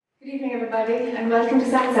Good evening, everybody, and welcome to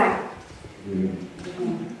Satsang.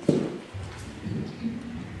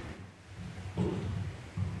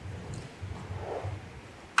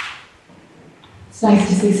 It's nice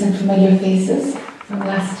to see some familiar faces from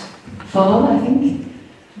last fall, I think,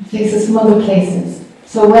 and faces from other places.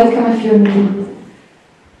 So welcome if you're new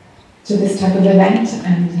to this type of event,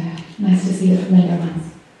 and nice to see the familiar ones.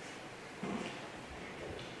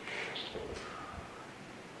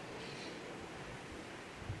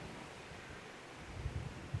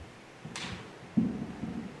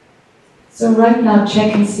 So right now,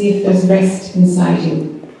 check and see if there's rest inside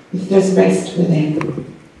you, if there's rest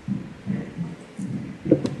within.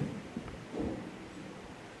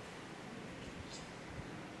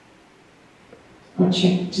 Or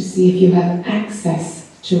check to see if you have access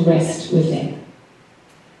to rest within.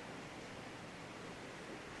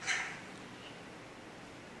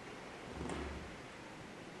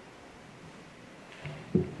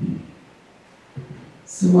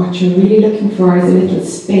 So what you're really looking for is a little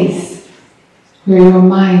space where your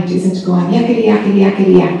mind isn't going yakety yakety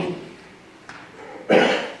yakety yak.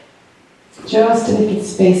 Just a little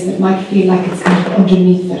space that might feel like it's kind of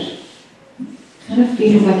underneath it. Kind of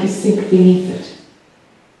feels like you sit beneath it.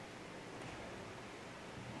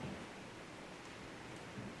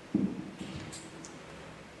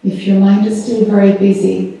 If your mind is still very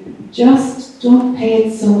busy, just don't pay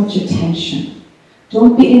it so much attention.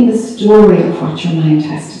 Don't be in the story of what your mind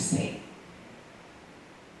has to say.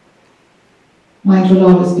 Mind will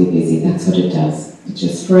always be busy, that's what it does. It's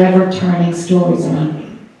just forever turning stories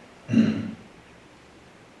around.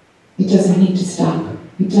 It doesn't need to stop.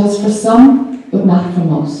 It does for some, but not for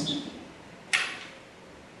most.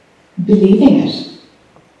 Believing it,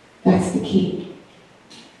 that's the key.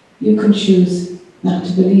 You can choose not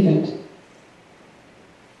to believe it.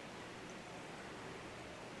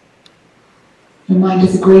 Your mind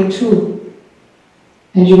is a great tool.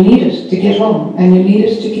 And you need it to get home, and you need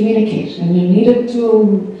it to communicate, and you need it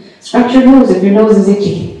to scratch your nose if your nose is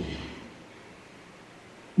itchy.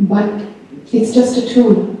 But it's just a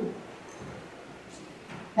tool.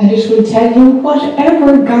 And it will tell you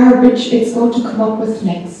whatever garbage it's going to come up with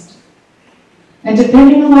next. And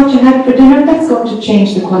depending on what you had for dinner, that's going to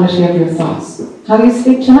change the quality of your thoughts. How you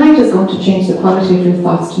sleep tonight is going to change the quality of your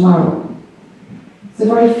thoughts tomorrow. It's a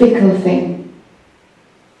very fickle thing.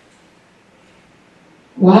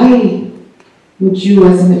 Why would you,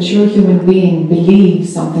 as a mature human being, believe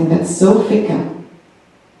something that's so fickle,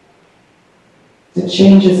 that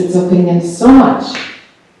changes its opinion so much,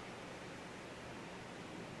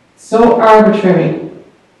 so arbitrary?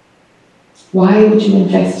 Why would you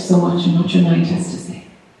invest so much in what your mind has to say?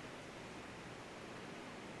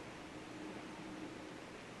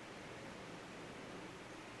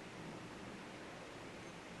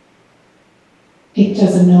 It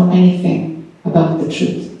doesn't know anything about the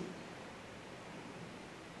truth.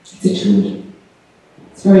 It's a tool.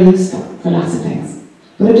 It's very useful for lots of things.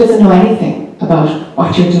 But it doesn't know anything about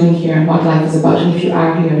what you're doing here and what life is about, and if you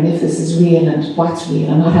are here and if this is real and what's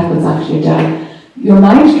real and what happens after you die. Your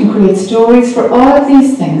mind can create stories for all of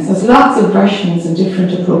these things. There's lots of versions and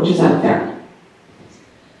different approaches out there.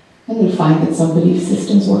 And you'll find that some belief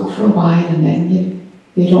systems work for a while and then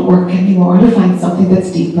they don't work anymore. You'll find something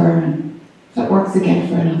that's deeper and that works again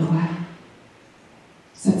for another while.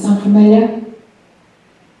 Does that sound familiar?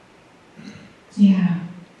 Yeah.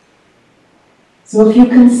 So if you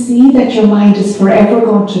can see that your mind is forever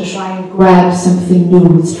going to try and grab something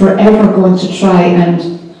new, it's forever going to try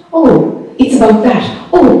and, oh, it's about that.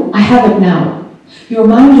 Oh, I have it now. Your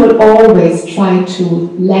mind will always try to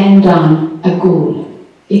land on a goal.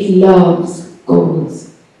 It loves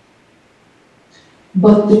goals.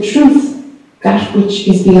 But the truth, that which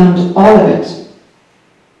is beyond all of it,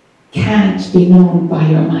 can't be known by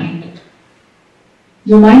your mind.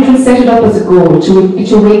 Your mind will set it up as a goal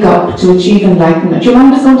to wake up, to achieve enlightenment. Your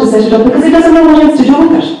mind is going to set it up because it doesn't know what else to do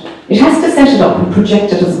with it. It has to set it up and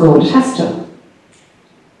project it as a goal. It has to.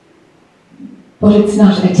 But it's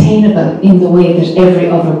not attainable in the way that every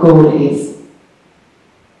other goal is.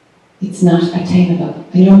 It's not attainable.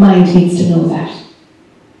 And your mind needs to know that.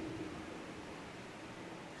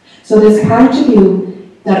 So there's part of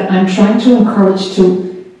you that I'm trying to encourage to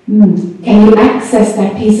can you access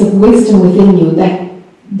that piece of wisdom within you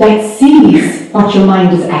that sees what your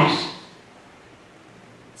mind is at?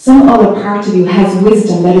 Some other part of you has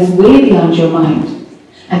wisdom that is way beyond your mind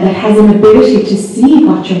and that has an ability to see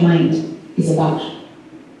what your mind is about.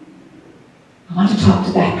 I want to talk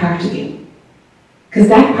to that part of you. Because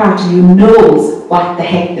that part of you knows what the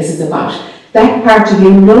heck this is about. That part of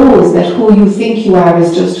you knows that who you think you are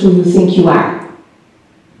is just who you think you are.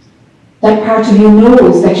 That part of you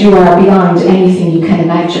knows that you are beyond anything you can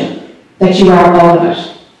imagine, that you are all of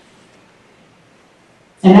it.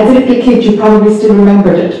 And as a little kid, you probably still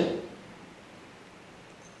remembered it.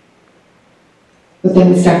 But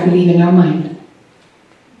then we start believing our mind.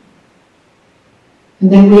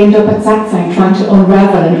 And then we end up at satsang trying to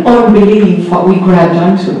unravel and unbelieve what we grabbed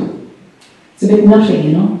onto. It's a bit nutty,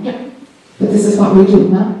 you know? Yeah. But this is what we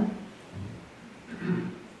do, huh?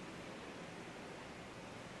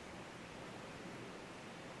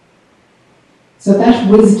 So that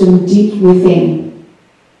wisdom deep within,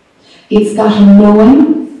 it's got a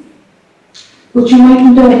knowing, but you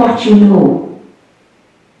mightn't know what you know,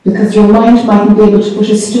 because your mind mightn't be able to put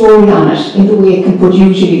a story on it in the way it can put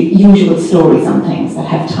usual stories on things that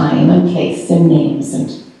have time and place and names and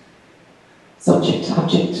subject,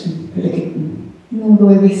 object, and predicate, the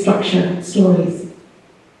way we structure stories.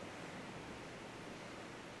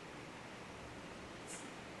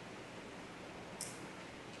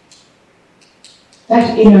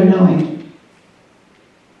 That inner knowing,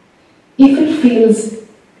 if it feels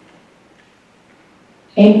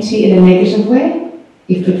empty in a negative way,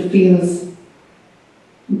 if it feels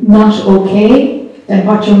not okay, then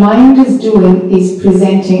what your mind is doing is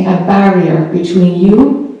presenting a barrier between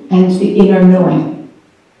you and the inner knowing,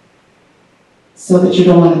 so that you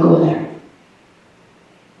don't want to go there,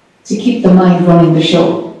 to keep the mind running the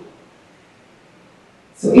show.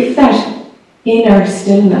 So if that inner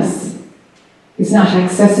stillness is not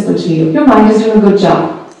accessible to you, your mind is doing a good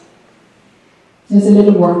job. There's a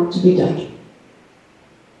little work to be done.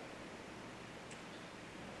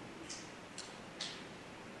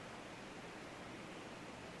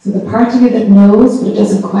 So the part of you that knows, but it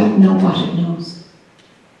doesn't quite know what it knows.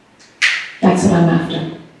 That's what I'm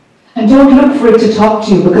after. And don't look for it to talk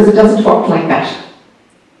to you, because it doesn't work like that.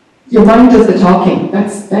 Your mind does the talking.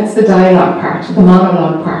 That's the dialogue part, the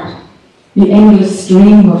monologue part. The endless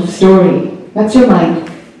stream of story. That's your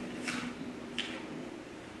mind.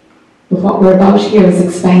 But what we're about here is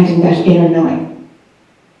expanding that inner knowing,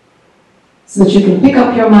 so that you can pick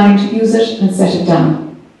up your mind, use it, and set it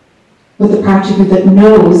down. But the part of you that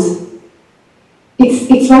knows,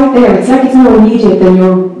 it's right there. It's like it's more immediate than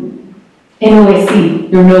your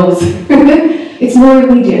NOSC, your nose. It's more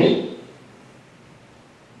immediate.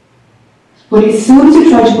 But as soon as you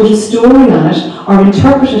try to put a story on it or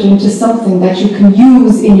interpret it into something that you can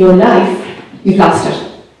use in your life, you've lost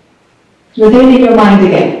it. You're then in your mind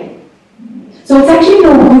again. So it's actually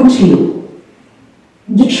no good to you.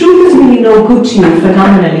 The truth is really no good to you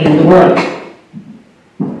phenomenally in the world.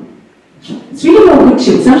 It's really no good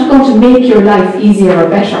to you. It's not going to make your life easier or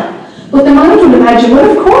better. But the mind will imagine,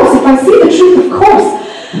 well, of course, if I see the truth, of course,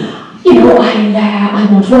 I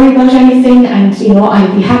won't worry about anything, and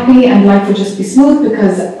I'll be happy, and life will just be smooth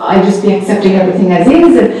because I'll just be accepting everything as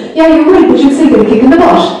is. And yeah, you will, but you'll still get a kick in the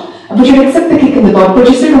butt. But you'll accept the kick in the butt, but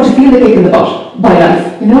you're still going to feel the kick in the butt by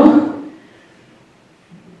life,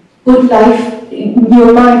 But life,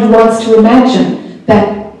 your mind wants to imagine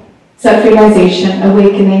that self-realization,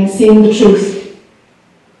 awakening, seeing the truth.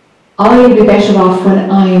 I'll be better off when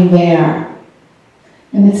I'm there.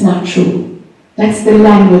 And it's not true. That's the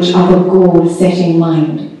language of a goal-setting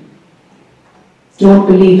mind. Don't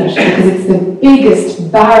believe it, because it's the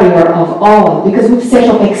biggest barrier of all, because we've set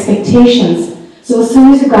up expectations. So as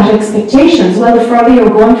soon as you've got expectations, well, the further you're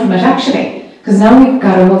going from it actually, because now we've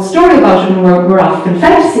got a whole story about it and we're off in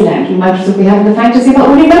fantasy land. We might as well be having a fantasy about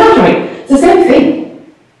winning the lottery. It's the same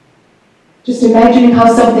thing. Just imagining how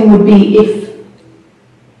something would be if.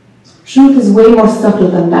 Truth is way more subtle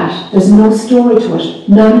than that. There's no story to it,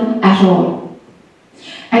 none at all.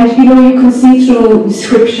 And you can see through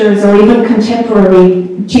scriptures or even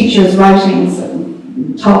contemporary teachers' writings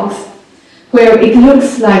and talks, where it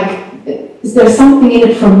looks like there's something in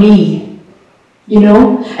it for me,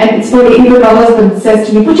 And it's funny, even my husband says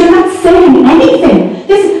to me, but you're not selling anything.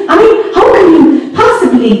 How can you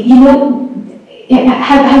possibly,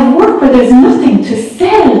 have work where there's nothing to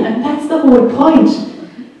sell? And that's the whole point.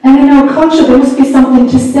 And in our culture, there must be something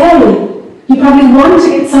to sell. You probably want to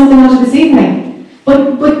get something out of this evening.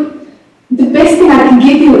 But the best thing I can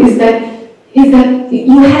give you is that you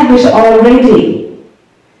have it already.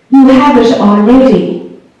 You have it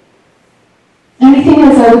already. Anything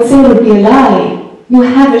else I would say would be a lie. You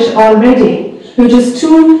have it already. You're just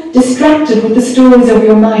too distracted with the stories of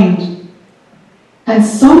your mind. And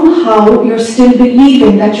somehow you're still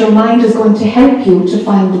believing that your mind is going to help you to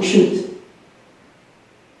find the truth.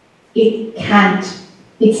 It can't.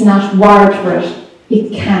 It's not wired for it.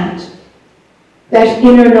 It can't. That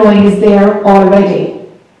inner knowing is there already.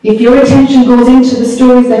 If your attention goes into the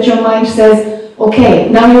stories that your mind says, okay,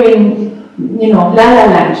 now you're in la la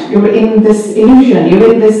land. You're in this illusion.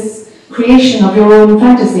 You're in this creation of your own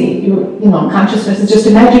fantasy. Consciousness is just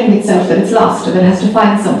imagining itself that it's lost and it has to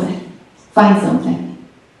find something. Find something.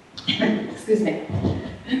 Excuse me.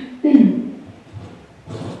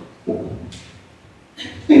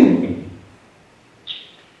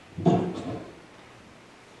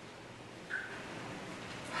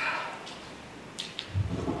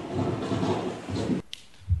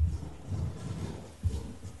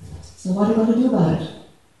 So what are you going to do about it?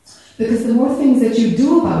 Because the more things that you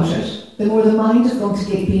do about it, the more the mind is going to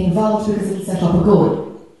be involved because it'll set up a goal.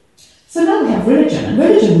 So now we have religion, and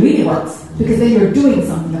religion really works because then you're doing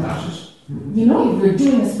something about it. You're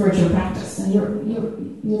doing a spiritual practice and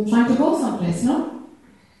you're trying to go someplace, no?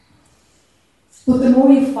 But the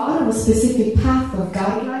more you follow a specific path of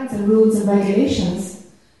guidelines and rules and regulations,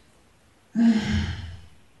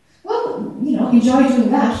 enjoy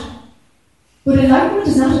doing that. But enlightenment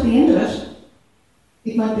is not at the end of it.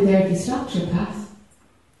 It might be there if you stopped your path.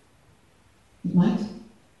 It might.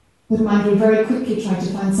 But mind will very quickly try to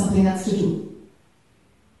find something else to do.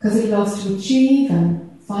 Because it loves to achieve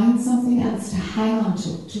and find something else to hang on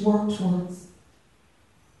to work towards.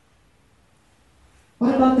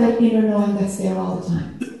 What about that inner knowing that's there all the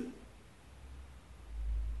time?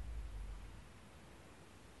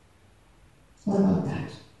 What about that?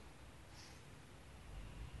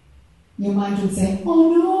 Your mind will say,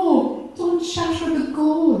 oh no, don't shatter the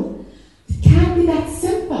goal. It can't be that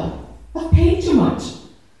simple. I've paid too much.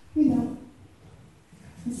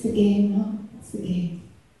 It's the game, no? It's the game.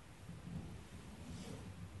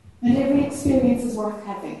 And every experience is worth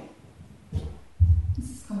having. This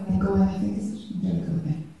is coming and going, I think, is it? There we go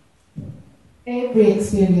again. Every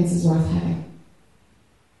experience is worth having.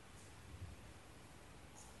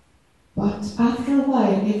 But after a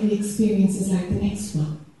while, every experience is like the next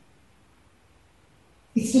one.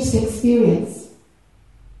 It's just experience.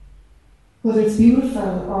 Whether it's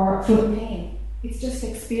beautiful or full of pain, it's just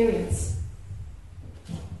experience.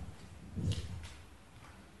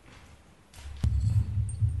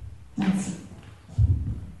 Thanks.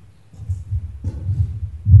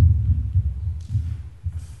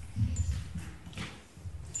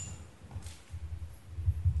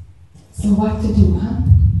 So what to do, huh?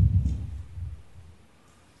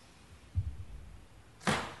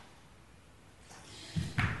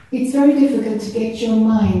 It's very difficult to get your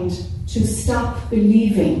mind to stop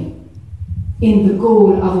believing in the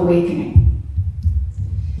goal of awakening.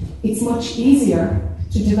 It's much easier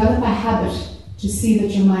to develop a habit to see that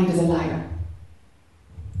your mind is a liar.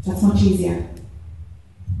 That's much easier.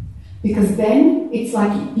 Because then it's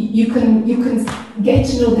like you can get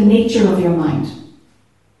to know the nature of your mind.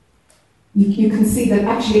 You can see that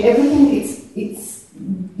actually everything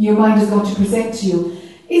your mind is going to present to you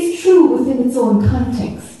is true within its own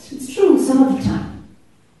context. It's true some of the time.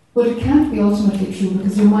 But it can't be ultimately true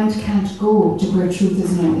because your mind can't go to where truth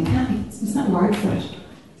is known. It can't be. It's not wired for it.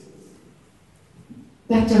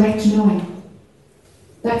 That direct knowing,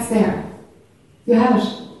 that's there. You have it.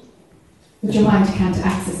 But your mind can't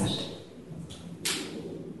access it.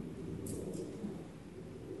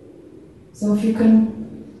 So if you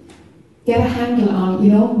can get a handle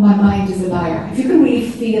on, my mind is a liar. If you can really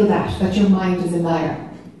feel that your mind is a liar,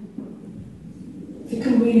 if you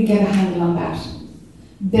can really get a handle on that,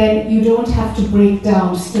 then you don't have to break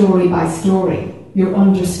down story by story. You're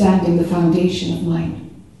understanding the foundation of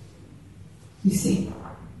mind. You see?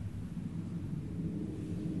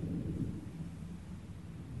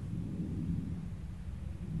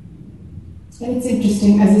 And it's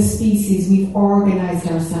interesting, as a species, we've organized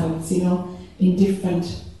ourselves, in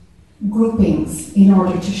different groupings in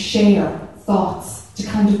order to share thoughts, to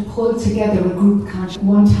kind of pull together a group consciousness.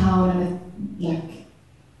 One town, and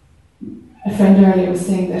a friend earlier was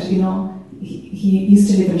saying that, he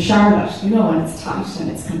used to live in Charlotte, and it's tight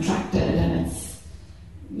and it's contracted and it's,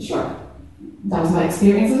 sure, that was my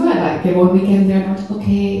experience as well. I came one weekend there and I thought,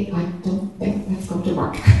 okay, I don't think that's going to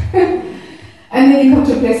work. And then you come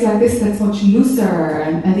to a place like this that's much looser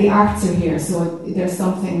and the arts are here, so there's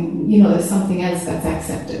something, there's something else that's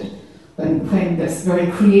accepted. When there's very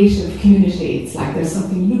creative community, it's like there's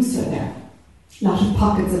something looser there. A lot of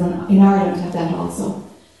pockets in Ireland have that also,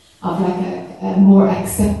 of like a more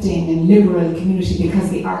accepting and liberal community because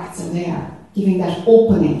the arts are there, giving that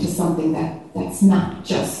opening to something that's not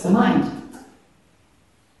just the mind.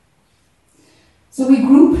 So we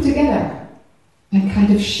group together and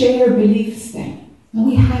kind of share beliefs then. And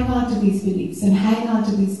we hang on to these beliefs and hang on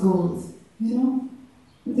to these goals, And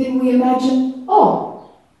then we imagine,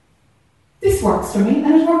 oh, this works for me,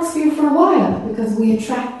 and it works for you for a while, because we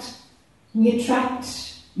attract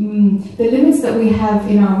the limits that we have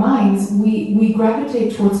in our minds, we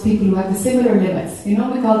gravitate towards people who have the similar limits. We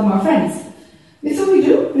call them our friends. It's what we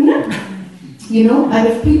do, isn't it? And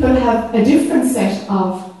if people have a different set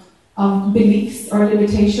of beliefs or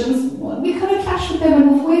limitations, we kind of clash with them and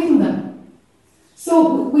move away from them.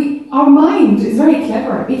 So our mind is very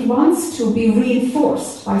clever. It wants to be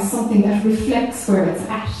reinforced by something that reflects where it's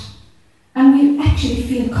at. And we actually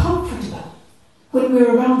feel comfortable when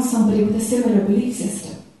we're around somebody with a similar belief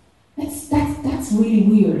system. That's really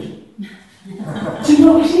weird. Do you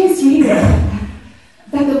know, it is really that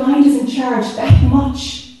the mind is in charge that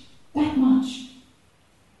much. That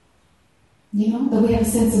we have a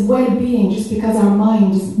sense of well-being just because our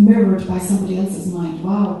mind is mirrored by somebody else's mind.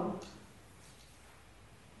 Wow.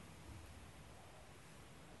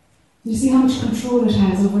 You see how much control it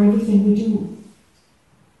has over everything we do.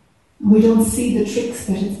 We don't see the tricks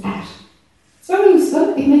that it's at. It's very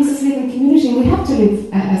useful. It makes us live in community, and we have to live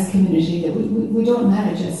as community. We don't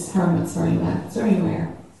manage as hermits very well. It's very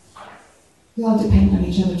rare. We all depend on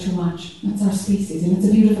each other too much. That's our species, and it's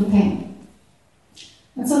a beautiful thing.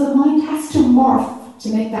 And so the mind has to morph to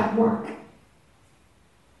make that work.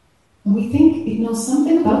 And we think it knows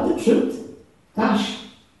something about the truth. Gosh.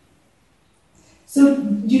 So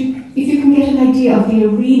if you can get an idea of the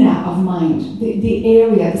arena of mind, the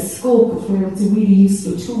area, the scope of where it's a really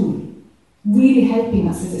useful tool, really helping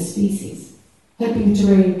us as a species, helping you to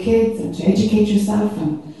rear your kids and to educate yourself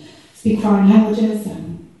and speak foreign languages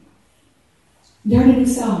and learn a new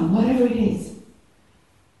song, whatever it is.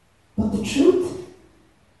 But the truth,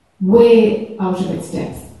 way out of its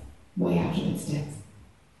depth, way out of its depth.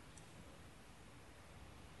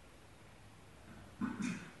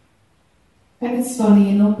 And it's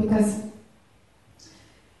funny, because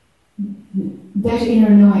that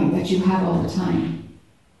inner knowing that you have all the time,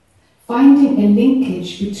 finding a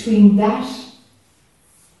linkage between that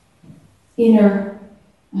inner,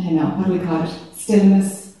 how do we call it?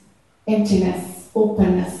 Stillness, emptiness,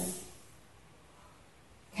 openness,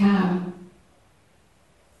 calm.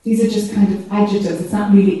 These are just kind of adjectives. It's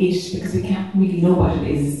not really it, because we can't really know what it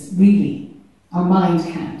is. Really, our mind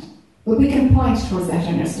can't. But we can point towards that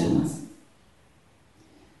inner stillness.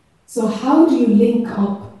 So how do you link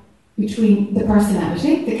up between the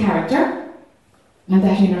personality, the character, and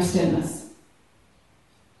that inner stillness?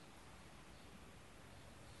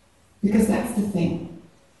 Because that's the thing.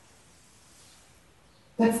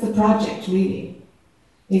 That's the project, really.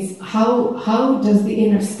 Is how does the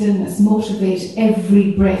inner stillness motivate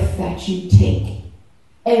every breath that you take,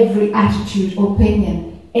 every attitude,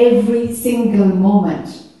 opinion, every single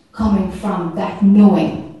moment coming from that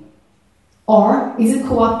knowing? Or is it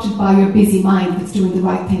co-opted by your busy mind that's doing the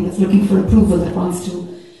right thing, that's looking for approval, that wants to,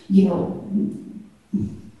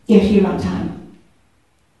 get here on time?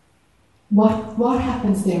 What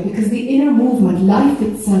happens there? Because the inner movement, life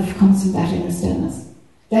itself, comes from that inner stillness,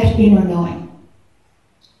 that inner knowing.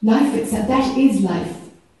 Life itself, that is life.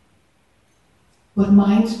 But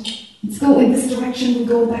mind, let's go in this direction, we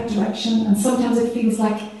go in that direction, and sometimes it feels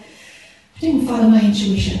like I didn't follow my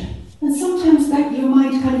intuition. And sometimes that your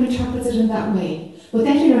mind kind of interprets it in that way. But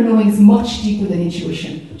that inner knowing is much deeper than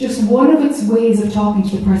intuition. Just one of its ways of talking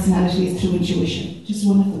to the personality is through intuition. Just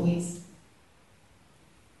one of the ways.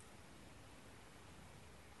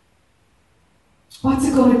 What's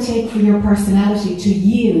it going to take for your personality to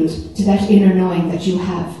yield to that inner knowing that you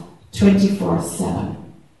have 24/7?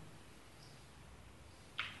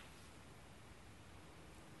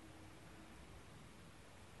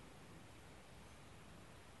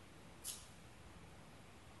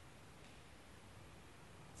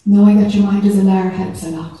 Knowing that your mind is a liar helps a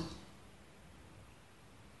lot.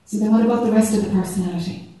 So then what about the rest of the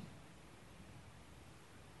personality?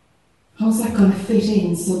 How's that going to fit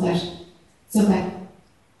in so that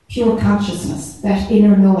pure consciousness, that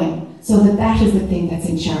inner knowing, so that is the thing that's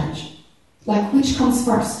in charge? Like, which comes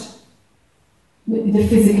first? The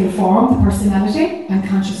physical form, the personality, and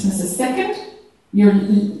consciousness is second. Your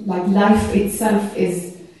life itself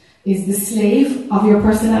is the slave of your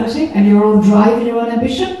personality and your own drive and your own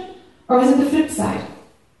ambition? Or is it the flip side?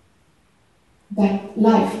 That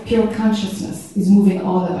life, pure consciousness, is moving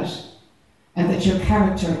all of it, and that your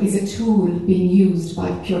character is a tool being used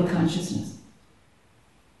by pure consciousness?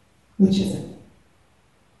 Which is it?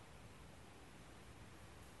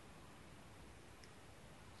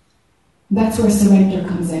 That's where surrender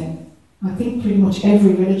comes in. I think pretty much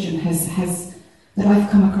every religion has that I've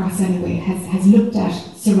come across anyway, has looked at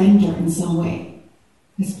surrender in some way,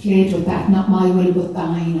 has played with that, not my will but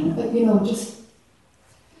thine, and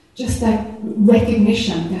just that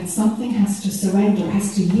recognition that something has to surrender,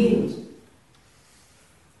 has to yield.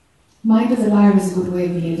 Mind as a liar is a good way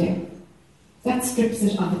of yielding. That strips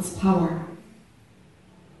it of its power.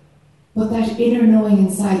 But that inner knowing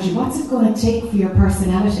inside you, what's it going to take for your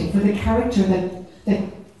personality, for the character that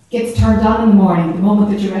gets turned on in the morning, the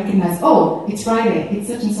moment that you recognize, oh, it's Friday, it's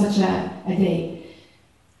such and such a day.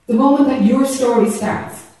 The moment that your story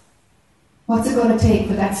starts, what's it going to take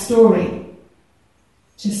for that story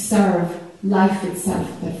to serve life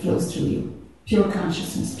itself that flows through you? Pure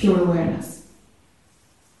consciousness, pure awareness.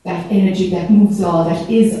 That energy that moves all, that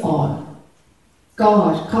is all.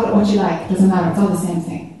 God, call it what you like, it doesn't matter, it's all the same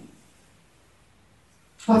thing.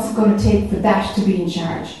 What's it going to take for that to be in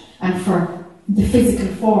charge and for the physical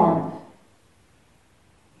form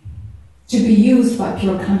to be used by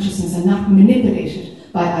pure consciousness and not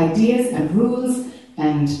manipulated by ideas and rules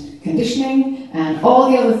and conditioning and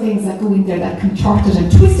all the other things that go in there that contort it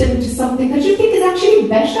and twist it into something that you think is actually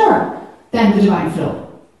better than the divine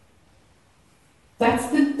flow? That's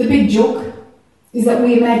the big joke, is that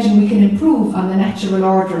we imagine we can improve on the natural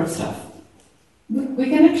order of stuff. We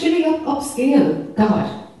can actually upscale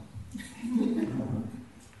God.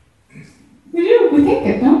 We do, we think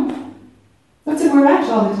it, no? That's where we're at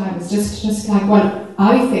all the time. It's just like, well,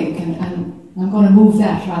 I think, and I'm going to move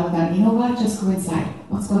that rather than, you know what, just go inside.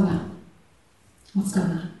 What's going on? What's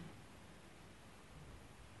going on?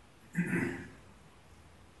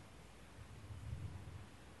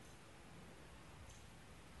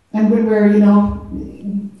 And when we're,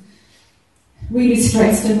 really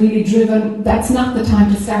stressed and really driven, that's not the time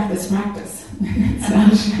to start this practice. It's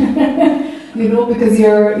not. Because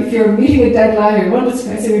if you're meeting a deadline or you're under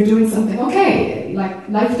stress or you're doing something, okay, like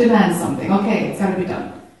life demands something, okay, it's got to be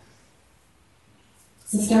done.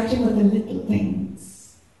 So starting with the little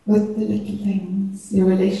things, your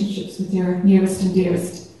relationships with your nearest and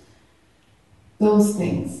dearest, those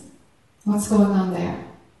things, what's going on there?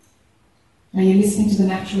 Are you listening to the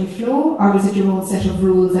natural flow, or is it your own set of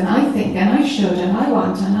rules, and I think, and I should, and I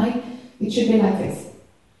want, and it should be like this?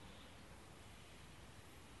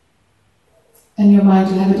 And your mind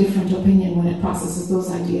will have a different opinion when it processes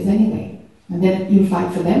those ideas anyway. And then you'll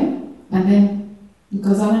fight for them, and then it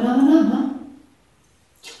goes on and on and on, huh?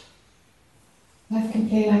 Life can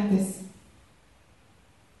play like this.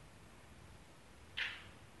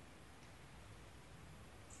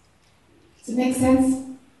 Does it make sense?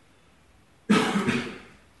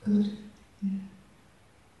 Good. Yeah.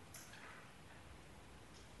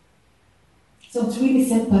 So it's really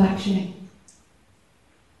simple, actually.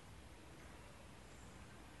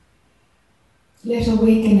 Let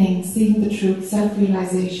awakening, seeing the truth,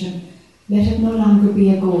 self-realization, let it no longer be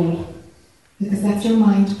a goal, because that's your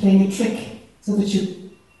mind playing a trick so that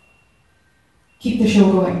you keep the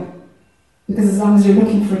show going. Because as long as you're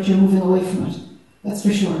looking for it, you're moving away from it. That's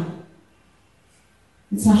for sure.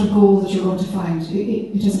 It's not a goal that you're going to find.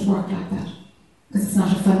 It doesn't work like that. Because it's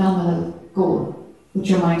not a phenomenal goal, which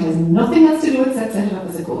your mind has nothing else to do except set it up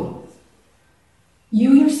as a goal.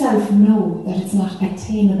 You yourself know that it's not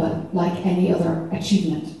attainable like any other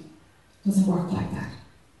achievement. It doesn't work like that.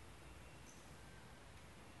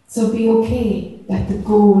 So be okay that the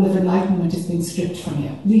goal of enlightenment has been stripped from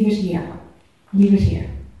you. Leave it here. Leave it here.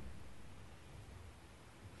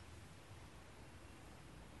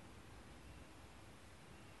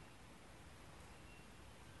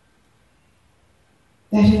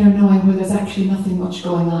 That inner knowing where there's actually nothing much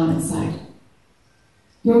going on inside.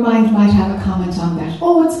 Your mind might have a comment on that.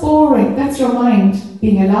 Oh, it's boring. That's your mind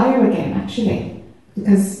being a liar again, actually.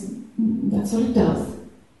 Because that's what it does.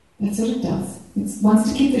 That's what it does. It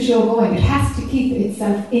wants to keep the show going. It has to keep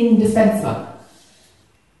itself indispensable.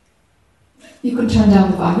 You can turn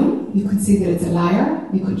down the volume. You can see that it's a liar.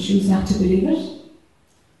 You can choose not to believe it.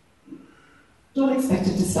 Don't expect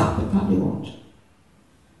it to stop. It probably won't.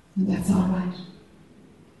 And that's all right.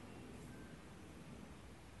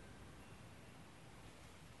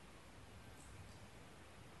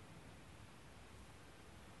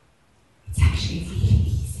 It's actually really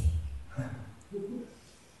easy.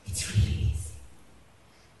 It's really easy.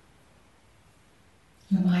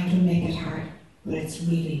 Your mind will make it hard, but it's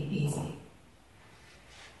really easy.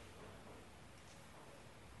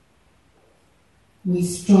 We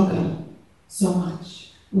struggle so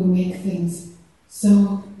much. We make things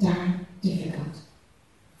so darn difficult.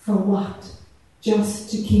 For what?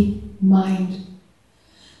 Just to keep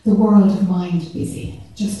the world of mind busy.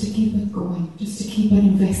 Just to keep it going, just to keep an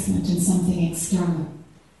investment in something external,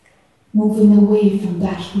 moving away from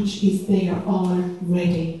that which is there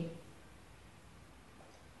already.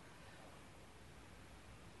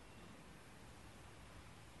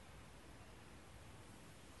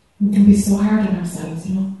 We can be so hard on ourselves,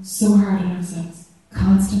 so hard on ourselves,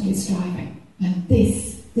 constantly striving. And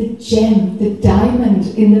this the gem, the diamond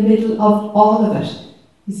in the middle of all of it,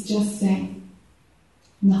 is just saying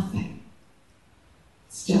nothing.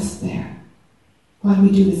 It's just there. While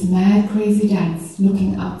we do this mad, crazy dance,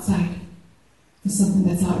 looking outside for something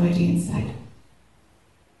that's already inside.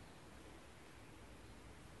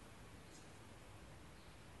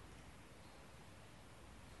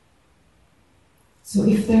 So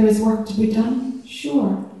if there is work to be done,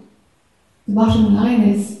 sure. The bottom line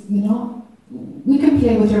is, we can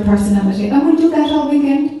play with your personality, and we'll do that all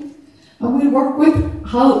weekend. And we'll work with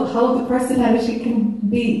how the personality can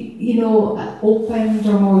be, opened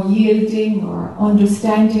or more yielding or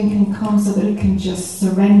understanding can come so that it can just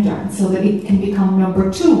surrender and so that it can become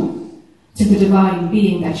number 2 to the divine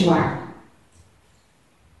being that you are.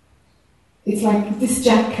 It's like this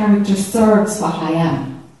Jack character serves what I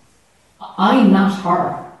am. I'm not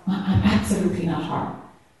her. I'm absolutely not her.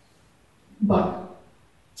 But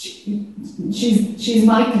she's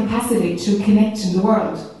my capacity to connect in the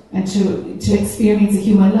world and to experience a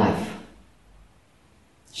human life.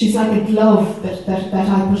 She's like a glove that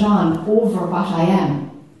I put on over what I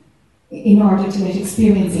am in order to let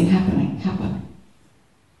experiencing happen.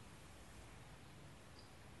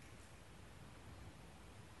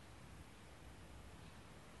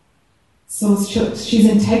 So she's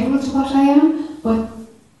integral to what I am, but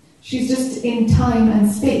she's just in time and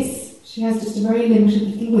space. She has just a very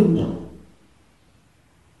limited little window.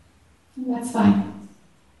 And that's fine.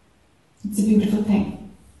 It's a beautiful thing.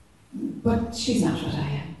 But she's not what I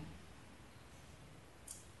am.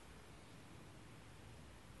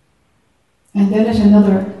 And then at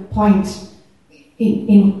another point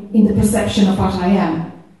in the perception of what I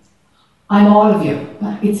am, I'm all of you.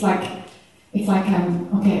 It's like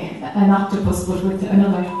an octopus but with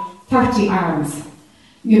another 30 arms.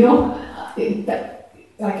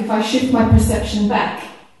 Like if I shift my perception back,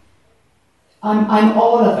 I'm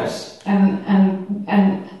all of it,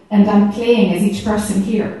 and I'm playing as each person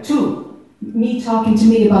here too. Me talking to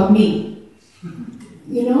me about me.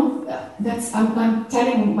 I'm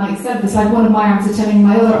telling myself. It's like one of my arms is telling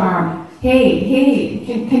my other arm, "Hey,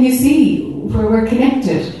 can you see where we're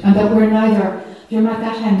connected, and that we're neither? You're not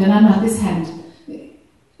that hand, and I'm not this hand.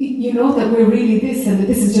 That we're really this, and that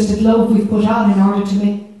this is just a glove we've put on in order to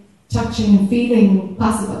make touching and feeling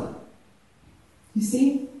possible." You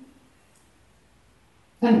see?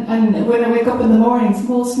 And when I wake up in the mornings,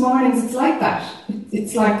 most mornings it's like that.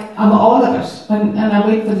 It's like I'm all of it, and I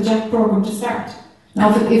wait for the Jack program to start.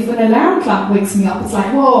 Now, if an alarm clock wakes me up, it's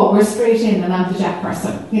like, whoa, we're straight in, and I'm the Jack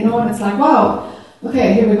person, and it's like, wow,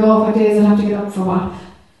 okay, here we go. What days I have to get up for what,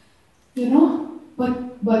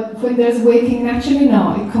 But when there's waking naturally,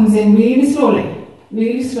 no, it comes in really slowly,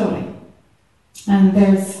 and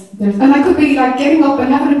and I could be like getting up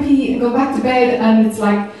and having a pee and go back to bed, and it's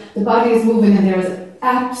like the body is moving, and there is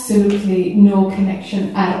absolutely no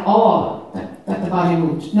connection at all that the body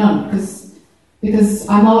moved, none, because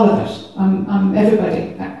I'm all of it. I'm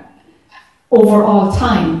everybody over all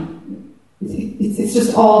time. It's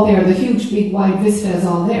just all there. The huge, big, wide vista is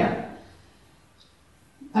all there,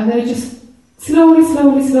 and then it just slowly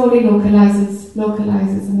localizes,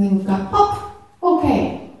 and then we've got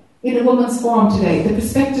okay, in a woman's form today. The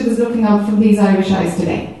perspective is looking out from these Irish eyes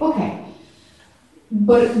today. Okay.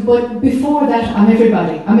 But before that, I'm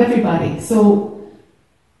everybody. So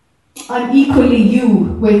I'm equally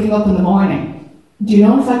you waking up in the morning. Do you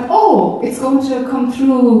know? It's like, it's going to come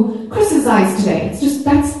through Chris's eyes today. It's just,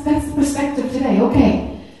 that's the perspective today.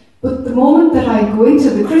 Okay. But the moment that I go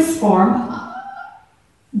into the Chris form,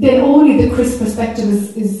 then only the Chris perspective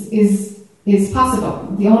is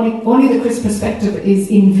possible. Only the Chris perspective is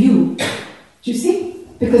in view. Do you see?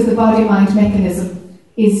 Because the body-mind mechanism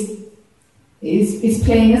is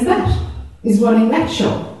playing as that, is running that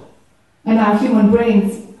show. And our human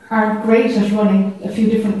brains aren't great at running a few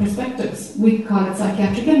different perspectives. We call it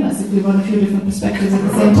psychiatric illness if we run a few different perspectives at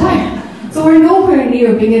the same time. So we're nowhere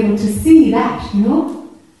near being able to see that,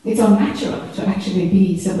 It's unnatural to actually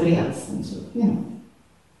be somebody else. And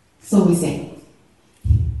so we say.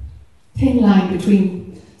 Thin line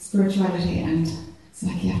between spirituality and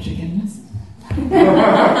psychiatric illness.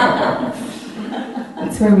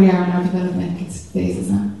 That's where we are in our developmental phases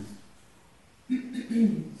now.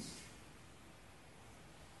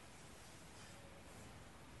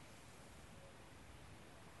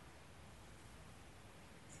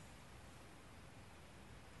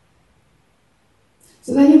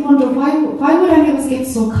 So then you wonder, why would any of us get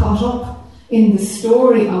so caught up in the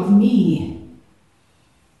story of me?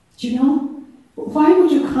 Do you know? Why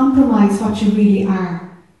would you compromise what you really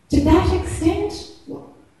are? To that extent?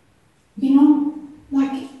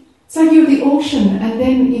 It's like you're the ocean, and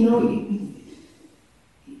then,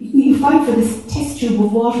 fight for this test tube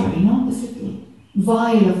of water, this little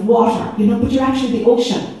vial of water, but you're actually the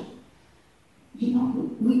ocean.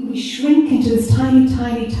 We shrink into this tiny,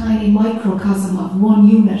 tiny, tiny microcosm of one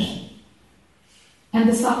unit. And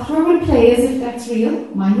the software will play as if that's real.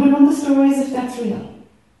 Mine will run the story as if that's real.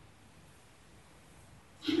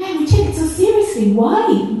 And man, we take it so seriously. Why?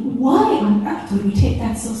 Why on earth would we take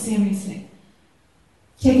that so seriously?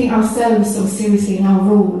 Taking ourselves so seriously in our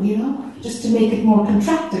role, just to make it more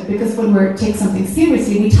contracted, because when we take something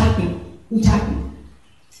seriously, we tighten.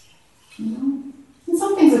 And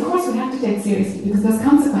some things, of course, we have to take seriously because there's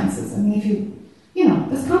consequences. I mean,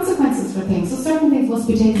 there's consequences for things, so certain things must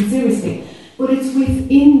be taken seriously. But it's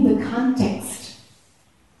within the context.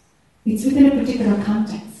 It's within a particular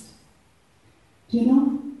context. Do you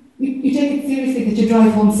know? You take it seriously that you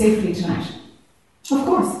drive home safely tonight. Of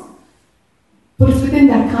course. But it's within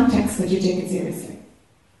that context that you take it seriously.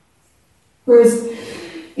 Whereas,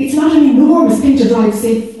 it's not an enormous thing to drive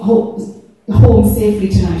home safely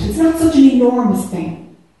tonight. It's not such an enormous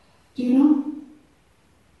thing. Do you know?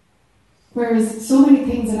 Whereas so many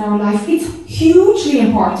things in our life, it's hugely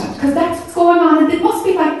important, because that's what's going on, and it must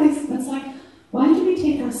be like this. And it's like, why do we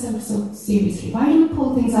take ourselves so seriously? Why do we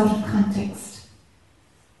pull things out of context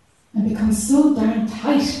and become so darn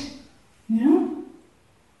tight?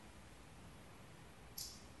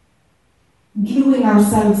 Gluing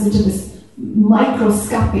ourselves into this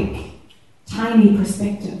microscopic, tiny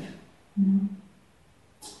perspective.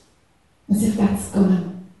 As if that's going to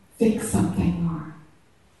fix something,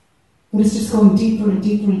 but it's just going deeper and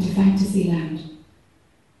deeper into fantasy land.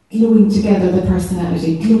 Gluing together the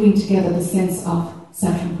personality, gluing together the sense of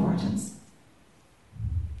self-importance.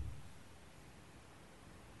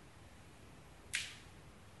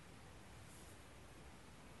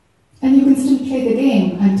 And you can still play the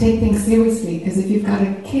game and take things seriously, because if you've got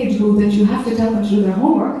a kid that you have to tell them to do their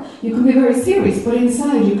homework, you can be very serious, but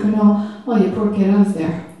inside you can know, oh, you poor kid, I was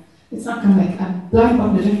there. It's not going to make a blind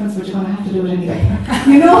button a difference, but you're going to have to do it anyway.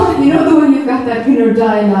 You know the way you've got that inner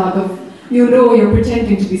dialogue of, you're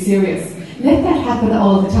pretending to be serious. Let that happen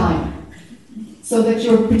all the time. So that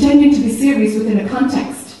you're pretending to be serious within a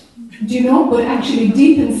context. Do you know? But actually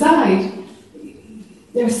deep inside,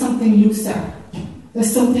 there's something looser.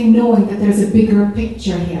 There's something knowing that there's a bigger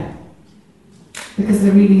picture here. Because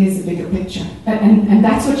there really is a bigger picture. And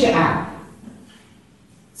that's what you are.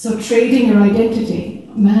 So trading your identity,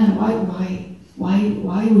 man,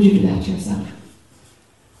 why would you do that to yourself?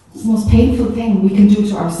 It's the most painful thing we can do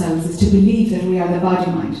to ourselves is to believe that we are the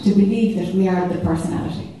body-mind, to believe that we are the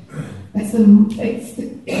personality. It's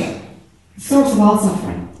the source of all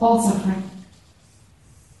suffering,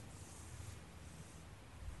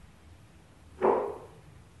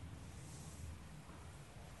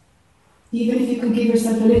 Even if you can give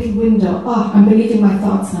yourself a little window, I'm believing my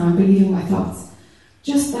thoughts now, I'm believing my thoughts.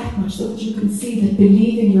 Just that much, so that you can see that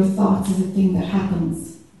believing your thoughts is a thing that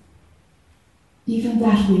happens. Even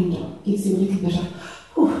that window gives you a little bit of,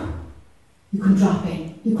 you can drop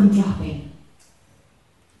in.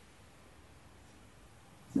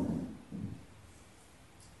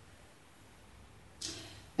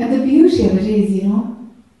 And the beauty of it is,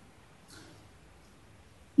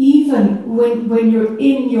 even when you're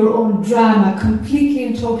in your own drama, completely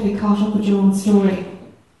and totally caught up with your own story,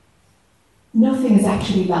 nothing is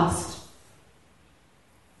actually lost.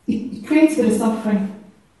 It creates a bit of suffering,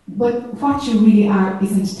 but what you really are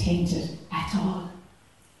isn't tainted at all.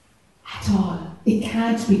 At all. It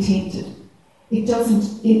can't be tainted. It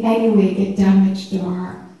doesn't in any way get damaged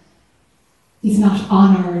or is not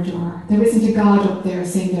honoured, or there isn't a God up there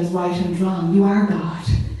saying there's right and wrong. You are God.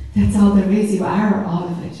 That's all there is. You are all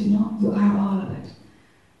of it, You are all of it.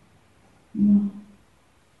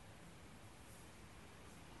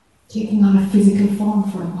 Taking on a physical form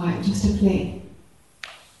for a while, just to play.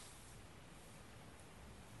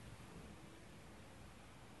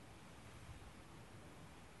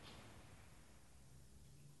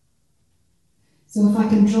 So if I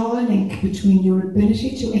can draw a link between your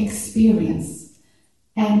ability to experience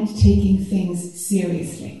and taking things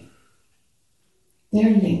seriously, they're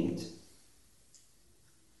linked.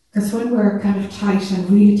 Because when we're kind of tight and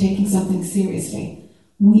really taking something seriously,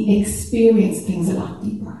 we experience things a lot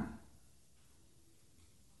deeper.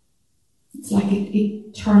 It's like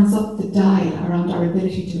it turns up the dial around our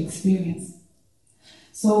ability to experience.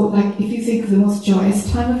 So, like, if you think of the most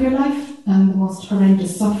joyous time of your life and the most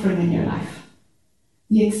horrendous suffering in your life,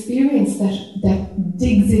 the experience that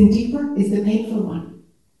digs in deeper is the painful one.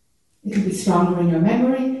 It'll be stronger in your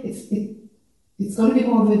memory. It's going to be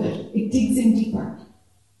more vivid. It digs in deeper.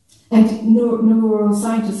 And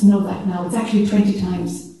neuroscientists know that now. It's actually 20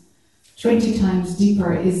 times 20 times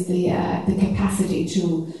deeper is the capacity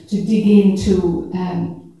to dig into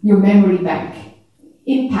your memory bank.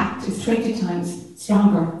 Impact is 20 times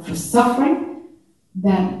stronger for suffering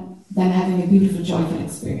than having a beautiful, joyful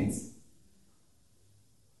experience.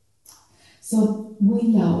 So we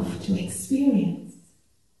love to experience.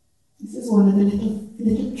 This is one of the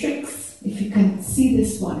little tricks. If you can see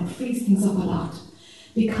this one, it frees things up a lot.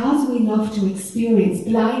 Because we love to experience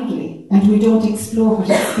blindly and we don't explore what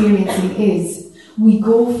experiencing is, we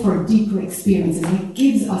go for deeper experiences and it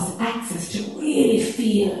gives us access to really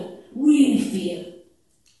feel.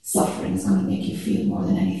 Suffering is going to make you feel more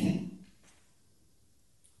than anything.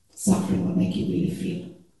 Suffering will make you really feel.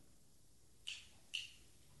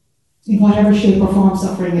 In whatever shape or form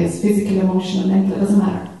suffering is, physical, emotional, mental, it doesn't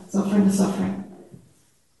matter. Suffering is suffering.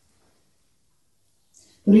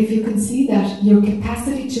 But if you can see that your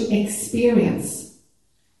capacity to experience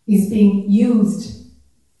is being used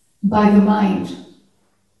by the mind,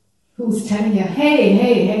 who's telling you,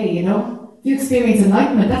 hey, you know, if you experience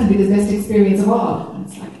enlightenment, that'll be the best experience of all. And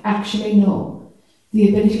it's like, actually, no. The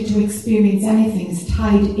ability to experience anything is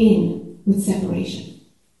tied in with separation.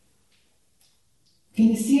 Can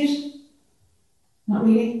you see it? Not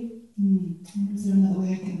really? Is there another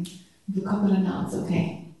way I can do a couple of nods?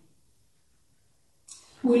 Okay.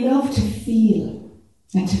 We love to feel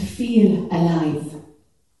and to feel alive.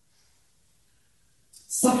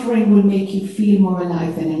 Suffering will make you feel more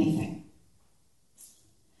alive than anything.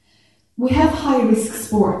 We have high-risk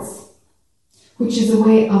sports, which is a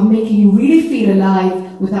way of making you really feel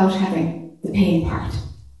alive without having the pain part.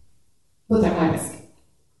 But they're high risk.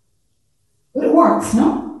 But it works,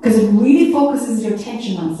 no? Because it really focuses your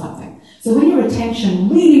attention on something. So when your attention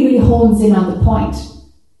really hones in on the point,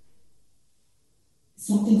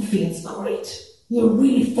 something feels great. You're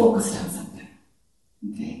really focused on something.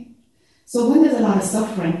 Okay? So when there's a lot of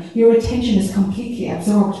suffering, your attention is completely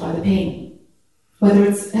absorbed by the pain. Whether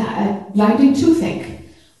it's a blinding toothache,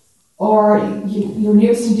 or your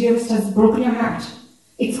nearest and dearest has broken your heart,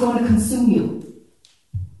 it's going to consume you.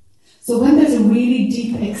 So when there's a really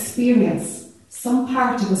deep experience, some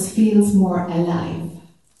part of us feels more alive.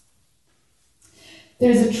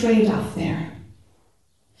 There's a trade-off there.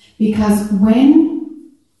 Because when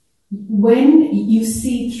you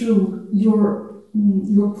see through your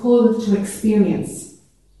pull to experience,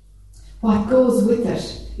 what goes with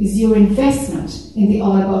it is your investment in the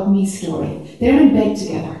all about me story. They're in bed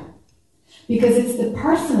together. Because it's the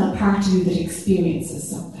personal part of you that experiences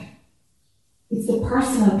something. It's the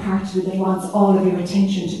personal part of you that wants all of your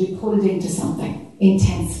attention to be pulled into something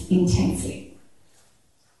intensely.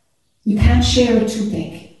 You can't share a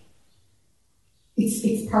toothache.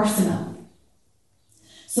 It's personal.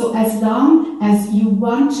 So as long as you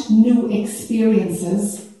want new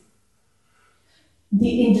experiences,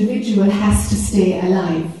 the individual has to stay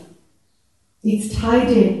alive. It's tied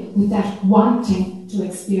in with that wanting to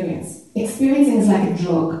experience. Experiencing is like a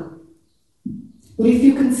drug. But if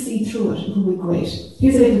you can see through it, it will be great.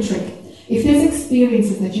 Here's a little trick. If there's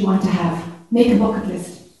experiences that you want to have, make a bucket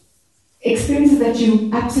list. Experiences that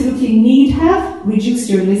you absolutely need to have, reduce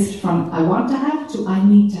your list from I want to have to I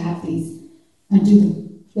need to have these. And do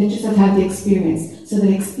them. Let yourself have the experience so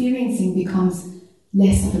that experiencing becomes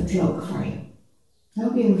less of a drug for you. That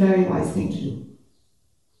would be a very wise thing to do.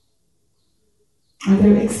 Are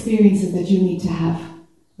there experiences that you need to have?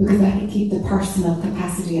 Because that will keep the personal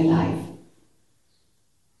capacity alive.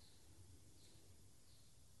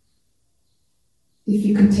 If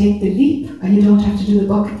you can take the leap and you don't have to do the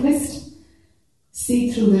bucket list,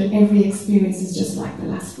 see through that every experience is just like the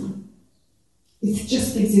last one. It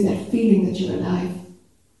just gives you that feeling that you're alive.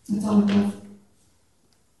 That's all it does.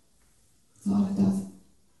 That's all it does.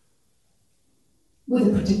 With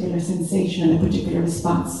a particular sensation and a particular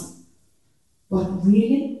response. But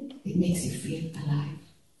really, it makes you feel alive.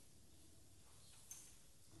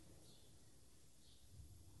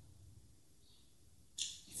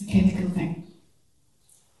 It's a chemical thing.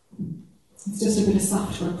 It's just a bit of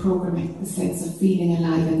software programming, the sense of feeling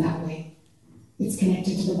alive in that way. It's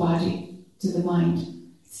connected to the body, to the mind.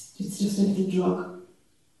 It's just a little drug.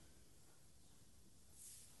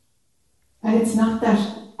 And it's not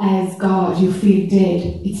that as God you feel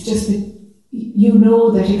dead. It's just that you know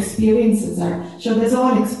that experiences are, sure, there's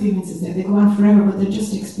all experiences there. They go on forever, but they're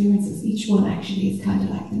just experiences. Each one actually is kind of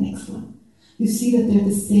like the next one. You see that they're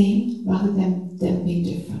the same rather than them being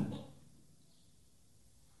different.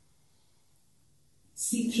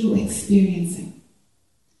 See through experiencing.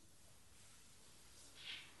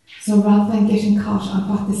 So rather than getting caught on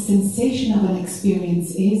what the sensation of an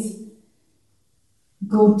experience is,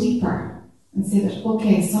 go deeper and say that,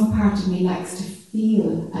 okay, some part of me likes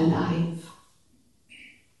feel alive.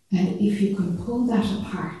 And if you can pull that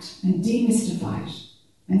apart and demystify it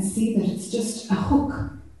and see that it's just a hook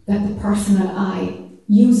that the personal I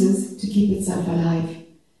uses to keep itself alive,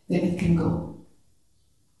 then it can go.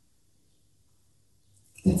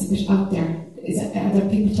 That's a bit out there. Are there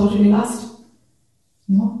people totally lost?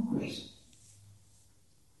 No? Great.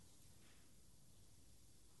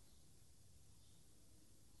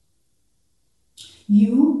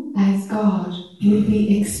 You, as God, will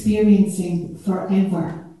be experiencing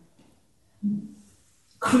forever.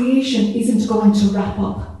 Creation isn't going to wrap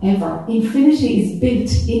up ever. Infinity is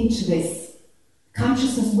built into this.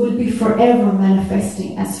 Consciousness will be forever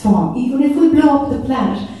manifesting as form. Even if we blow up the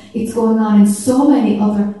planet, it's going on in so many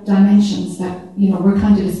other dimensions that, we're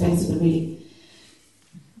kind of dispensable, really.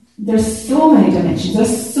 There's so many dimensions.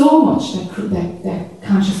 There's so much that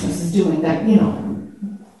consciousness is doing that,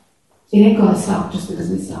 it ain't going to stop just because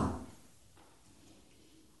we stop.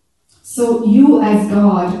 So you as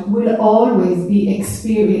God will always be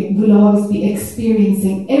experiencing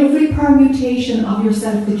every permutation of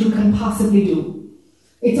yourself that you can possibly do.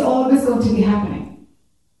 It's always going to be happening.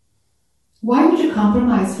 Why would you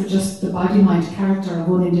compromise for just the body, mind, character of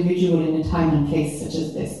one individual in a time and place such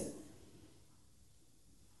as this?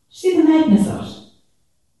 See the madness of it.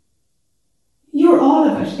 You're all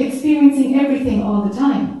of it, experiencing everything all the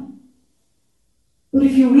time. But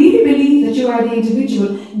if you really believe that you are the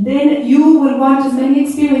individual, then you will want as many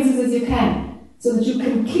experiences as you can, so that you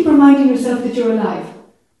can keep reminding yourself that you're alive.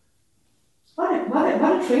 What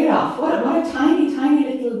a trade-off. What a tiny, tiny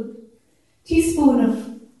little teaspoon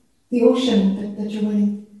of the ocean that you're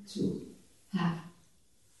willing to have,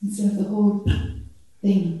 instead of the whole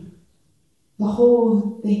thing. The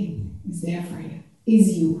whole thing is there for you,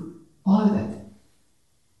 is you, all of it.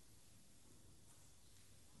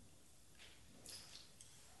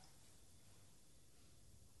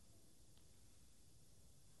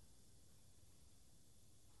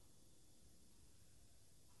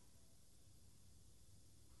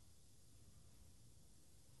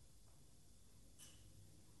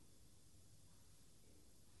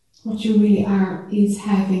 What you really are is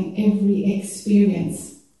having every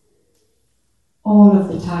experience all of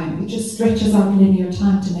the time. It just stretches out linear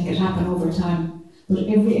time to make it happen over time. But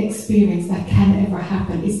every experience that can ever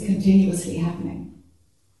happen is continuously happening.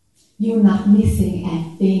 You're not missing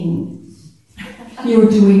a thing. You're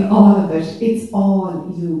doing all of it. It's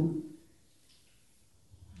all you.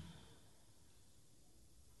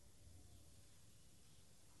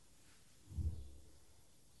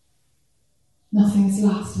 Nothing is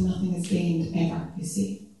lost and nothing is gained ever, you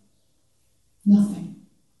see. Nothing.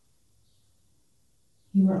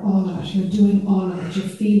 You are all of it. You're doing all of it. You're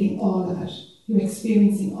feeling all of it. You're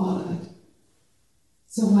experiencing all of it.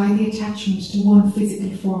 So why the attachment to one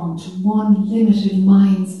physical form, to one limited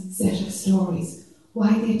mind's set of stories?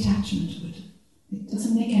 Why the attachment to it? It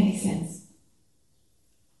doesn't make any sense.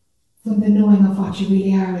 When the knowing of what you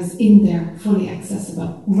really are is in there, fully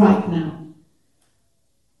accessible, right now.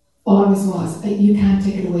 Always was. You can't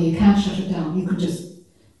take it away, you can't shut it down. You can just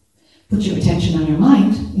put your attention on your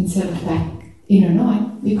mind instead of that inner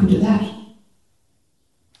knowing. You can do that.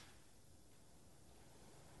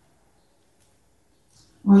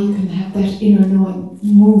 Or you can have that inner knowing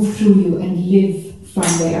move through you and live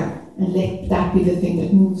from there, and let that be the thing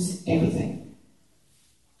that moves everything.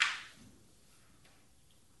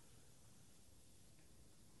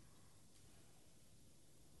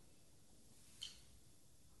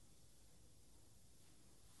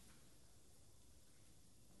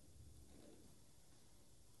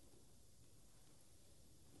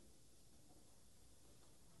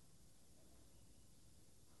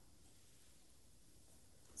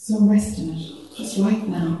 So rest in it, just right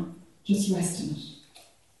now, just rest in it.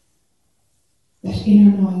 That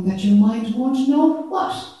inner knowing that your mind won't know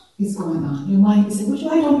what is going on. Your mind will say,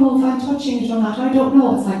 but I don't know if I'm touching it or not, I don't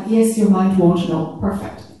know. It's like, yes, your mind won't know,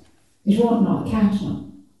 perfect. It won't know, it can't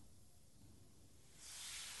know.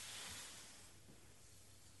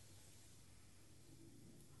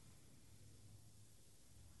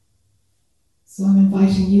 So I'm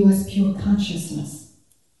inviting you as pure consciousness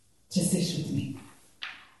to sit with me.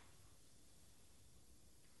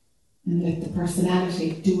 And let the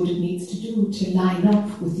personality do what it needs to do to line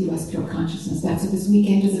up with you as pure consciousness. That's what this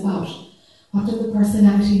weekend is about. What does the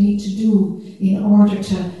personality need to do in order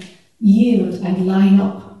to yield and line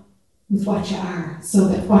up with what you are, so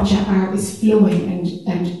that what you are is flowing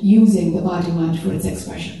and using the body-mind for its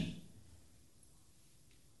expression?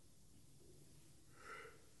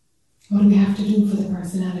 What do we have to do for the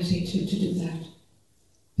personality to do that?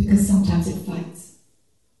 Because sometimes it fights.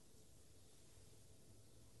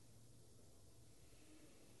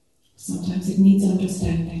 it needs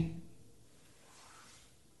understanding.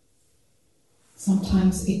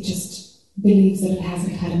 Sometimes it just believes that it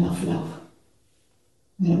hasn't had enough love.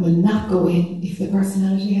 And it will not go in if the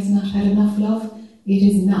personality has not had enough love. It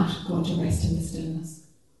is not going to rest in the stillness.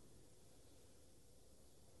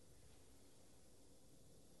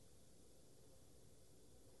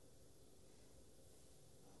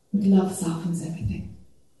 But love softens everything.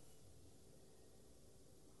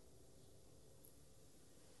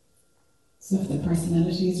 So if the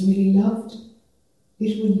personality is really loved,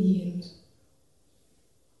 it will yield.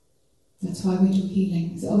 That's why we do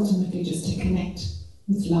healing. It's ultimately just to connect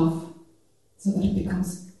with love so that it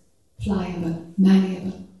becomes pliable,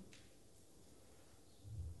 malleable.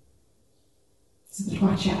 So that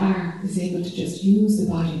what you are is able to just use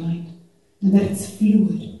the body-mind, and that it's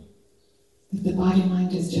fluid. That the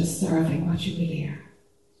body-mind is just serving what you really are.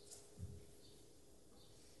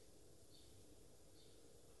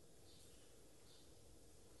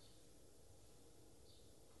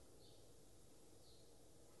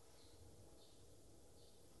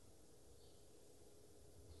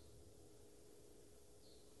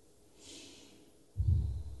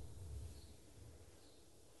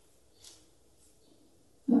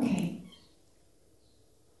 Okay.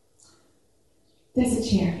 There's a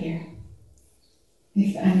chair here.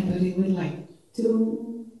 If anybody would like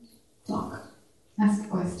to talk, ask a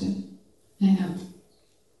question, hang out.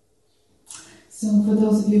 So for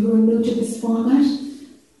those of you who are new to this format,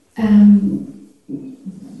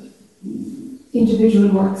 individual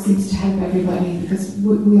work seems to help everybody because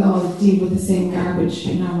we all deal with the same garbage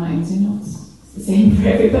in our minds, it's the same for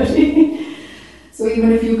everybody. So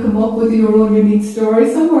even if you come up with your own unique story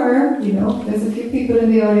somewhere, there's a few people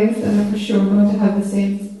in the audience that are for sure going to have the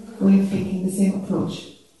same way of thinking, the same approach.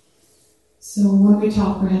 So when we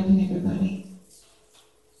talk, we're helping everybody.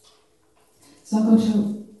 So I'm going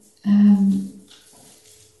to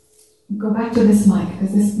go back to this mic,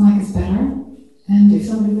 because this mic is better. And if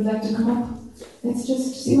somebody would like to come up, let's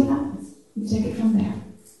just see what happens. We take it from there.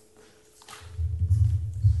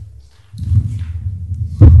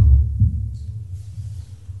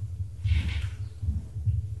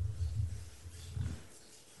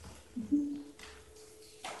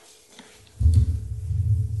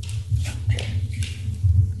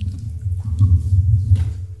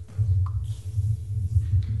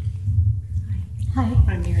 Hi.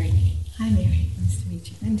 I'm Mary. Hi, Mary. Nice to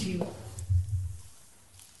meet you. And you.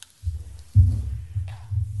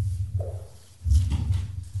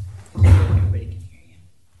 Everybody can hear you.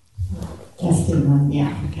 Testing one,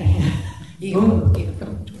 yeah. Okay. You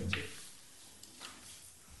come towards you.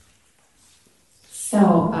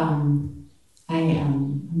 So, I'm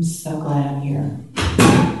so glad I'm here.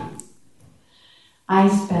 I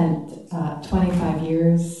spent 25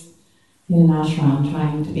 years in an ashram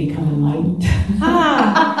trying to become enlightened.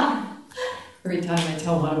 Every time I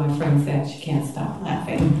tell one of my friends that, she can't stop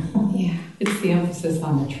laughing. Yeah. It's the emphasis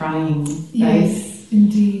on the trying, right? Yes,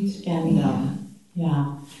 indeed. And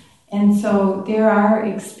yeah. And so there are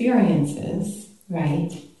experiences,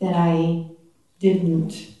 right, that I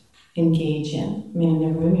didn't engage in. I mean, I've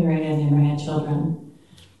never been married, I never had children.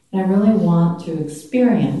 And I really want to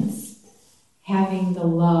experience having the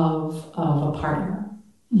love of a partner.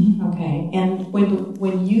 Mm-hmm. Okay, and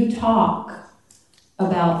when you talk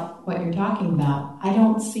about what you're talking about, I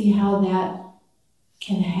don't see how that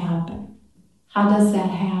can happen. How does that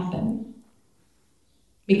happen?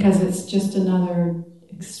 Because it's just another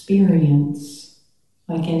experience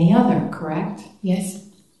like any other, correct? Yes.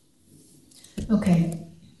 Okay.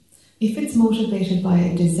 If it's motivated by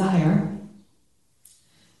a desire,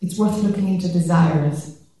 it's worth looking into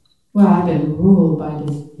desires. Well, I've been ruled by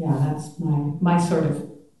this. Yeah, that's my sort of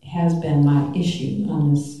has been my issue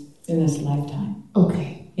on this in this lifetime.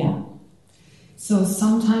 Okay. Yeah. So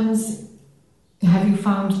sometimes, have you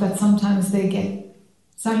found that sometimes they get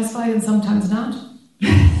satisfied and sometimes not?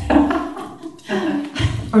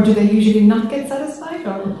 Or do they usually not get satisfied?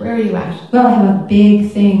 Or where are you at? Well, I have a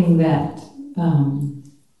big thing that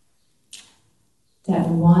that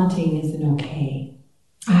wanting isn't okay.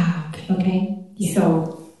 Okay. Okay? Yeah.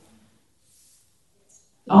 So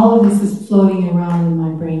all of this is floating around in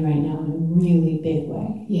my brain right now in a really big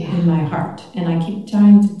way. Yeah. In my heart. And I keep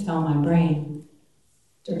trying to tell my brain,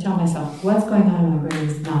 or tell myself, what's going on in my brain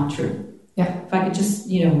is not true. Yeah. If I could just,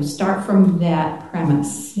 start from that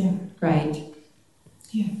premise. Yeah. Right?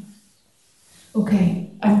 Yeah.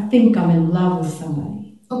 Okay. I think I'm in love with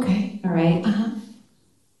somebody. Okay. All right? Uh-huh.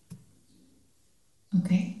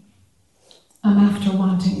 Okay. I'm after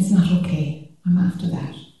wanting is not okay. I'm after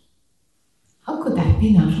that. How could that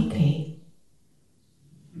be not okay?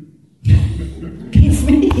 It's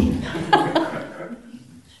me.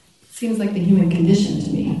 Seems like the human condition to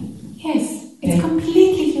me. Yes, it's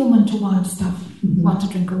completely human to want stuff. Mm-hmm. Want to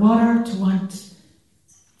drink water, to want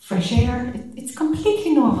fresh air. It's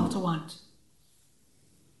completely normal to want.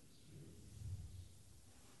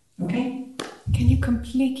 Okay. Can you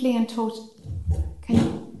completely and totally...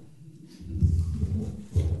 Can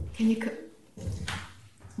you...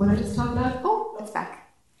 Will I just talk loud? Oh, it's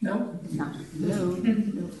back. No. It's not. No. Yes,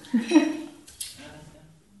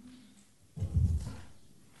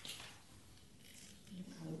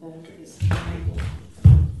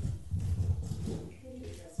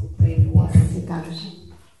 you got it.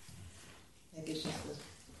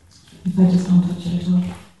 If I just don't touch it at all.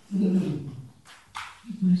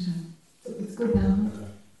 It's good now.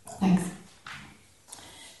 Thanks.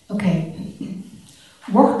 Okay.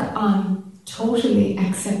 Work on totally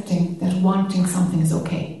accepting that wanting something is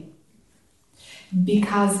okay.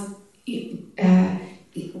 Because if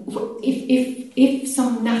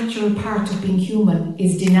some natural part of being human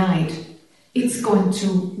is denied, it's going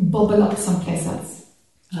to bubble up someplace else.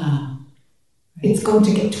 Right. It's going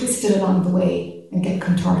to get twisted along the way and get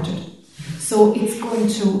contorted. So it's going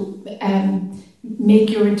to make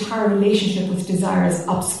your entire relationship with desires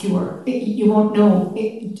obscure. You won't know,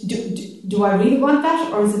 do I really want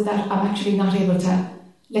that, or is it that I'm actually not able to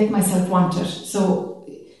let myself want it? So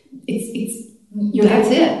That's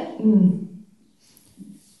it.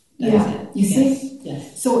 Yeah, you see?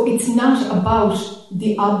 Yes. So it's not about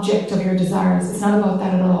the object of your desires. It's not about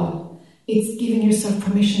that at all. It's giving yourself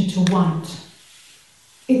permission to want.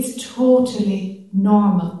 It's totally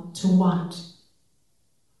normal to want.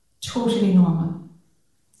 Totally normal.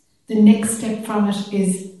 The next step from it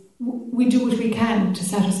is we do what we can to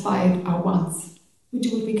satisfy our wants. We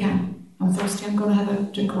do what we can. I'm thirsty, I'm going to have a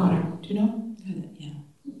drink of water. Do you know? Yeah.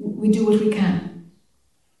 We do what we can.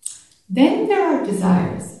 Then there are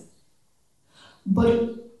desires.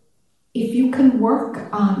 But if you can work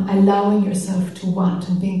on allowing yourself to want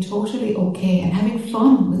and being totally okay and having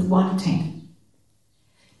fun with wanting,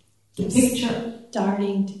 the picture...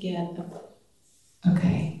 Starting to get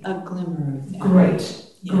a glimmer of that. Great.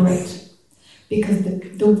 Yes. Great. Because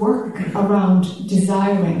the work around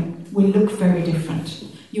desiring will look very different.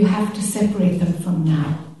 You have to separate them from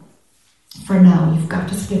now. For now, you've got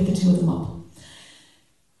to split the two of them up.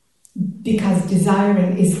 Because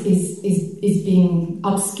desiring is being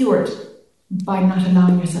obscured by not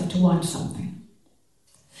allowing yourself to want something.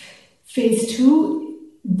 Phase 2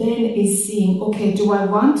 then is seeing, okay, do I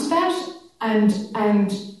want that? And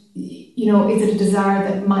is it a desire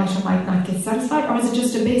that might or might not get satisfied? Or is it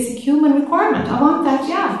just a basic human requirement? I want that,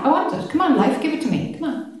 yeah, I want it. Come on, life, give it to me. Come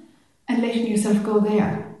on. And letting yourself go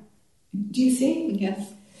there. Do you see?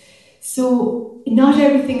 Yes. So, not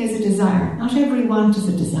everything is a desire. Not every want is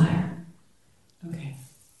a desire. Okay.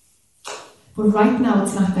 But right now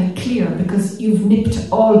it's not that clear because you've nipped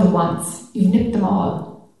all the wants. You've nipped them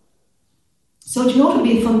all. So do you know what would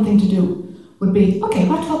be a fun thing to do? Would be, okay,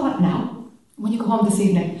 what do I want now? When you go home this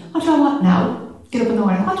evening, what do I want now? Get up in the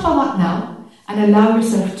morning, what do I want now? And allow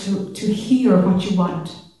yourself to hear what you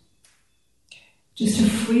want. Just to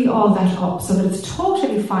free all that up so that it's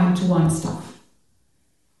totally fine to want stuff.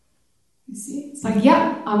 You see? It's like,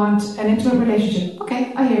 yeah, I want an intimate relationship.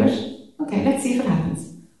 Okay, I hear it. Okay, let's see if it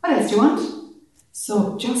happens. What else do you want?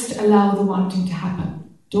 So just allow the wanting to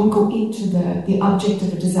happen. Don't go into the object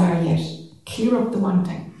of a desire yet. Clear up the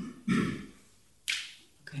wanting.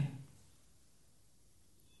 Okay.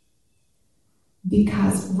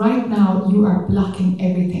 Because right now you are blocking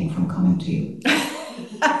everything from coming to you.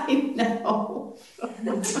 I know.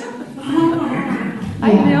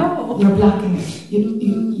 I know. You're blocking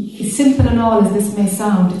it. As simple and all as this may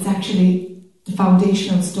sound, it's actually the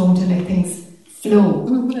foundational stone to let things flow.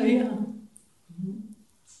 Yeah.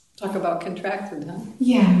 Talk about contracted, huh?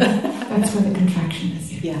 Yeah, that's where the contraction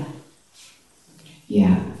is. Yeah.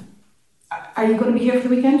 Yeah. Are you going to be here for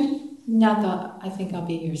the weekend? I think I'll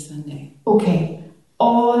be here Sunday. Okay.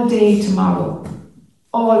 All day tomorrow.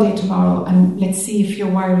 And let's see if your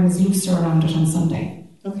wiring is looser around it on Sunday.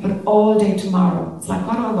 Okay. But all day tomorrow. It's like,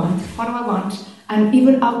 what do I want? What do I want? And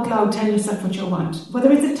even out loud, tell yourself what you want.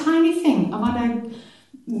 Whether it's a tiny thing, I want to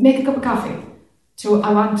make a cup of coffee, to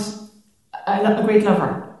I want a great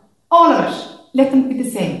lover. All of it. Let them be the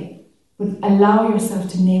same. But allow yourself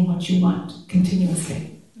to name what you want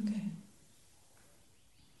continuously. Okay.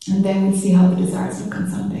 And then we'll see how the desires look on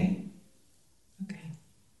Sunday. Okay.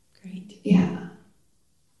 Great. Yeah.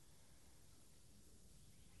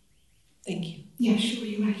 Thank you. Yeah, sure,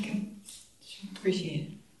 you're welcome. Sure. Appreciate it.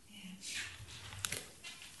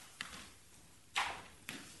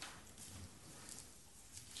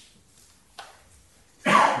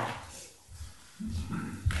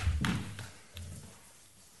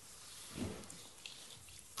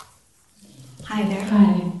 Hi there.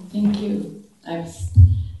 Hi, thank you. I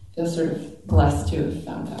feel sort of blessed to have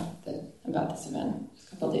found out about this event a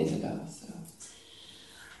couple of days ago.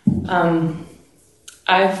 I'm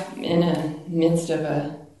in the midst of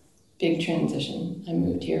a big transition. I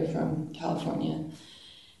moved here from California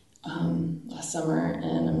last summer,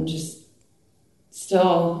 and I'm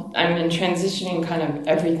in transitioning kind of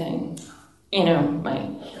everything, my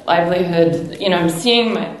livelihood, I'm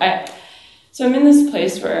seeing so I'm in this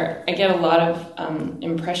place where I get a lot of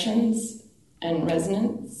impressions and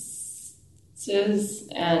resonances,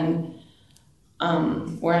 and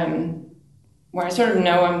where I sort of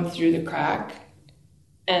know I'm through the crack,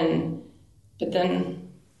 and then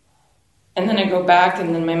I go back,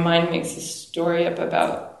 and then my mind makes a story up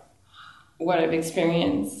about what I've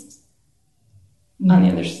experienced on the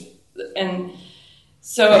other side. And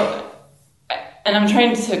so, and I'm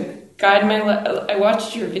trying to guide I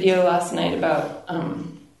watched your video last night about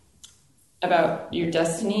your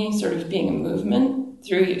destiny sort of being a movement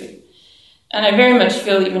through you. And I very much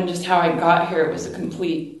feel even just how I got here was a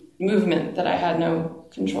complete movement that I had no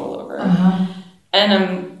control over. Uh-huh.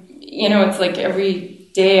 And, it's like every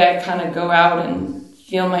day I kind of go out and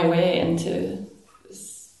feel my way into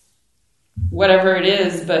this, whatever it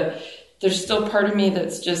is, but there's still part of me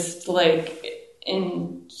that's just like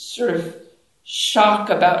in sort of shock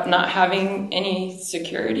about not having any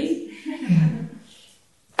security,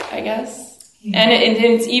 I guess. Yeah. And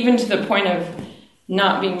it's even to the point of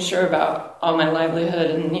not being sure about all my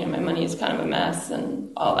livelihood, and my money is kind of a mess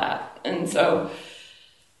and all that. And so,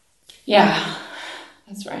 yeah,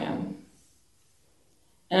 that's where I am.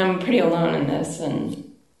 And I'm pretty alone in this,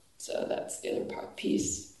 and so that's the other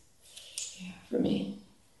piece for me.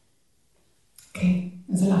 Okay,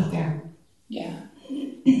 there's a lot there. Yeah.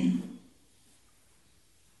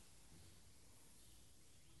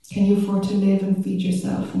 Can you afford to live and feed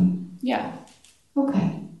yourself? Yeah.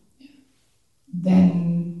 Okay. Yeah.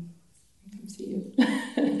 Then come see you.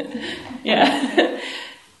 Yeah.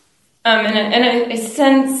 And I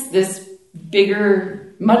sense this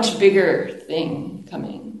much bigger thing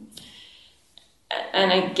coming,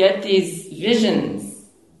 and I get these visions,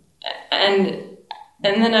 and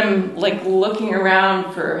then I'm like looking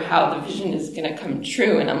around for how the vision is going to come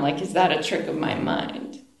true, and I'm like, is that a trick of my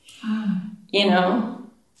mind?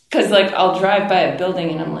 Because like I'll drive by a building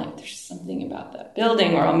and I'm like, there's something about that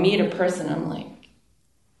building, or I'll meet a person, I'm like,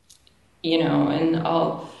 and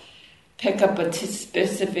I'll pick up a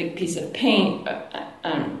specific piece of paint.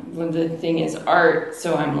 When the thing is art,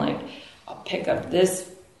 so I'm like, I'll pick up this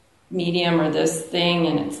medium or this thing,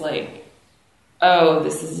 and it's like, oh,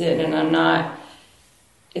 this is it, and I'm not.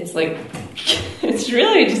 It's like, it's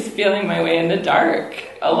really just feeling my way in the dark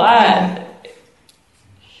a lot.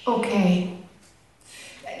 Okay.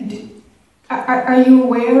 Are you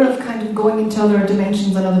aware of kind of going into other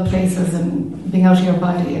dimensions and other places and being out of your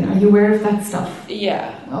body? And are you aware of that stuff?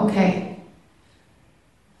 Yeah. Okay.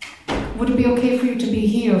 Would it be okay for you to be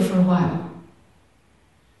here for a while?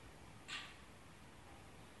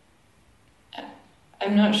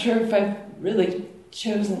 I'm not sure if I've really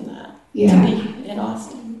chosen that to be in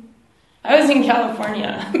Austin. I was in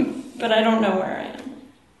California, but I don't know where I am.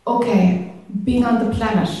 Okay. Being on the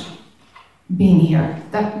planet, being here,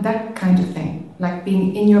 that kind of thing, like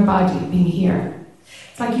being in your body, being here.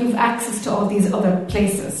 It's like you have access to all these other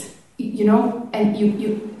places, and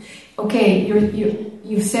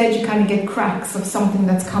you've said you kind of get cracks of something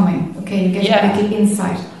that's coming, okay, you get a little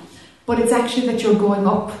insight, but it's actually that you're going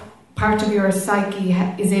up, part of your psyche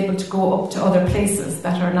is able to go up to other places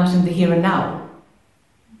that are not in the here and now.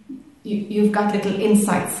 You've got little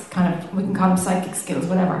insights, kind of, we can call them psychic skills,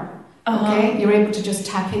 whatever. Okay, you're able to just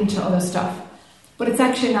tap into other stuff, but it's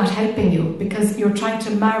actually not helping you because you're trying to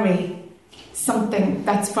marry something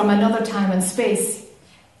that's from another time and space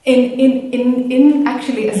in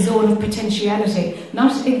actually a zone of potentiality,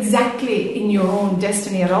 not exactly in your own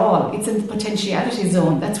destiny at all. It's in the potentiality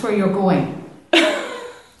zone. That's where you're going.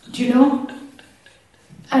 Do you know?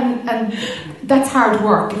 And that's hard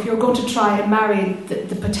work. If you're going to try and marry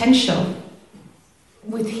the potential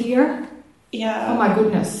with here, oh my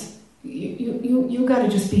goodness. You got to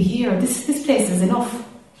just be here. This place is enough.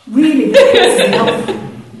 Really, this place is enough.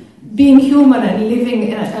 Being human and living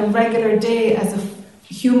in a regular day as a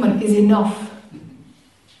human is enough.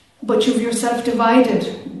 But you've yourself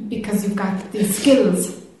divided because you've got these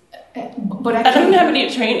skills. But actually, I don't have any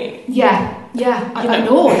training. Yeah. I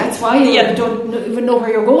know. That's why you don't even know where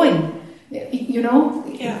you're going.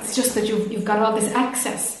 It's just that you've got all this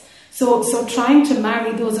access. So trying to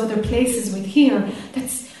marry those other places with here,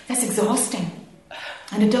 that's exhausting,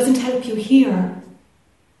 and it doesn't help you here.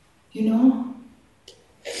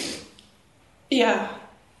 Yeah.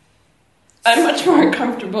 I'm much more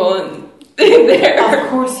comfortable in there. Of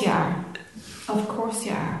course you are. Of course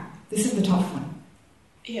you are. This is the tough one.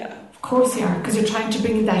 Yeah. Of course you are, because you're trying to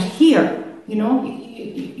bring that here, you know.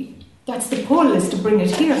 That's the pull, is to bring it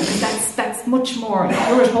here, because that's much more.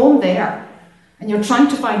 You're at home there, and you're trying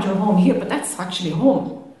to find your home here, but that's actually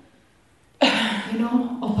home. You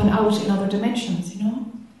know, up and out in other dimensions, you know.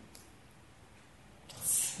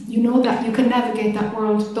 You know that you can navigate that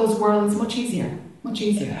world, those worlds much easier, much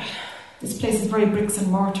easier. This place is very bricks and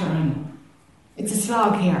mortar, and it's a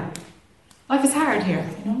slog here. Life is hard here,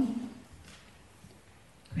 you know.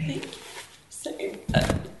 Great. Same.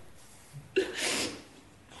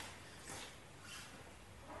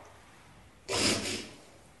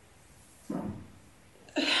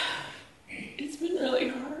 It's been really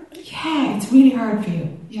hard. Yeah, it's really hard for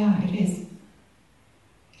you. Yeah, it is.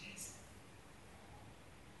 It is.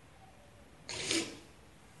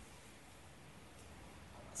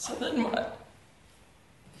 So then what?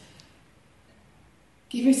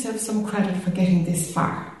 Give yourself some credit for getting this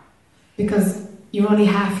far, because you're only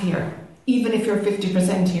half here, even if you're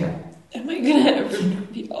 50% here. Am I gonna ever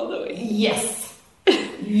be all the way? Yes.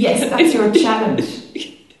 Yes, that's your challenge.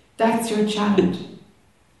 That's your challenge.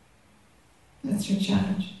 That's your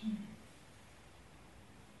challenge.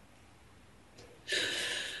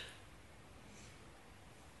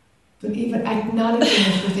 But even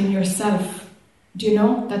acknowledging it within yourself, do you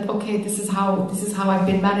know that, okay, this is how I've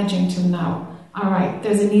been managing till now. All right,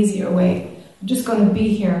 there's an easier way. I'm just going to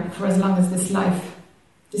be here for as long as this life,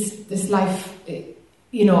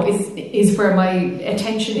 you know, is where my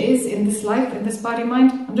attention is in this life, in this body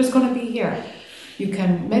mind. I'm just going to be here. You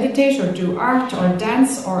can meditate or do art or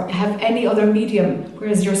dance or have any other medium,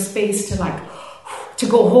 whereas your space to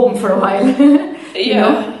go home for a while. You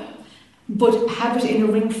know? But have it in a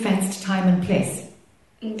ring-fenced time and place.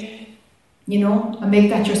 Okay. You know, and make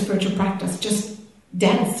that your spiritual practice. Just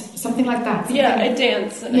dance, something like that. Something. Yeah, I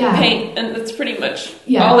dance and I paint, and that's pretty much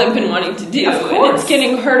all I've been wanting to do. Of course. And it's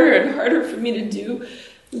getting harder and harder for me to do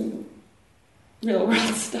real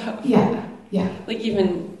world stuff. Yeah. Like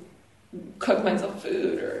even cook myself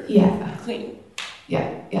food or clean.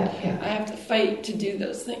 Yeah. I have to fight to do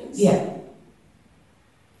those things. Yeah.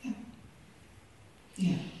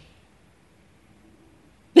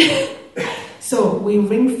 So we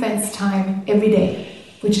ring fence time every day,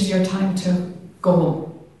 which is your time to go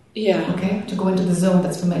home. Yeah. Okay? To go into the zone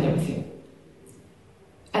that's familiar with you.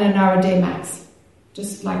 And an hour a day max.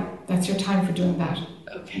 Just like that's your time for doing that.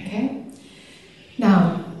 Okay?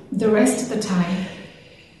 Now, the rest of the time,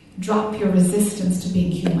 drop your resistance to being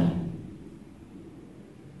human.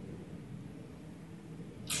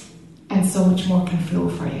 And so much more can flow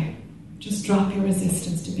for you. Just drop your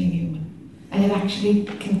resistance to being human. And it actually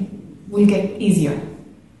will get easier.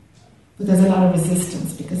 But there's a lot of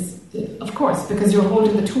resistance because you're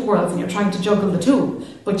holding the two worlds and you're trying to juggle the two,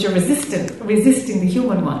 but you're resisting the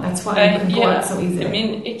human one. That's why you can go out so easily. I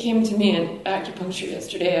mean, it came to me in acupuncture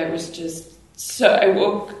yesterday. I was just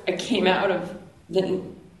I came out of the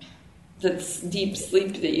deep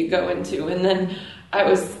sleep that you go into, and then I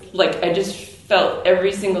was like, I just felt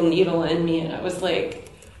every single needle in me, and I was like,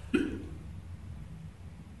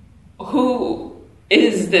 who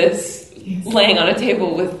is this laying on a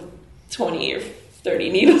table with 20 or 30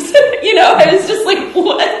 needles? You know, I was just like,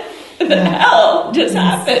 what the hell just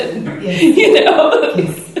happened? Yes. You know?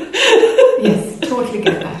 Yes, totally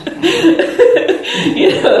get that.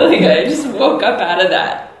 You know, like I just woke up out of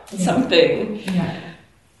that something. Yeah.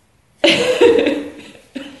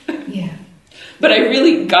 But I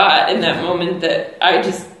really got in that moment that I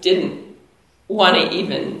just didn't want to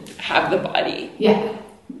even have the body. Yeah.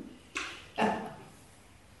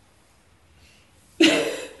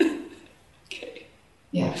 Okay.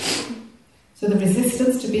 Yeah. So the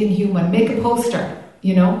resistance to being human, make a poster,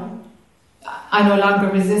 you know. I no longer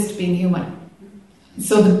resist being human.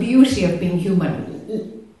 So the beauty of being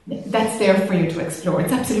human, that's there for you to explore.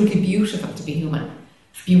 It's absolutely beautiful to be human.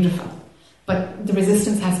 It's beautiful. But the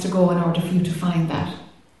resistance has to go in order for you to find that.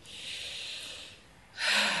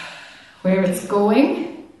 Where it's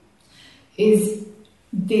going is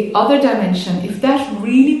the other dimension. If that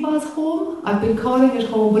really was home, I've been calling it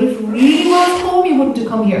home, but if it really was home, you wouldn't have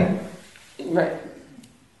come here. Right.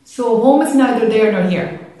 So home is neither there nor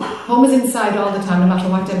here. Home is inside all the time, no matter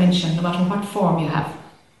what dimension, no matter what form you have.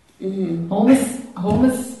 Mm-hmm. Home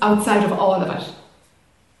is outside of all of it.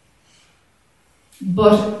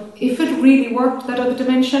 But if it really worked, that other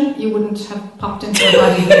dimension, you wouldn't have popped into a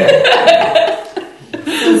body here.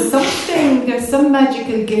 So there's some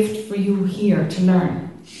magical gift for you here to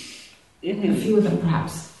learn. Mm-hmm. A few of them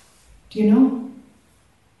perhaps. Do you know?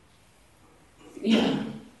 Yeah.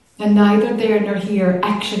 And neither there nor here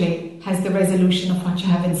actually has the resolution of what you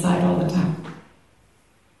have inside all the time.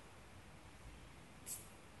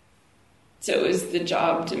 So is the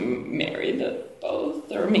job to marry the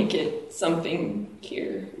both or make it something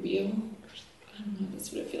here real? I don't know,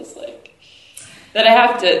 that's what it feels like. That I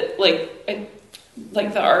have to, like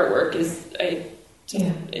the artwork is,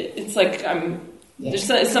 it's like there's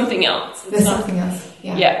something else. There's something else,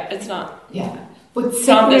 yeah. Yeah, it's not. Yeah. But it's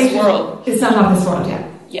not this world. It's not of this world, yeah.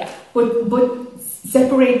 Yeah. But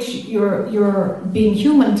separate your being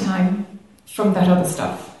human time from that other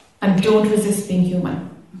stuff. And don't resist being human.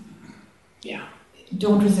 Yeah.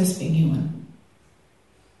 Don't resist being human.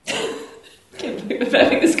 Can't believe I'm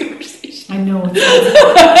having this conversation. I know. It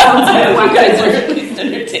sounds like you guys are at least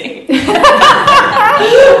entertained.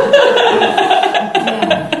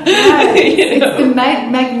 It's the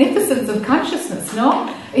magnificence of consciousness, no?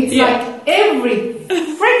 It's like every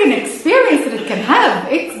friggin' experience that it can have,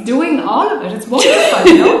 it's doing all of it. It's wonderful,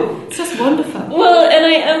 you know? It's just wonderful. Well, and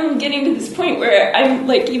I am getting to this point where I'm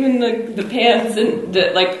like, even the pants and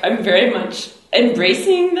I'm very much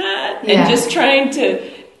embracing that and just trying to,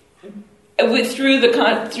 through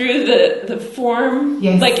the form,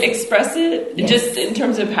 express it, just in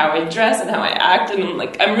terms of how I dress and how I act, and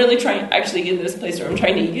I'm really trying to actually get to this place where I'm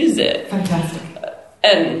trying to use it. Fantastic.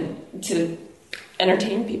 And to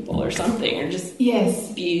entertain people or something, or just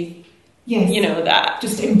be, that.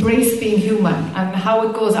 Just embrace being human, and how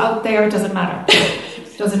it goes out there, it doesn't matter.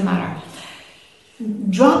 Doesn't matter.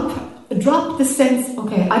 Drop the sense,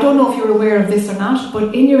 I don't know if you're aware of this or not,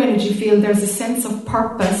 but in your energy field there's a sense of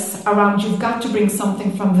purpose around you've got to bring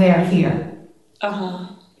something from there here. Uh-huh.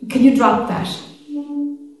 Can you drop that?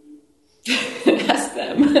 Ask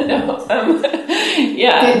them. No.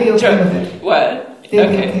 Yeah. They'll be okay with it. What? They'll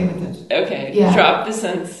be okay with it. Okay. Yeah. Drop the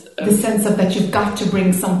sense of... The sense of that you've got to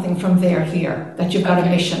bring something from there here, that you've got a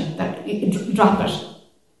mission, drop it.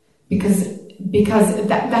 Because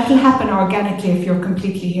that'll happen organically if you're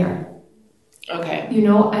completely here. Okay.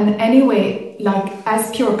 And anyway,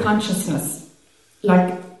 as pure consciousness,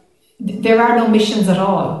 there are no missions at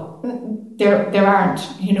all. There aren't,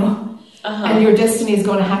 Uh-huh. And your destiny is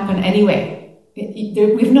going to happen anyway.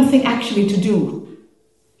 We have nothing actually to do.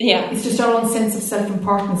 Yeah. It's just our own sense of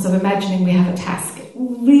self-importance of imagining we have a task.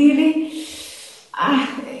 Really?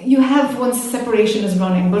 You have once separation is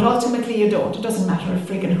running, but ultimately you don't. It doesn't matter a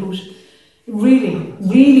friggin' hoot. Really,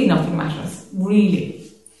 really nothing matters. Really.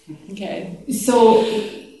 Okay. So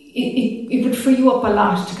it would free you up a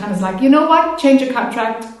lot to kind of you know what? Change your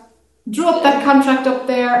contract. Drew up that contract up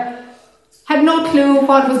there. Had no clue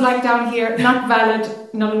what it was like down here. Not valid.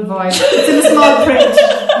 Null and void. It's in a small print.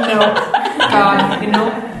 No. Gone,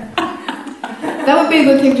 That would be a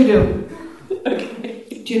good thing to do.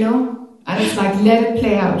 Okay. Do you know? And it's let it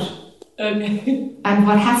play out. Okay. And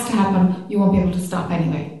what has to happen, you won't be able to stop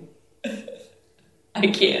anyway. I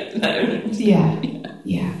can't. Yeah,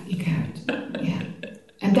 you can't. Yeah.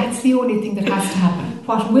 And that's the only thing that has to happen.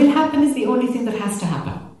 What will happen is the only thing that has to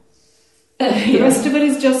happen. The rest of it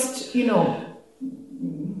is just, a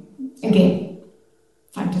game.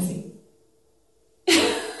 Fantasy.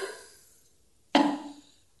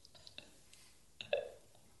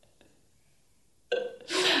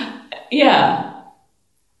 Yeah.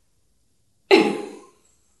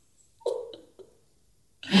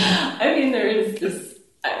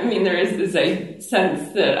 There is this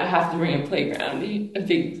sense that I have to bring a playground. I have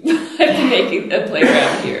to make a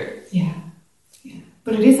playground here. Yeah.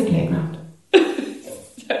 But it is a playground.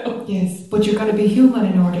 So. Yes, but you've got to be human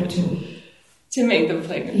in order to make the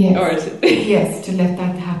playground. Yes. Or to yes, to let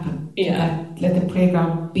that happen. Yeah. Let the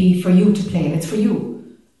playground be for you to play. And it's for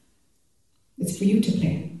you. It's for you to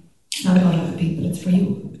play. It's not about other people. It's for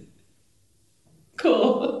you.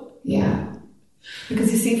 Cool. Yeah.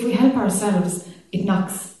 Because you see, if we help ourselves, the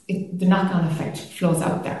knock-on effect flows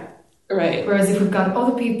out there. Right. Whereas if we've got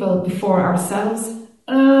other people before ourselves,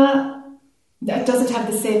 that doesn't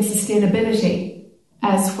have the same sustainability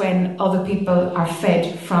as when other people are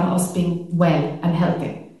fed from us being well and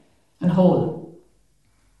healthy and whole.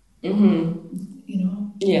 Mm-hmm.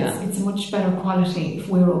 Yeah. It's a much better quality if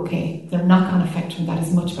we're okay. The knock-on effect from that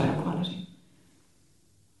is much better quality.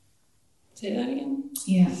 Say that again?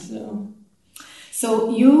 Yeah. So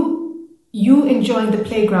you enjoying the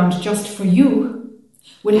playground just for you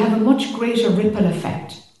will have a much greater ripple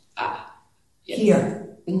effect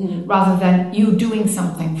here, rather than you doing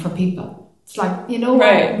something for people. It's right.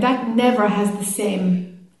 That never has the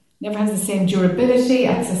same durability,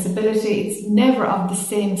 accessibility. It's never of the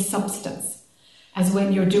same substance as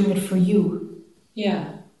when you're doing it for you.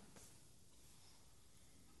 Yeah.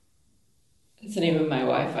 That's the name of my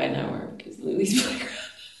Wi-Fi network. Is Lily's playground.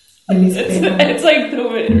 Lily's playground. It's like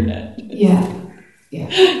the internet. Yeah. Yeah.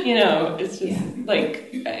 You know, it's just like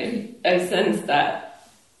I sense that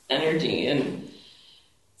energy, and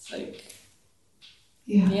it's like,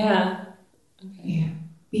 yeah. Okay. Yeah.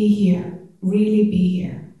 Be here. Really be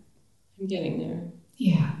here. I'm getting there.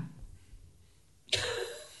 Yeah.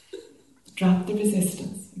 Drop the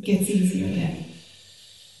resistance. It gets easier then.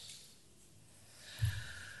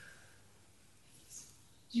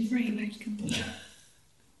 You're very welcome.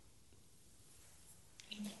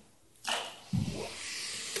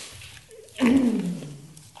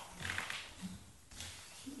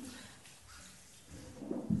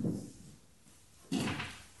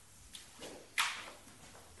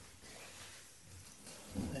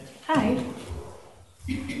 Hi.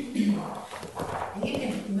 You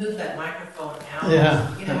can move that microphone out.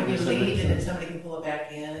 Yeah. You know, when you leave and then somebody can pull it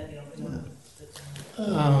back in. You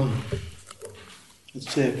know, Let's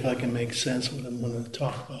see if I can make sense of what I'm going to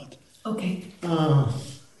talk about. Okay. I'm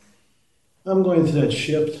going through that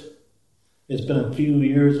shift. It's been a few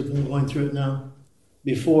years I've been going through it now.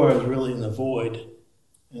 Before I was really in the void,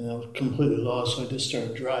 and I was completely lost, so I just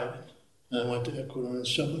started driving. And I went to Ecuador and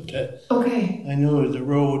stuff like that. Okay. I knew the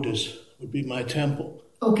road would be my temple.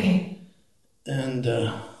 Okay. And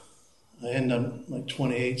I ended up like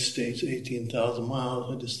 28 states, 18,000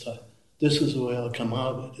 miles. I just thought, this is the way I'll come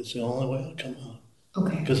out of it. It's the only way I'll come out.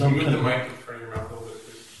 Okay. Because Move the mic in front of your mouth a little bit,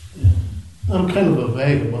 please. Yeah, I'm kind of a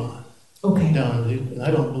vagabond. Okay. Down there, and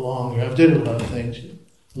I don't belong here. I've did a lot of things,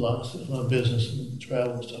 a lot of business and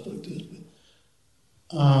travel and stuff like this.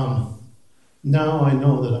 But now I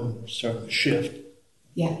know that I'm starting to shift.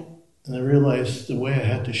 Yeah. And I realized the way I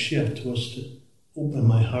had to shift was to open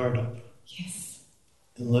my heart up. Yes.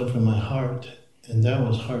 And live from my heart. And that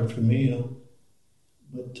was hard for me,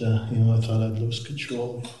 But, I thought I'd lose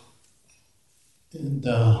control. And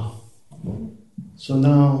so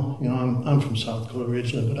now, I'm from South Dakota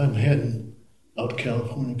originally, but I'm heading out to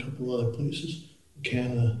California, a couple other places,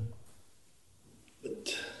 Canada.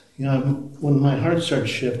 But, when my heart started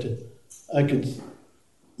shifting,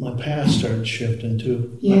 my past started shifting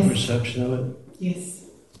too, Yes. my perception of it. Yes.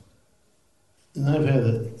 And I've had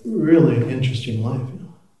a really interesting life,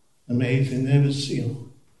 amazing. It was, pretty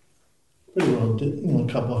well, a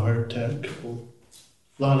couple of heart attacks, a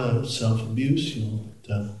lot of self-abuse,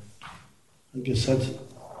 I guess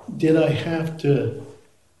did I have to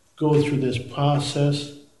go through this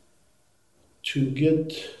process to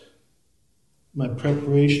get my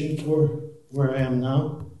preparation for where I am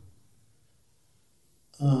now?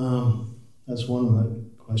 That's one of my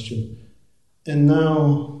questions. And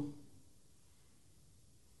now,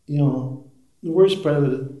 the worst part of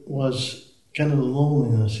it was kind of the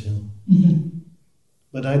loneliness, Mm-hmm.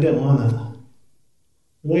 But I didn't want to.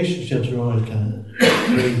 Relationships are always kind of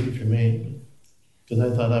crazy for me, because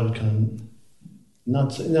I thought I was kind of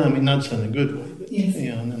nuts in a good way, but, Yes.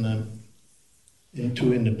 and then I'm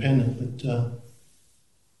too independent. But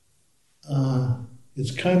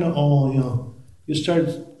it's kind of all, you start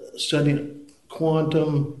studying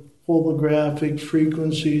quantum, holographic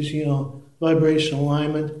frequencies, vibrational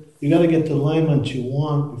alignment. You got to get the alignment you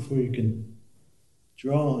want before you can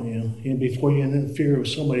draw, and before you interfere with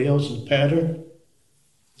somebody else's pattern.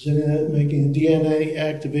 Is any of that making DNA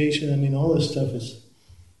activation? All this stuff is,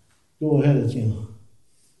 go ahead,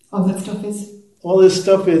 All that stuff is? all this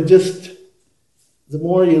stuff is just, the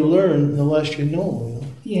more you learn, the less you know,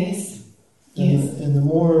 Yes. And, Yes. and the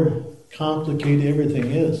more complicated everything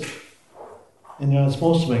is. And you're not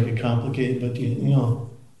supposed to make it complicated, but you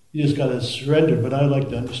just got to surrender. But I like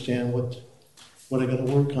to understand what I got to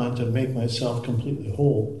work on to make myself completely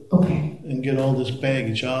whole. Okay. And get all this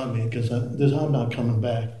baggage out of me, because I'm not coming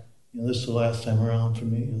back. This is the last time around for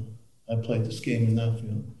me. I played this game enough.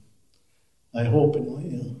 I hope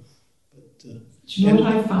anyway. But Do you know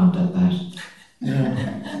what I found at that?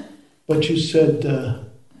 yeah. But you said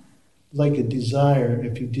like a desire.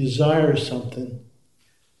 If you desire something,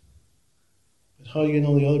 but how do you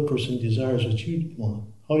know the other person desires what you want?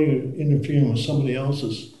 How are you interfering with somebody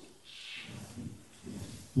else's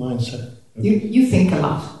mindset? You think a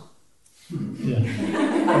lot. Yeah.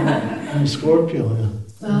 I'm a Scorpio,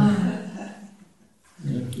 yeah.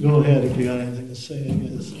 Go ahead if you got anything to say, I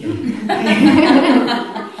guess.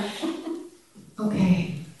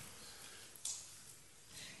 Okay.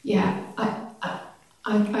 Yeah,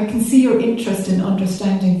 I can see your interest in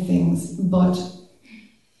understanding things, but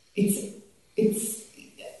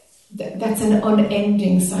that's an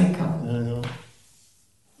unending cycle. I know.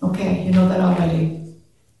 Okay, you know that already.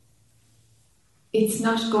 It's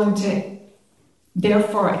not going to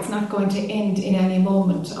end in any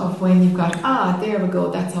moment of when you've got, there we go,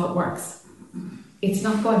 that's how it works. it's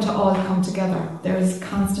not going to all come together. There is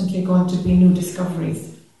constantly going to be new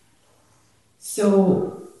discoveries.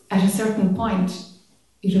 So at a certain point,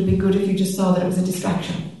 it would be good if you just saw that it was a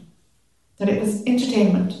distraction, that it was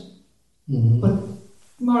entertainment, but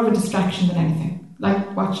more of a distraction than anything,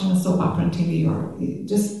 like watching a soap opera on TV or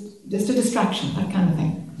just a distraction, that kind of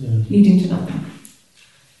thing, leading to nothing.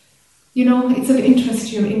 You know, it's of interest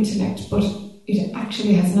to your intellect, but it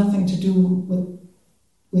actually has nothing to do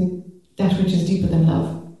with that which is deeper than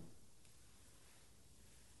love.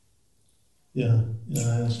 Yeah,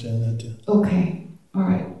 I understand that too. Okay, all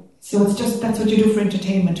right. So it's just, that's what you do for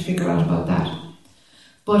entertainment, to figure out about that.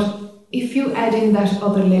 But if you add in that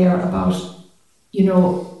other layer about, you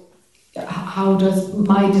know, how does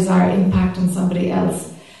my desire impact on somebody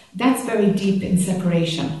else, that's very deep in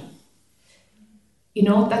separation. You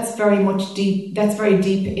know, that's very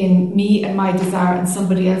deep in me and my desire and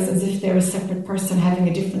somebody else, as if they're a separate person having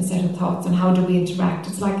a different set of thoughts, and how do we interact.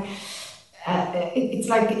 It's like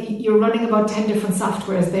you're running about 10 different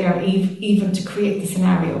softwares there, even to create the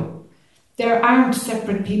scenario. There aren't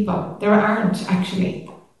separate people. There aren't, actually.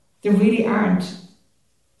 There really aren't.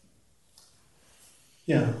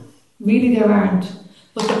 Yeah. Really there aren't.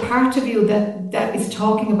 But the part of you that is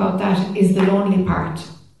talking about that is the lonely part.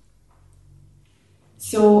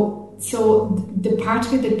 So the part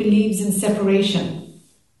of it that believes in separation,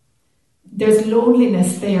 there's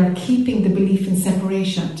loneliness there keeping the belief in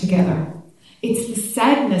separation together. It's the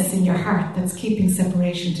sadness in your heart that's keeping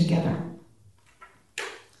separation together.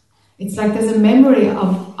 It's like there's a memory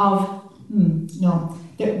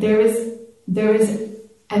there is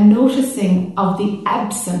a noticing of the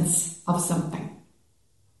absence of something.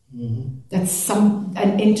 That's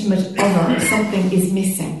an intimate other, something is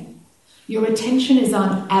missing. Your attention is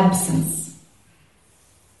on absence.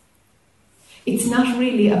 It's not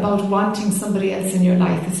really about wanting somebody else in your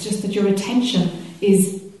life. It's just that your attention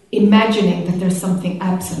is imagining that there's something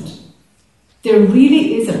absent. There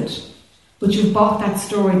really isn't, but you've bought that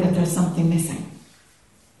story that there's something missing.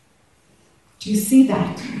 Do you see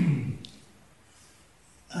that?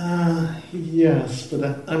 Yes,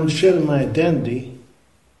 but I'm shedding my identity,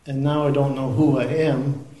 and now I don't know who I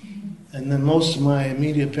am. And then most of my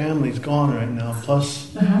immediate family's gone right now,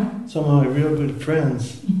 plus some of my real good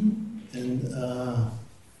friends. And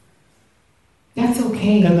that's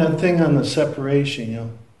okay. And that thing on the separation, you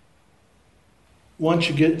know. Once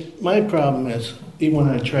you get, my problem is, even when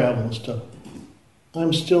I travel and stuff,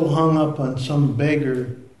 I'm still hung up on some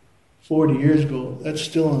beggar 40 years ago. That's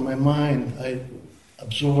still in my mind. I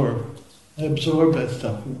absorb that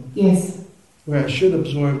stuff. You know? Yes. Where I should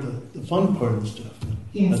absorb the fun part of the stuff.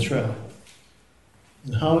 Yes. The travel.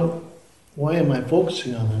 And why am I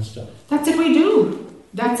focusing on that stuff? That's what we do.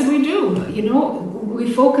 You know,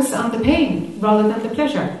 we focus on the pain rather than the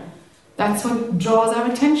pleasure. That's what draws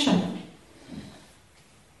our attention.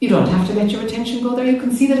 You don't have to let your attention go there. You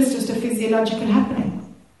can see that it's just a physiological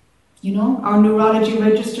happening. You know, our neurology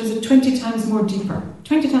registers it 20 times more deeper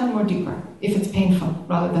if it's painful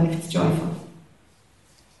rather than if it's joyful.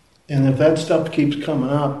 And if that stuff keeps coming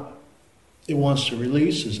up, it wants to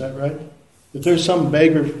release, is that right? If there's some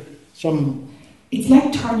beggar, It's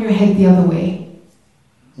like turn your head the other way.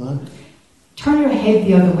 What? Turn your head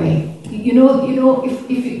the other way. You know, if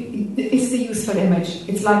it's a useful image.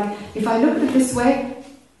 It's like, if I look at it this way,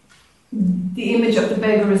 the image of the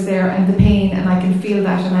beggar is there and the pain, and I can feel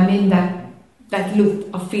that, and I'm in that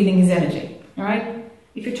loop of feeling his energy. All right?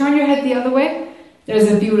 If you turn your head the other way,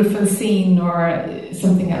 there's a beautiful scene or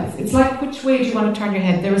something else. It's like, which way do you want to turn your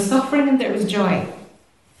head? There is suffering and there is joy.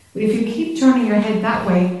 But if you keep turning your head that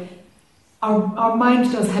way, our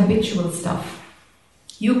mind does habitual stuff.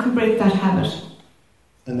 You can break that habit.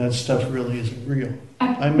 And that stuff really isn't real.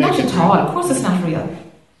 Not at all. Of course it's not real.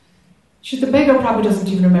 The beggar probably doesn't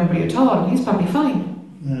even remember you at all. He's probably fine.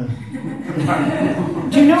 Yeah.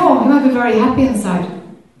 Do you know, he might be very happy inside.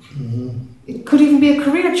 It could even be a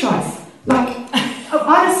career choice. Like,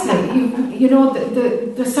 honestly, you know,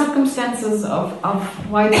 the circumstances of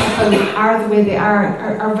why people are the way they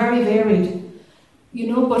are very varied. You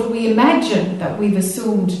know, but we imagine that we've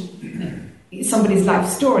assumed somebody's life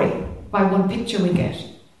story by one picture we get.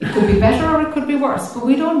 It could be better or it could be worse, but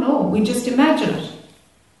we don't know. We just imagine it.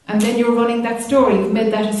 And then you're running that story. You've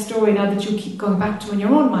made that a story now that you keep going back to in your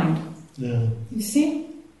own mind. Yeah. You see?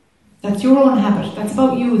 That's your own habit. That's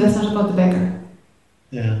about you. That's not about the beggar.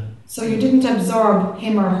 Yeah. So you didn't absorb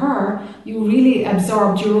him or her. You really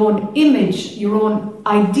absorbed your own image, your own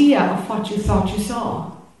idea of what you thought you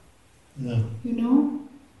saw. Yeah. You know?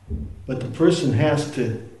 But the person has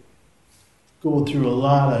to go through a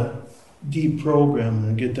lot of deprogramming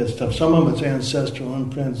and get that stuff. Some of it's ancestral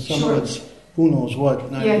imprints, some of it's who knows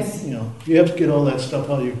what. Not, Yes. You know, you have to get all that stuff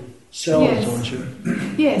out of your cells, Yes. don't you?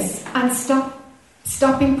 Yes, and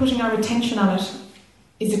stopping putting our attention on it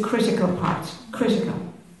is a critical part. Critical.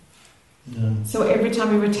 Yeah. So every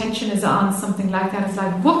time your attention is on something like that, it's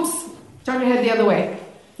like, whoops, turn your head the other way.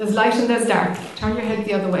 There's light and there's dark. Turn your head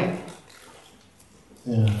the other way.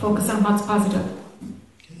 Yeah. Focus on what's positive.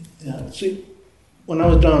 Yeah. See, when I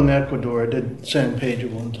was down in Ecuador, I did San Pedro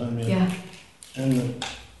one time. Yeah. And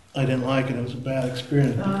I didn't like it. It was a bad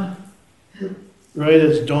experience. Uh, Right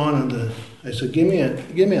as dawn, I said, "Give me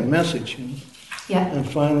a message." You know? yeah. And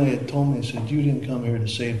finally, it told me, "It said you didn't come here to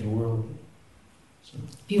save the world." So,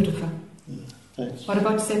 Beautiful. thanks. What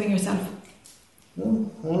about saving yourself? Well,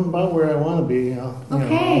 I'm about where I want to be.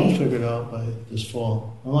 Okay. I'll figure it out by this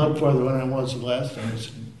fall. I'm a lot farther than I was the last time I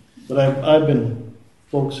seen. But I've been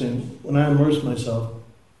focusing. When I immerse myself,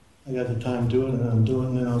 I got the time to do it, and I'm doing it,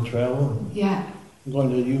 and then I'll travel. And Yeah. I'm going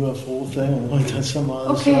to a UFO thing. I'm going to some other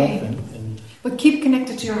Okay. stuff. And But keep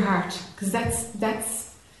connected to your heart, because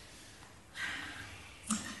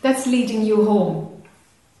that's leading you home.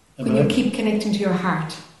 When you keep connecting to your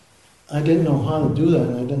heart. I didn't know how to do that,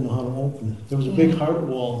 and I didn't know how to open it. There was a big heart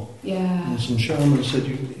wall, Yeah. and some shaman said,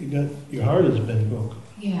 your heart has been broken.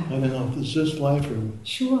 Yeah. I don't know if it's this life or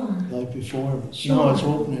Sure. life before, but Sure. now it's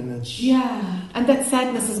opening. It's Yeah. And that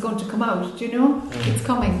sadness is going to come out, do you know? It's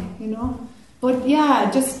coming, you know? But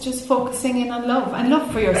yeah, just focusing in on love. And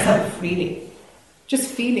love for yourself, really. Just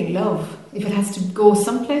feeling love. If it has to go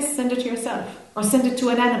someplace, send it to yourself. Or send it to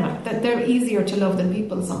an animal. That they're easier to love than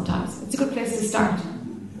people sometimes. It's a good place to start.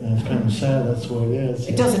 And it's kind of sad that's what it is.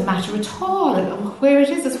 It doesn't matter at all. Where it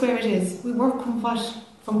is where it is. We work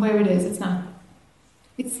from where it is. It's not.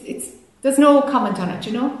 It's there's no comment on it,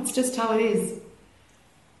 you know? It's just how it is.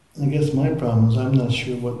 I guess my problem is I'm not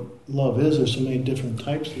sure what love is. There's so many different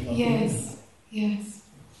types of love. Yes. Yes.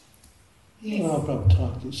 Yes. Well, I'll probably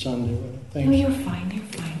talk to you Sunday. Thank No, you. you're fine.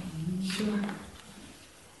 Sure.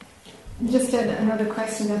 Just another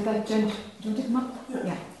question that gent... Do you want to come up?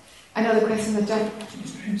 Yeah. Another question that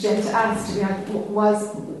gent asked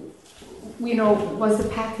was, you know, was the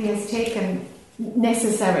path he has taken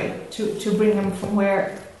necessary to bring him from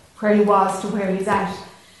where he was to where he's at?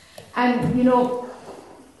 And, you know,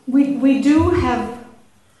 we do have...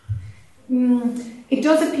 it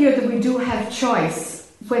does appear that we do have choice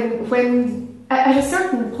when at a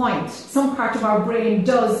certain point, some part of our brain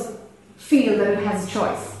does feel that it has a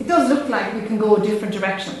choice. It does look like we can go different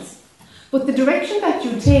directions. But the direction that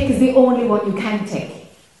you take is the only one you can take.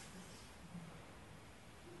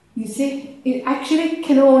 You see, it actually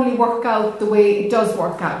can only work out the way it does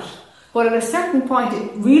work out. But at a certain point,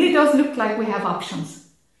 it really does look like we have options.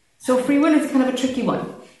 So free will is kind of a tricky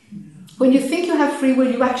one. When you think you have free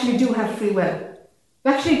will, you actually do have free will.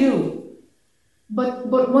 You actually do. But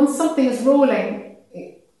once something is rolling,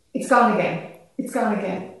 it's gone again. It's gone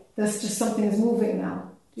again. That's just something is moving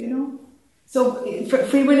now. Do you know? So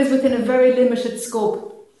free will is within a very limited scope.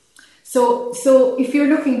 So if you're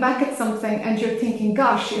looking back at something and you're thinking,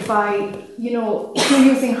 gosh, if you're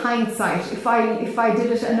using hindsight, if I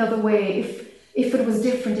did it another way, if it was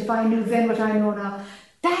different, if I knew then what I know now,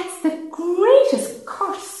 that's the greatest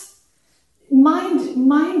curse.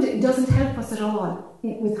 Mind doesn't help us at all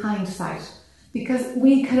with hindsight, because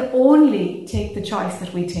we can only take the choice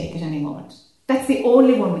that we take at any moment. That's the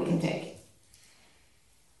only one we can take.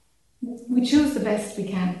 We choose the best we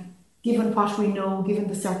can, given what we know, given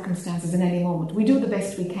the circumstances in any moment. We do the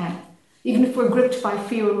best we can. Even if we're gripped by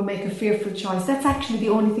fear and we make a fearful choice, that's actually the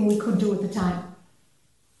only thing we could do at the time.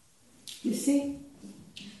 You see?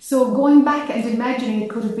 So going back and imagining it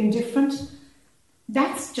could have been different,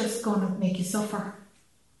 that's just going to make you suffer.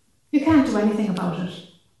 You can't do anything about it.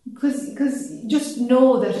 Because just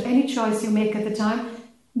know that any choice you make at the time,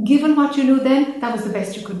 given what you knew then, that was the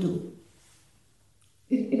best you could do.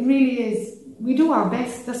 It really is. We do our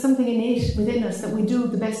best. There's something innate within us that we do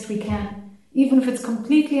the best we can. Even if it's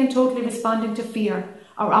completely and totally responding to fear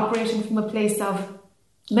or operating from a place of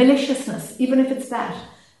maliciousness, even if it's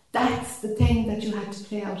that's the thing that you had to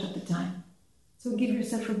play out at the time. So give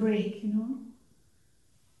yourself a break, you know?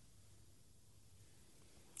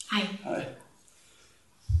 Hi.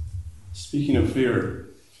 Speaking of fear,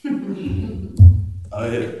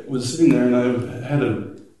 I was sitting there and I had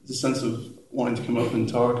the sense of wanting to come up and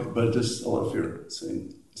talk, but just a lot of fear,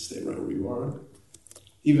 saying, stay right where you are.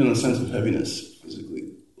 Even a sense of heaviness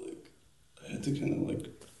physically. Like, I had to kind of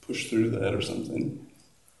push through that or something.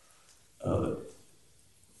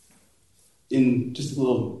 In just a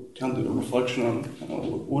little kind of reflection on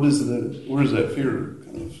where is that fear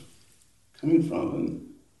kind of coming from, and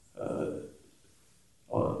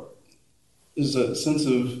is a sense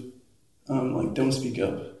of like don't speak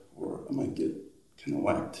up, or I might get kind of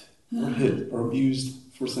whacked or hit or abused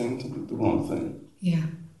for saying the wrong thing. Yeah.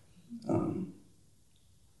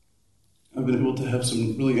 I've been able to have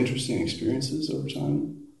some really interesting experiences over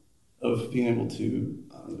time of being able to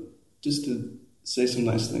just to say some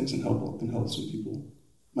nice things and help some people,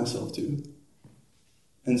 myself too.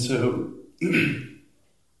 And so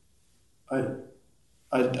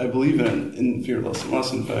I believe in fear less and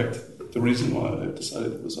less. In fact, the reason why I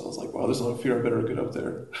decided was I was like, wow, there's a lot of fear. I better get up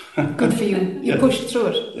there. Good for you. You pushed through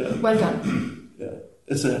it. Yeah. Well done. Yeah.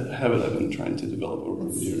 It's a habit I've been trying to develop over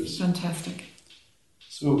the years. Fantastic.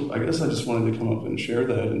 So I guess I just wanted to come up and share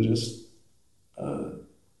that and just,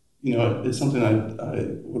 it's something I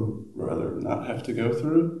would rather not have to go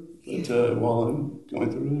through. But while I'm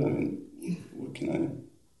going through it, I mean,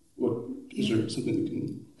 is there something you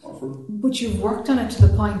can offer? But you've worked on it to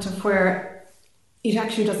the point of where it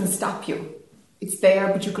actually doesn't stop you. It's there,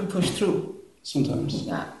 but you can push through. Sometimes.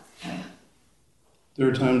 Yeah. There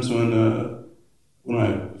are times when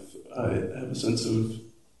I have a sense of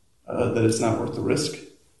that it's not worth the risk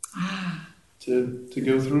to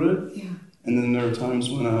go through it. Yeah. And then there are times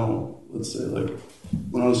when let's say like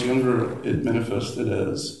when I was younger, it manifested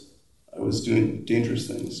as I was doing dangerous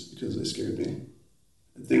things because they scared me.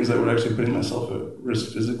 Things that were actually putting myself at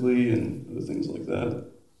risk physically and other things like that.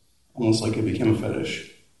 Almost like it became a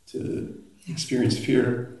fetish to experience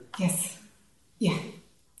fear. Yes. Yeah.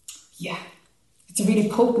 Yeah. It's a really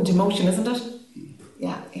potent emotion, isn't it?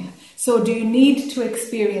 Yeah. So do you need to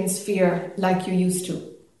experience fear like you used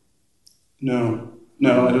to? No,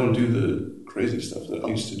 I don't do the crazy stuff that I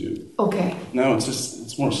used to do. Okay. Now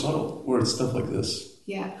it's more subtle, where it's stuff like this.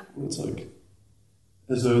 Yeah. Where it's like,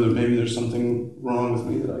 as though that maybe there's something wrong with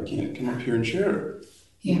me that I can't come up here and share.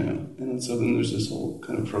 Yeah. You know? And so then there's this whole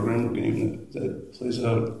kind of program or game that plays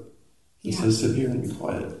out that says, sit here and be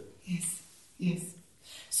quiet. Yes.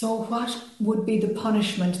 So what would be the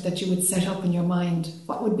punishment that you would set up in your mind?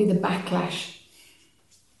 What would be the backlash?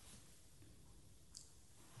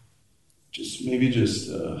 Just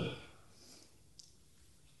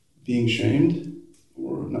being shamed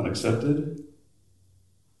or not accepted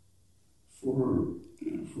for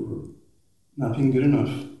not being good enough.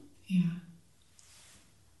 Yeah.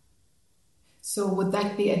 So would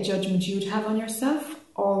that be a judgment you'd have on yourself,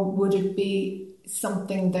 or would it be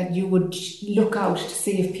something that you would look out to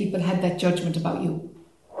see if people had that judgment about you?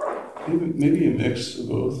 Maybe a mix of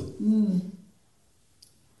both.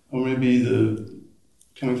 Or maybe the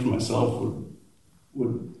coming from myself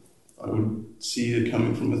I would see it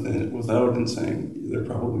coming from without and saying they're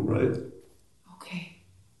probably right. Okay.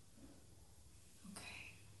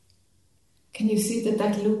 Can you see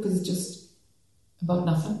that loop is just about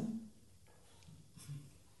nothing?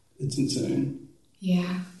 It's insane.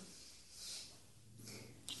 Yeah.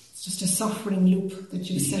 It's just a suffering loop that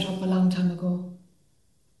you set up a long time ago.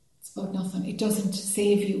 It's about nothing. It doesn't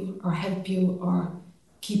save you or help you or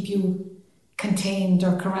keep you contained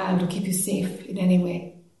or corralled or keep you safe in any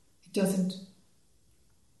way. It doesn't.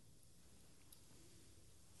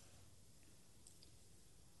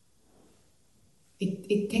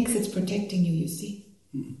 It thinks it's protecting you, you see.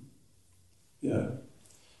 Yeah.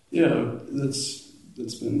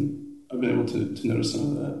 I've been able to notice some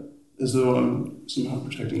of that, as though I'm somehow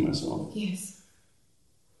protecting myself. Yes.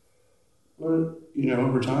 But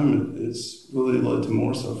over time, it's really led to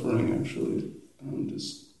more suffering. Actually, I'm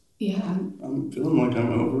feeling like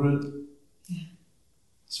I'm over it. Yeah.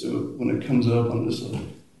 So when it comes up, I'm just like,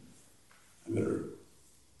 I better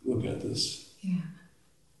look at this. Yeah.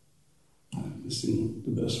 This seemed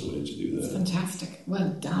the best way to do that. It's fantastic.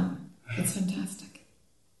 Well done. It's fantastic.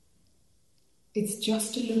 It's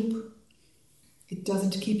just a loop. It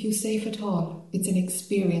doesn't keep you safe at all. It's an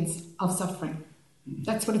experience of suffering.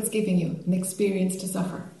 That's what it's giving you, an experience to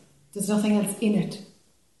suffer. There's nothing else in it.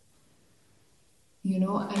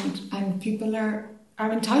 And people are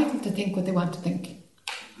entitled to think what they want to think.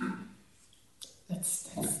 That's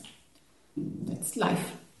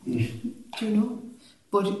life. Do you know?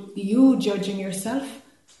 But you judging yourself,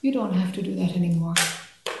 you don't have to do that anymore.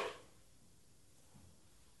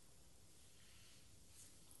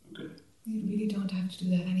 Okay. You really don't have to do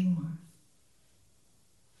that anymore.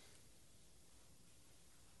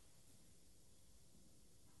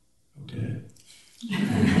 Okay.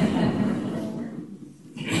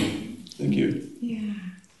 Thank you. Yeah.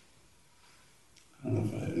 I don't know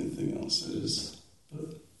if I have anything else.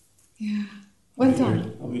 Yeah. Well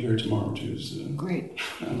done. I'll be here tomorrow too, so Great.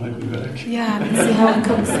 I might be back. Yeah, let's see how it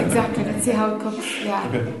cooks. Exactly. Let's see how it cooks. Yeah.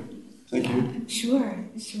 Okay. Thank you. Sure.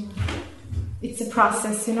 It's a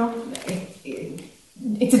process,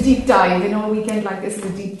 it's a deep dive. A weekend like this is a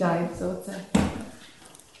deep dive, so it's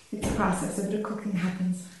a process. A bit of cooking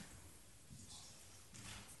happens.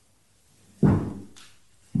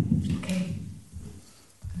 Okay.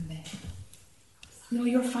 No,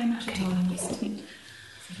 you're fine. Not at all. I'm just setting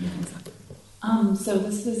things up. So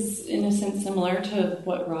this is, in a sense, similar to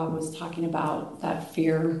what Rob was talking about, that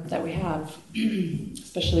fear that we have,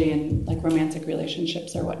 especially in like romantic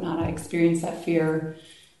relationships or whatnot. I experience that fear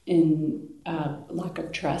in lack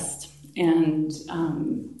of trust, and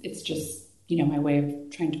it's just, my way of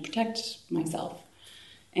trying to protect myself.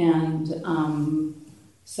 And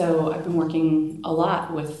so I've been working a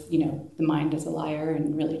lot with, the mind as a liar,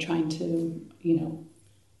 and really trying to,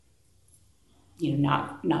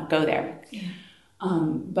 not go there. Yeah.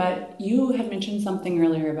 But you had mentioned something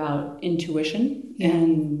earlier about intuition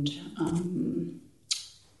and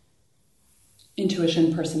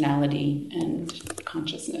intuition, personality, and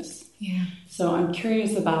consciousness. Yeah. So I'm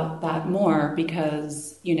curious about that more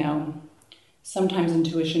because, sometimes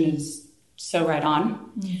intuition is so right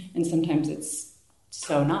on and sometimes it's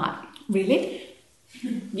so not. Really?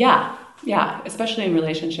 Yeah. Especially in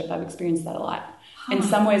relationship, I've experienced that a lot. In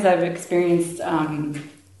some ways, I've experienced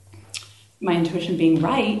my intuition being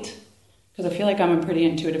right, because I feel like I'm a pretty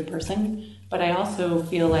intuitive person, but I also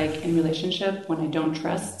feel like in relationship, when I don't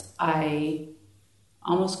trust, I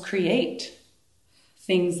almost create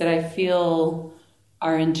things that I feel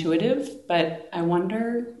are intuitive, but I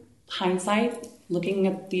wonder, hindsight, looking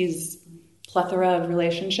at these plethora of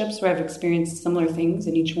relationships where I've experienced similar things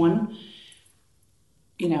in each one,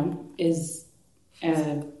 is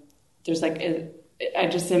there's like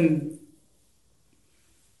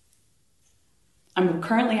I'm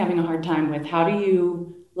currently having a hard time with how do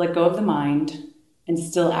you let go of the mind and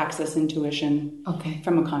still access intuition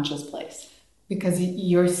from a conscious place. Because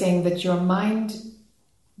you're saying that your mind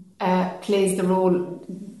plays the role,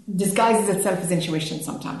 disguises itself as intuition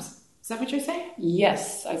sometimes. Is that what you're saying?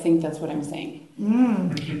 Yes, I think that's what I'm saying.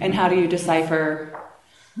 And how do you decipher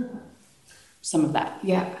some of that?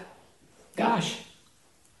 Yeah. Gosh.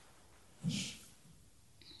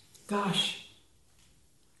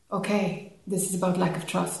 Okay, this is about lack of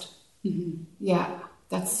trust. Mm-hmm. Yeah,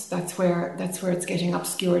 that's where it's getting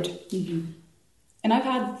obscured. Mm-hmm. And I've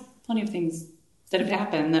had plenty of things that have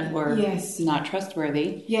happened that were not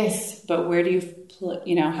trustworthy. Yes. But where do you,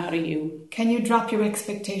 how do you... Can you drop your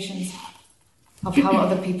expectations of how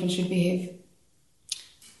other people should behave?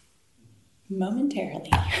 Momentarily.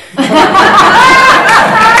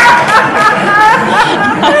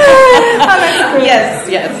 Yes.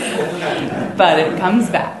 But it comes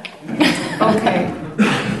back. Okay.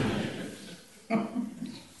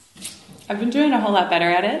 I've been doing a whole lot better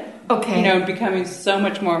at it. Okay. Becoming so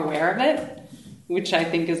much more aware of it, which I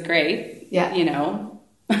think is great. Yeah.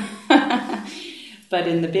 But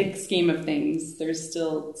in the big scheme of things, there's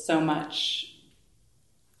still so much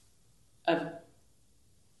of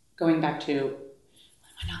going back to, am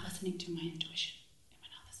I not listening to my intuition?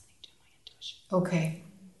 Okay.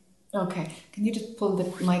 Can you just pull the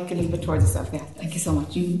mic a little bit towards yourself? Yeah. Thank you so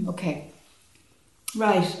much. Okay.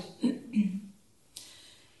 Right.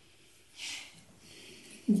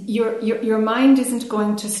 Your mind isn't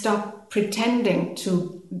going to stop pretending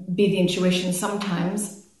to be the intuition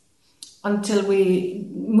sometimes until we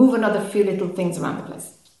move another few little things around the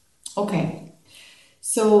place. Okay.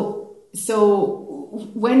 So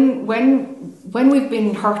when we've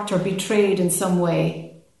been hurt or betrayed in some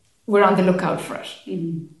way, we're on the lookout for it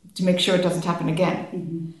to make sure it doesn't happen again.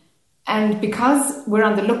 Mm-hmm. And because we're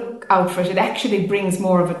on the lookout for it, it actually brings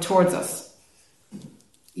more of it towards us.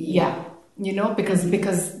 Yeah. Because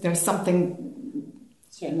there's something...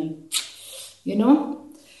 Certainly.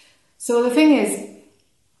 So the thing is,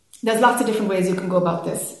 there's lots of different ways you can go about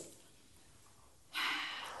this.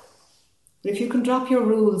 But if you can drop your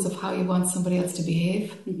rules of how you want somebody else to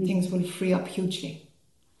behave, things will free up hugely.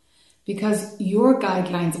 Because your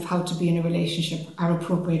guidelines of how to be in a relationship are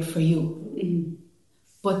appropriate for you.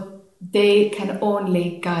 But they can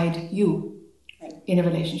only guide you in a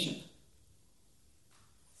relationship.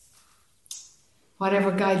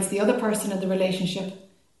 Whatever guides the other person in the relationship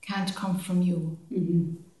can't come from you.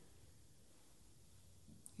 Mm-hmm.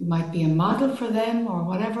 You might be a model for them or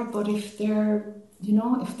whatever, but if they're,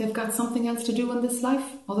 if they've got something else to do in this life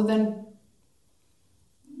other than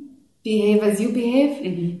behave as you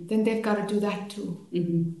behave, then they've got to do that too.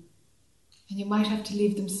 Mm-hmm. And you might have to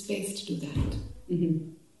leave them space to do that. Mm-hmm.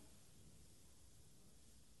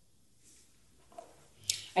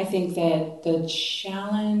 I think that the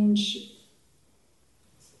challenge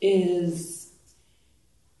is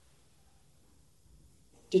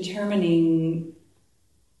determining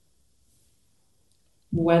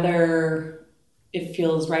whether it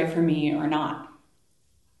feels right for me or not.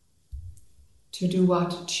 To do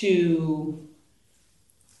what? To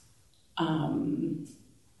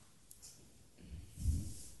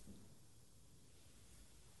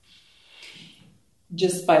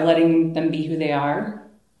just by letting them be who they are,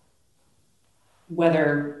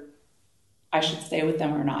 whether I should stay with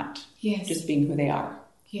them or not. Yes. Just being who they are.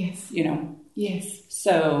 Yes. You know? Yes.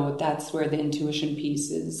 So that's where the intuition piece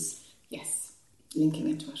is. Yes. Linking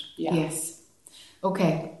into it. Yeah. Yes.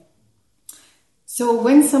 Okay. So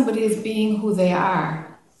when somebody is being who they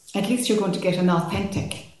are, at least you're going to get an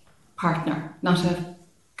authentic partner, not a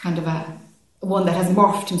kind of a one that has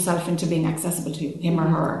morphed himself into being accessible to you, him or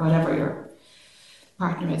her, or whatever your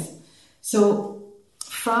partner is. So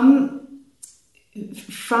from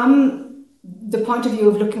the point of view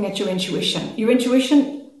of looking at your intuition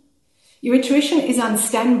is on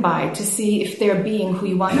standby to see if they're being who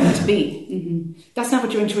you want them to be. Mm-hmm. That's not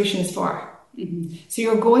what your intuition is for. Mm-hmm. So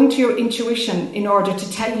you're going to your intuition in order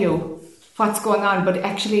to tell you what's going on, but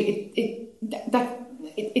actually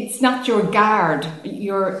it's not your guard.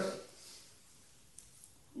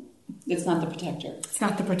 It's not the protector. It's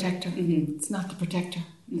not the protector. Mm-hmm. It's not the protector.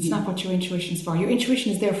 Mm-hmm. It's not what your intuition is for. Your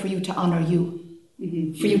intuition is there for you to honor you,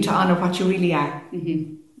 mm-hmm. for you to honor what you really are.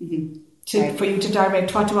 Mm-hmm. Mm-hmm. For you to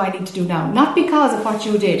direct, what do I need to do now? Not because of what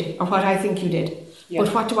you did or what I think you did,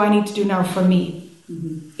 but what do I need to do now for me?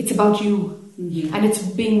 Mm-hmm. It's about you. Mm-hmm. And it's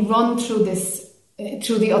being run through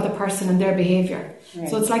through the other person and their behaviour. Right.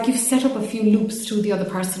 So it's like you've set up a few loops through the other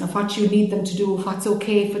person of what you need them to do, of what's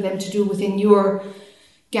okay for them to do within your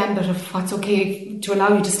gambit of what's okay to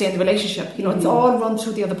allow you to stay in the relationship. You know, it's all run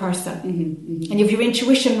through the other person. Mm-hmm. Mm-hmm. And you have your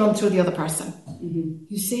intuition run through the other person. Mm-hmm.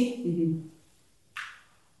 You see? Mm-hmm.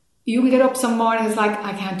 You will get up some morning, it's like,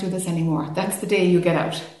 I can't do this anymore. That's the day you get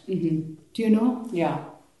out. Mm-hmm. Do you know? Yeah.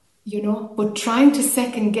 You know? But trying to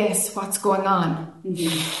second guess what's going on,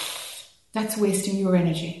 that's wasting your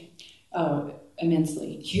energy. Oh,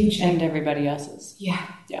 immensely. Hugely. And everybody else's. Yeah.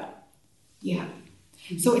 Yeah. Yeah.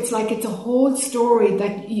 So it's like it's a whole story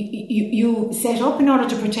that you set up in order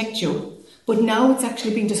to protect you, but now it's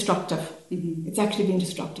actually being destructive. Mm-hmm. It's actually being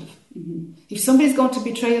destructive. Mm-hmm. If somebody's going to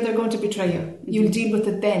betray you, they're going to betray you. Mm-hmm. You'll deal with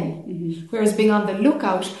it then. Mm-hmm. Whereas being on the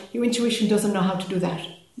lookout, your intuition doesn't know how to do that.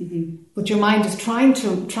 Mm-hmm. But your mind is trying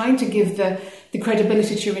to give the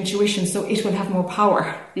credibility to your intuition so it will have more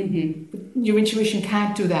power. Mm-hmm. But your intuition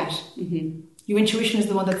can't do that. Mm-hmm. Your intuition is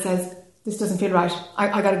the one that says, this doesn't feel right.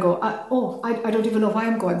 I gotta go. I don't even know why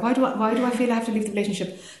I'm going. Why do I feel I have to leave the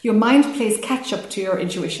relationship? Your mind plays catch up to your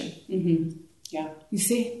intuition. Mm-hmm. Yeah. You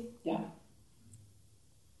see? Yeah.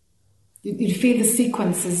 You feel the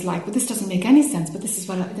sequence is like, but this doesn't make any sense. But this is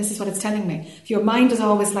what it's telling me. Your mind is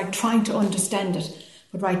always like trying to understand it,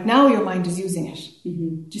 but right now your mind is using it.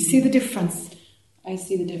 Mm-hmm. Do you see the difference? I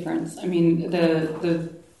see the difference. I mean,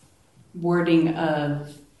 the wording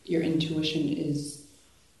of your intuition is,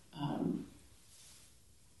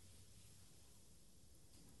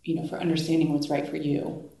 for understanding what's right for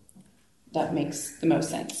you. That makes the most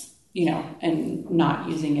sense, and not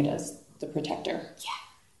using it as the protector. Yeah,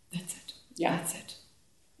 that's it. Yeah. That's it.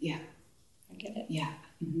 Yeah. I get it. Yeah.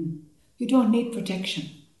 Mm-hmm. You don't need protection.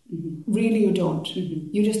 Mm-hmm. Really, you don't.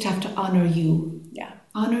 Mm-hmm. You just have to honor you. Yeah.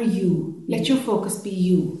 Honor you. Let your focus be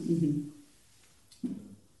you. Mm-hmm.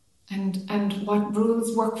 And what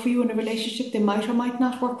rules work for you in a relationship, they might or might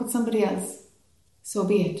not work with somebody else. So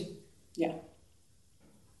be it. Yeah.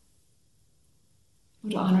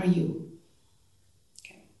 But honor you.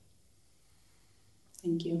 Okay.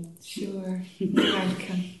 Thank you. Sure. You're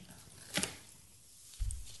welcome.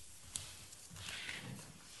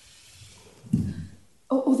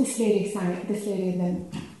 Oh, this lady, sorry. This lady and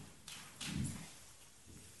then.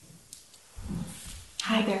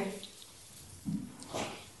 Hi there.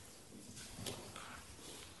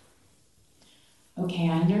 Okay,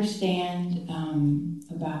 I understand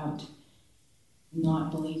about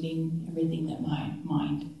not believing everything that my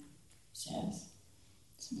mind says.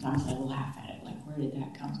 Sometimes I will laugh at it, like, where did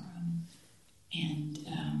that come from? And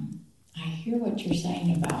I hear what you're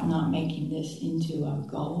saying about not making this into a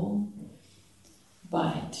goal,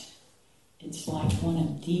 but it's like one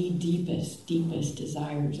of the deepest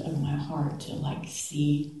desires of my heart to, like,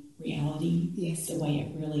 see reality the way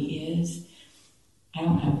it really is. I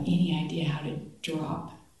don't have any idea how to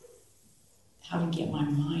get my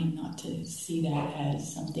mind not to see that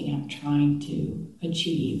as something I'm trying to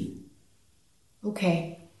achieve.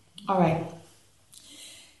 Okay. All right.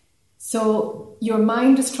 So your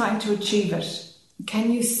mind is trying to achieve it.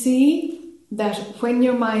 Can you see that when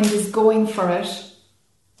your mind is going for it,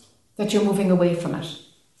 that you're moving away from it?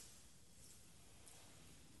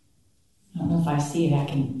 know if I see it, I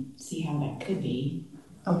can see how that could be.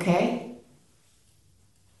 Okay.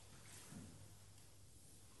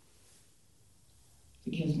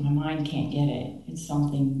 Because my mind can't get it. It's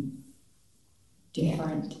something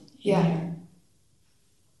different in there.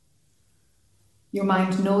 Your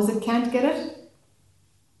mind knows it can't get it?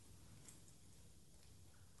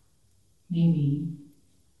 Maybe.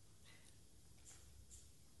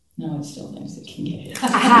 No, it still thinks it can get it.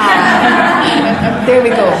 There we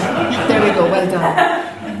go. There we go. Well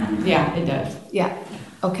done. Yeah, it does. Yeah.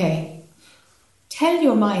 Okay. Tell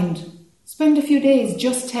your mind. Spend a few days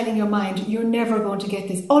just telling your mind, you're never going to get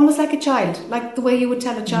this. Almost like a child, like the way you would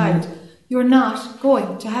tell a child, you're not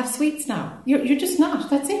going to have sweets now. You're just not.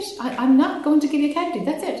 That's it. I'm not going to give you candy.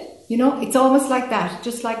 That's it. You know, it's almost like that.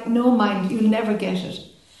 Just like no mind, you'll never get it.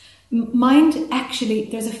 Mind actually,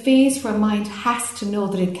 there's a phase where mind has to know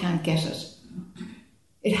that it can't get it.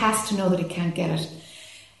 It has to know that it can't get it.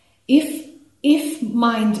 If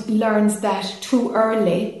mind learns that too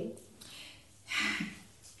early,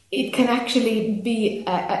 it can actually be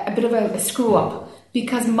a bit of a screw up,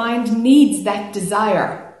 because mind needs that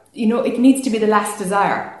desire. You know, it needs to be the last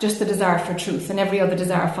desire, just the desire for truth, and every other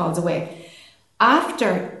desire falls away.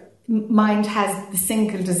 After mind has the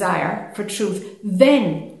single desire for truth,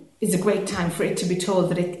 then is a great time for it to be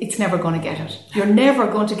told that it's never going to get it. You're never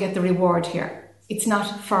going to get the reward here. It's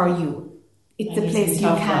not for you. It's a place you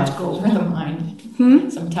can't go. For the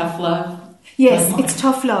mind. Some tough love. Yes, it's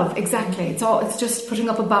tough love, exactly. It's just putting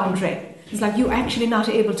up a boundary. It's like you're actually not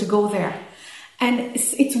able to go there. And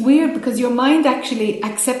it's weird because your mind actually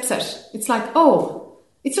accepts it. It's like, oh,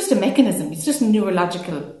 it's just a mechanism. It's just a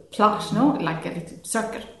neurological plot, no? Like a little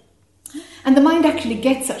circuit. And the mind actually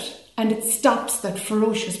gets it, and it stops that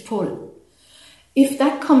ferocious pull. If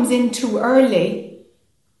that comes in too early,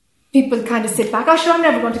 people kind of sit back, oh sure, I'm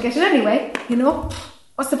never going to get it anyway, you know?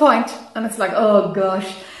 What's the point? And it's like, oh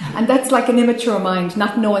gosh. And that's like an immature mind,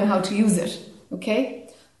 not knowing how to use it, okay?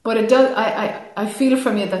 But it does. I feel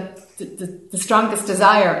from you that the strongest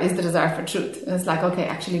desire is the desire for truth. And it's like, okay,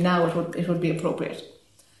 actually now it would be appropriate.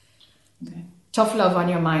 Okay. Tough love on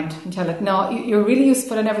your mind and tell it, no, you're really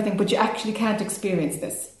useful and everything, but you actually can't experience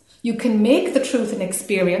this. You can make the truth an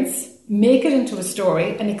experience, make it into a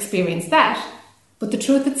story and experience that, but the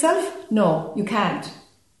truth itself, no, you can't.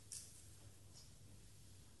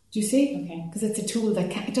 Do you see? Okay. Because it's a tool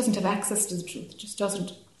that it doesn't have access to the truth. It just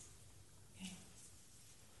doesn't. Okay.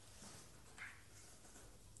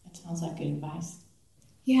 That sounds like good advice.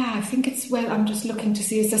 Yeah, I think it's, well, I'm just looking to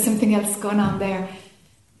see, is there something else going on there?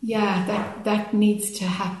 Yeah, that needs to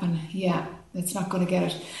happen. Yeah, that's not going to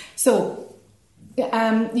get it. So,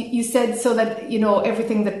 you said so that, you know,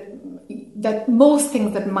 everything that most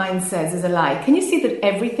things that mind says is a lie. Can you see that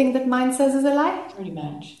everything that mind says is a lie? Pretty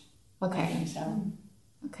much. Okay. I think so.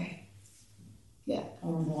 Okay. Yeah.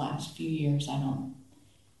 Over the last few years, I don't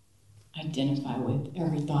identify with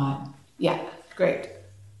every thought. Yeah. Great.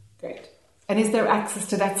 Great. And is there access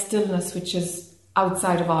to that stillness which is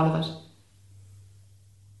outside of all of it?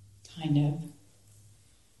 Kind of.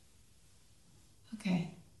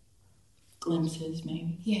 Okay. Glimpses,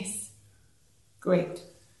 maybe. Yes. Great.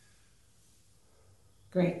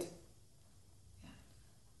 Great.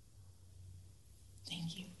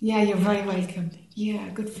 Thank you. Yeah, you're very welcome. Yeah,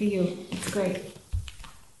 good for you. It's great.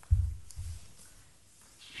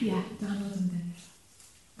 Yeah, Donald and Dennis.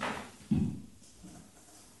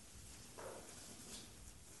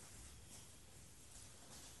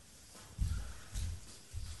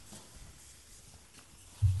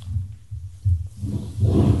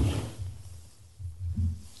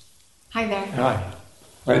 Hi there. Hi.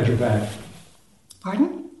 Glad you're back.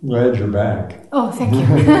 Pardon? Glad you're back. Oh, thank you.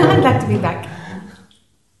 I'd like to be back.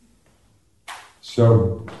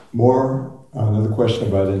 So, another question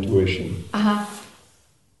about intuition. Uh-huh.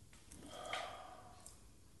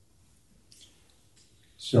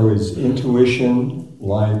 So is intuition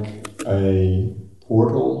like a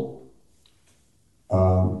portal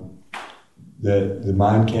that the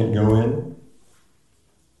mind can't go in?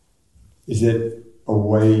 Is it a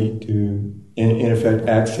way to, in effect,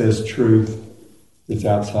 access truth that's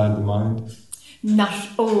outside the mind?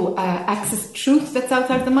 Access truth that's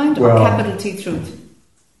outside the mind, or capital T truth?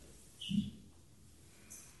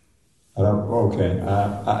 I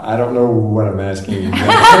don't know what I'm asking you.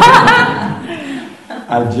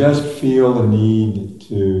 I just feel the need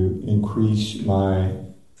to increase my...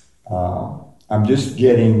 I'm just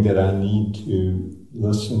getting that I need to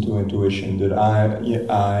listen to intuition, that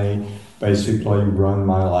I basically run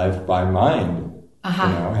my life by mind. Uh-huh.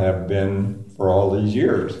 You know, have been for all these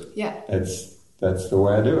years. Yeah. That's the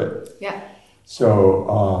way I do it. Yeah. So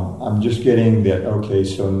I'm just getting that, okay,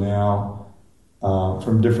 so now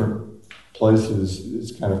from different places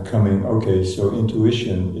is kind of coming, okay, so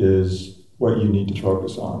intuition is what you need to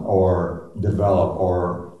focus on or develop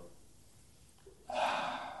or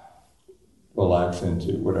relax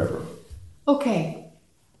into, whatever. Okay.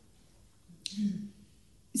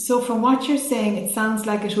 So from what you're saying, it sounds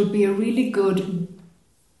like it would be a really good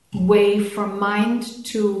way for mind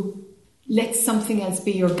to let something else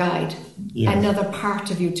be your guide. Yes. Another part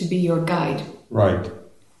of you to be your guide. Right.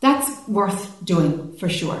 That's worth doing for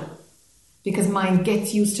sure. Because mind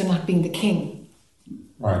gets used to not being the king.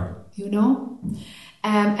 Right. You know?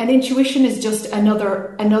 And intuition is just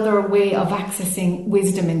another way of accessing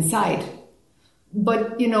wisdom inside.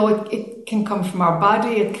 But, you know, it can come from our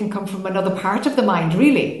body, it can come from another part of the mind,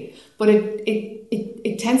 really. But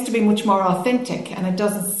it tends to be much more authentic, and it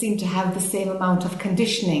doesn't seem to have the same amount of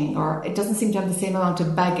conditioning, or it doesn't seem to have the same amount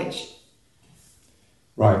of baggage.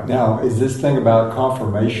 Right. Now, is this thing about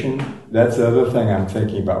confirmation? That's the other thing I'm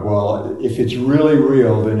thinking about. Well, if it's really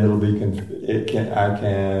real, then it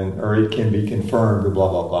can be confirmed, blah,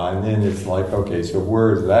 blah, blah. And then it's like, okay, so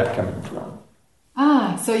where is that coming from?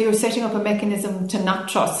 So you're setting up a mechanism to not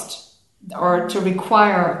trust or to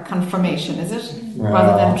require confirmation, is it?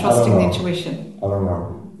 Rather than trusting the intuition. I don't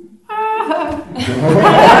know.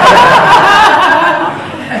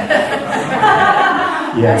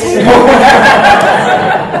 Yes.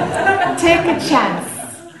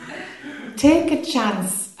 Take a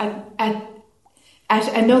chance at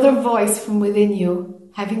another voice from within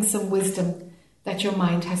you having some wisdom that your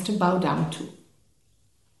mind has to bow down to.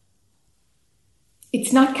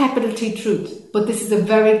 It's not capital T truth, but this is a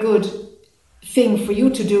very good thing for you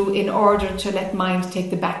to do in order to let mind take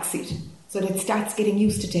the back seat, so that it starts getting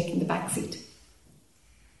used to taking the back seat.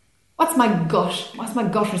 What's my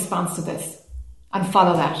gut response to this? And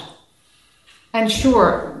follow that. And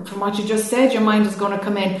sure, from what you just said, your mind is going to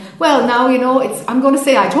come in, well, now, you know, I'm going to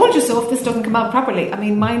say, I told you so if this doesn't come out properly. I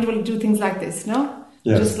mean, mind will do things like this, no?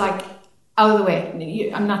 Yes. Just like, out of the way.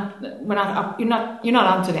 You're not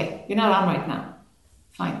on today. You're not on right now.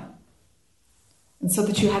 Fine. And so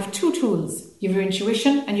that you have two tools. You have your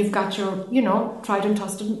intuition and you've got your, you know, tried and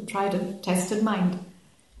tested mind.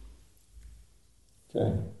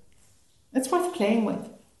 Okay. It's worth playing with.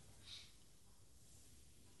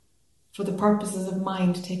 For the purposes of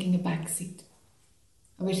mind taking a back seat.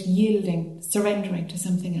 Of it yielding, surrendering to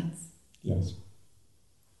something else. Yes.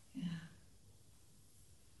 Yeah.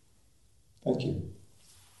 Thank you.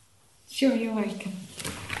 Sure, you're welcome.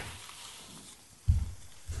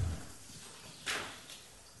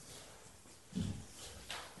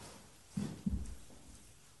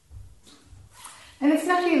 And it's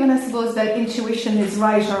not even, I suppose, that intuition is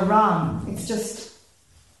right or wrong. It's just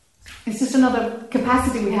another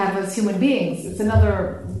capacity we have as human beings. It's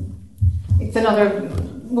another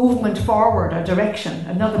movement forward, a direction.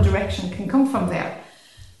 Another direction can come from there.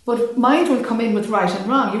 But mind will come in with right and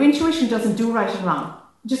wrong. Your intuition doesn't do right and wrong.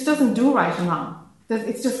 It just doesn't do right and wrong.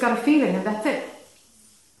 It's just got a feeling and that's it.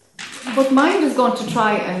 But mind is going to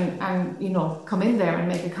try and you know, come in there and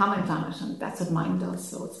make a comment on it, and that's what mind does.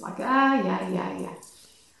 So it's like, yeah.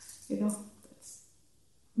 You know,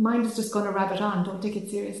 mind is just going to rabbit on. Don't take it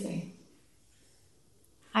seriously.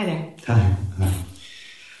 Hi there. Hi.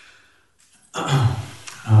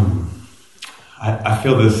 I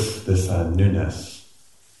feel this newness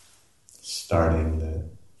starting that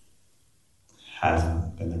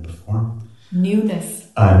hasn't been there before. Newness.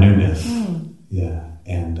 Newness. Yeah.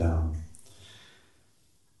 And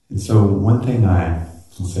so one thing I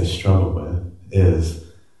struggle with is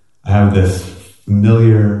I have this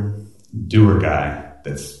familiar doer guy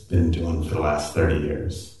that's been doing for the last 30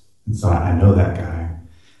 years. And so I know that guy.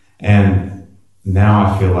 And now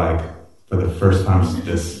I feel like for the first time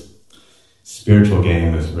this spiritual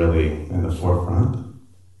game is really in the forefront.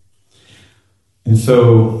 And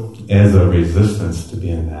so as a resistance to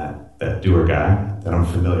being that doer guy that I'm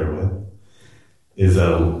familiar with is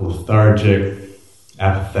a lethargic,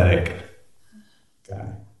 apathetic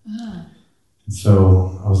guy. And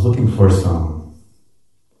so I was looking for some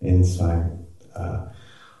insight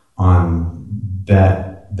on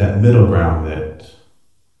that middle ground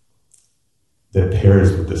that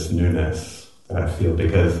pairs with this newness that I feel,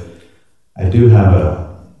 because I do have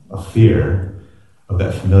a fear of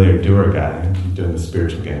that familiar doer guy doing the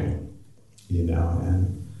spiritual game, you know,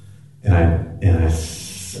 and I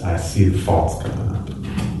see the faults coming up,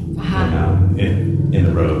 in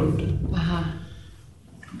the road.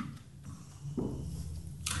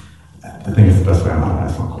 I think it's the best way I might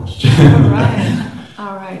ask one question.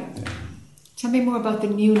 All right. Tell me more about the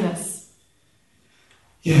newness.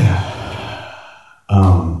 Yeah.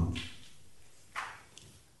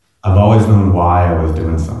 I've always known why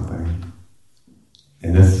doing something.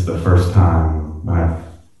 And this is the first time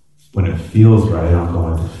when it feels right, I'm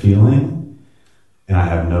going with the feeling, and I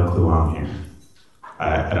have no clue I'm here.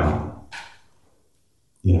 I don't,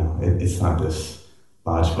 it's not this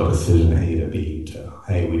logical decision A to B to,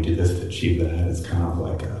 hey, we do this to achieve that. It's kind of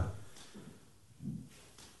like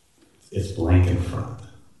it's blank in front,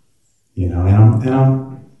 and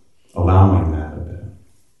I'm allowing that a bit.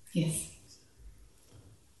 Yes.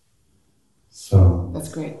 So. That's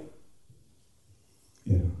great.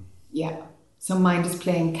 Yeah. Yeah. So mind is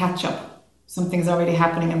playing catch up. Something's already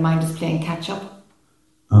happening and mind is playing catch up.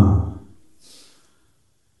 I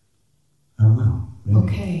don't know. Maybe.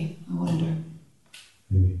 Okay, I wonder.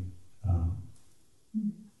 Maybe. I'm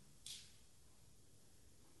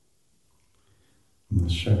not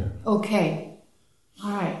sure. Okay.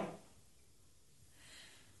 All right.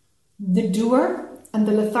 The doer and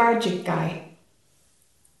the lethargic guy.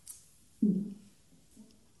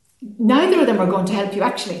 Neither of them are going to help you,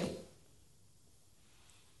 actually.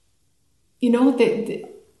 Yeah.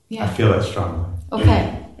 I feel that strongly.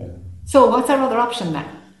 Okay. Yeah. So what's our other option then?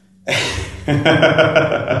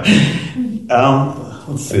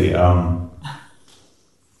 Let's see. I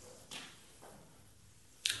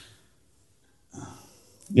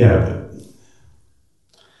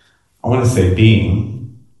want to say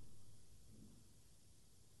being,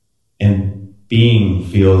 and being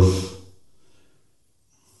feels,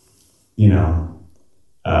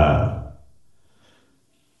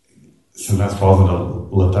 sometimes falls into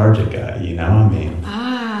lethargic guy.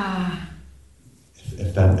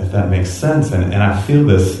 If that makes sense, and I feel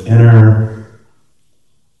this inner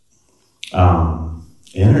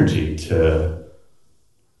energy to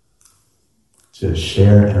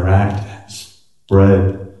share, interact,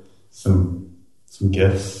 spread some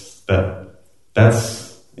gifts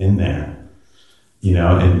that's in there,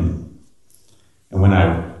 and when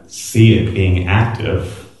I see it being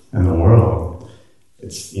active in the world,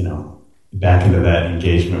 it's back into that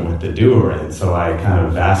engagement with the doer, and so I kind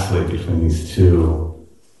of vacillate between these two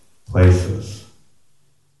places.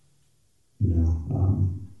 Yeah.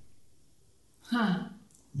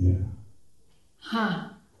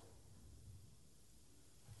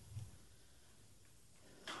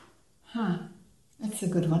 That's a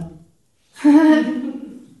good one.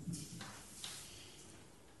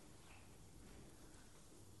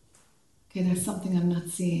 Okay, there's something I'm not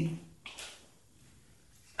seeing.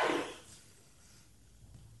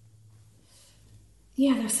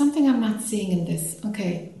 Yeah, there's something I'm not seeing in this.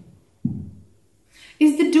 Okay.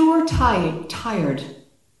 Is the doer tired?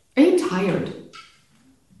 Are you tired?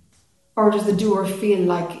 Or does the doer feel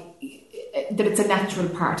like that it's a natural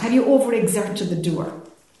part? Have you overexerted the doer?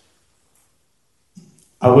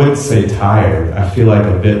 I wouldn't say tired. I feel like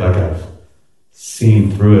a bit like I've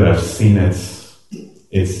seen through it. I've seen it's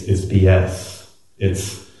BS.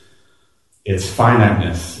 It's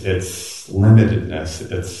finiteness. It's limitedness.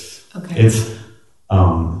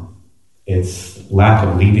 It's lack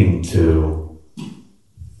of leading to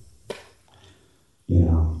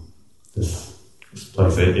this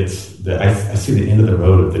place. I see the end of the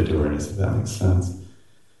road of the doerness, if that makes sense.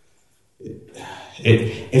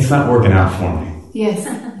 It's not working out for me. Yes.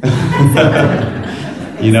 And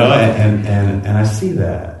I see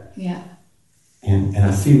that. Yeah. And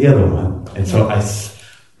I see the other one. And so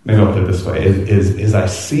maybe I'll put it this way, is I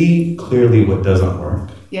see clearly what doesn't work.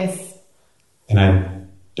 Yes. And I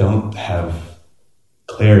don't have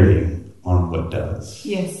clarity on what does.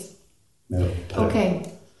 Yes. No. Okay.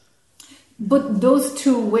 But those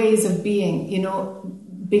two ways of being,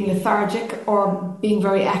 being lethargic or being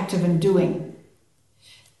very active and doing,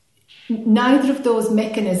 neither of those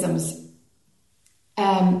mechanisms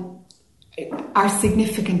are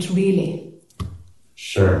significant, really.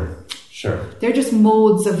 Sure. They're just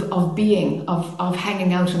modes of being, of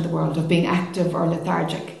hanging out in the world, of being active or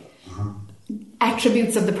lethargic. Uh-huh.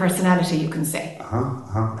 Attributes of the personality, you can say.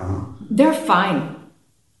 They're fine.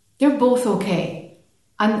 They're both okay.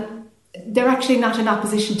 And they're actually not in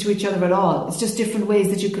opposition to each other at all. It's just different ways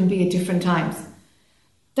that you can be at different times.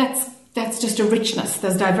 That's just a richness.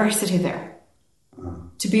 There's diversity there.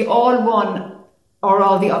 To be all one or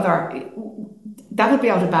all the other, that would be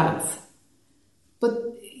out of balance. But,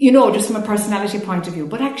 just from a personality point of view.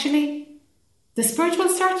 But actually, the spiritual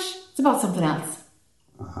search, it's about something else.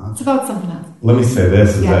 It's about something else. Let me say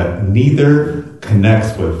this, is that neither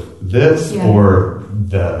connects with this or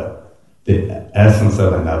the essence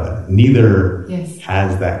of another. Neither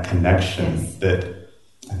has that connection that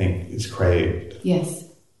I think is craved. Yes.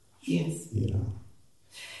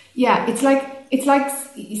 Yeah, it's like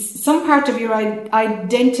some part of your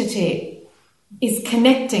identity is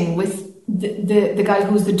connecting with the guy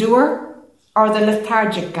who's the doer or the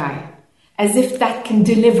lethargic guy, as if that can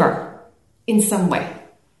deliver in some way.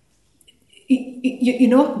 You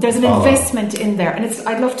know, there's an investment in there, and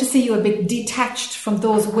I'd love to see you a bit detached from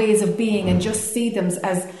those ways of being and just see them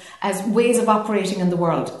as ways of operating in the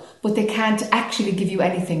world, but they can't actually give you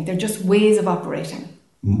anything. They're just ways of operating.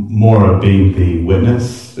 More of being the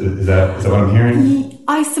witness? Is that what I'm hearing?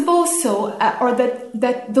 I suppose so, or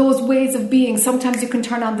that those ways of being, sometimes you can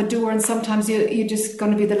turn on the doer and sometimes you're just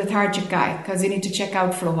going to be the lethargic guy because you need to check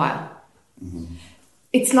out for a while. Mm-hmm.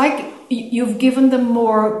 It's like you've given them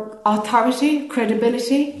more authority,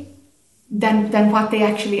 credibility than what they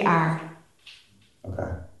actually are.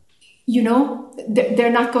 Okay. You know,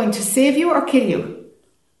 they're not going to save you or kill you.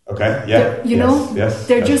 Okay, yeah. Yes,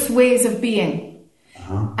 they're just ways of being,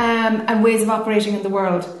 and ways of operating in the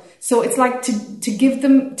world. So it's like to give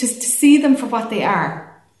them, to see them for what they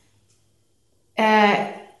are,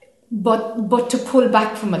 but to pull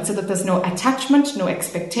back from it so that there's no attachment, no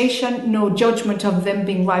expectation, no judgment of them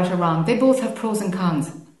being right or wrong. They both have pros and cons.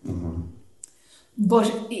 Mm-hmm.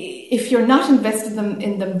 But if you're not invested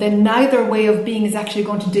in them, then neither way of being is actually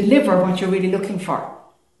going to deliver what you're really looking for.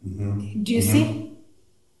 Mm-hmm. Do you see?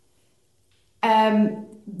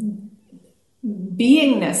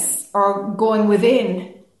 Beingness or going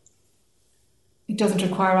within, it doesn't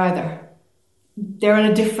require either. They're in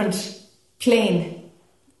a different plane.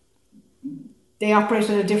 They operate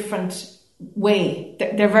in a different way.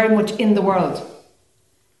 They're very much in the world.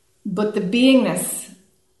 But the beingness,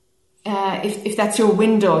 if that's your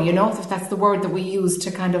window, you know, if that's the word that we use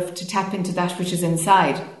to tap into that which is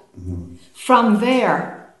inside, mm-hmm. From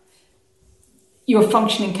there, your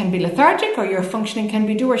functioning can be lethargic or your functioning can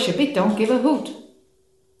be doership. It don't give a hoot.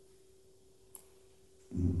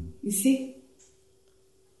 Mm-hmm. You see?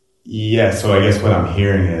 Yeah, so I guess what I'm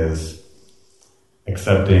hearing is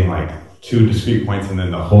accepting like two discrete points and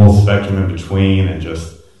then the whole spectrum in between, and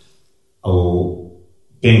just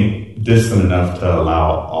being distant enough to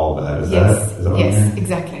allow all of that. Is that what I'm hearing?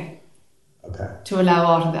 Exactly. Okay. To allow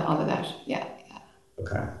all of that. Yeah.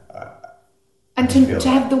 Okay. And to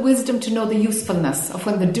have the wisdom to know the usefulness of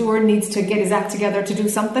when the doer needs to get his act together to do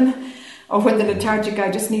something, or when the lethargic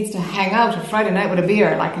guy just needs to hang out on Friday night with a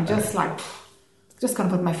beer, just going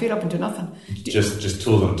to put my feet up and do nothing. Just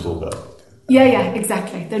tools on a tool belt. Yeah,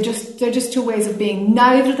 exactly. They're just two ways of being.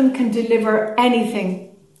 Neither of them can deliver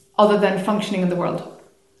anything other than functioning in the world.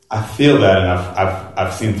 I feel that, and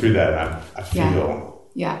I've seen through that, and I feel.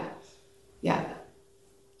 Yeah.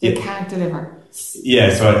 They can't deliver.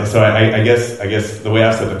 Yeah, so I guess the way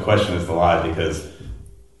I said the question is the lie, because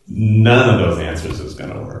none of those answers is going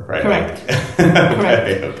to work, right? Correct.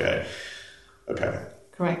 Okay.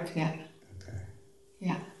 Correct. Yeah. Okay.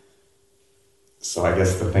 Yeah. So I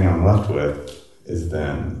guess the thing I'm left with is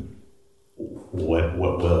then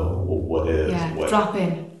what is. Yeah.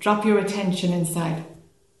 Drop your attention inside.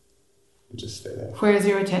 Just stay there. Where's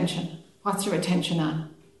your attention? What's your attention on?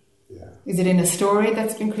 Yeah. Is it in a story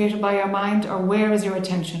that's been created by your mind, or where is your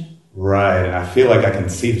attention? Right, and I feel like I can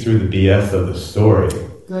see through the BS of the story.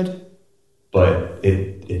 Good. But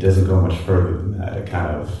it doesn't go much further than that. It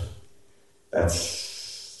kind of,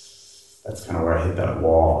 that's kind of where I hit that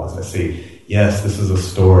wall, as I see, yes, this is a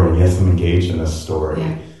story. Yes, I'm engaged in this story.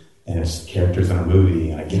 Yeah. And it's characters in a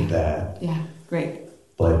movie, and I get that. Yeah, great.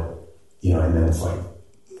 But, and then it's like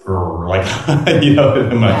my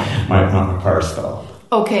car stopped.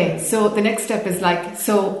 Okay, so the next step is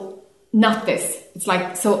not this. It's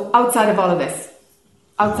outside of all of this.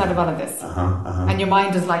 And your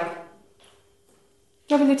mind is like,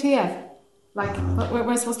 WTF? Where am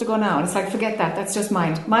I supposed to go now? And it's like, forget that. That's just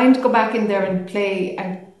mind. Mind, go back in there and play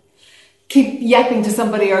and keep yapping to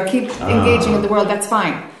somebody or keep engaging in the world. That's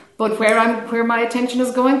fine. But where my attention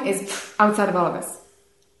is going is outside of all of this.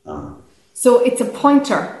 So it's a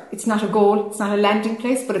pointer. It's not a goal. It's not a landing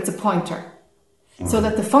place, but it's a pointer. So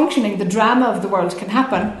that the functioning, the drama of the world can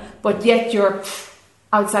happen, but yet you're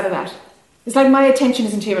outside of that. It's like my attention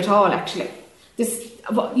isn't here at all, actually. This,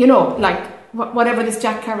 whatever this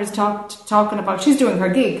Jack Carver's talking about, she's doing her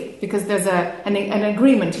gig because there's an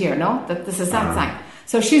agreement here, no? That this is satsang.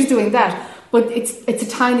 So she's doing that, but it's a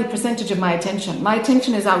tiny percentage of my attention. My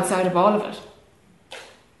attention is outside of all of it.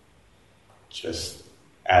 Just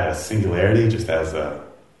at a singularity, just as a,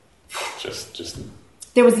 just.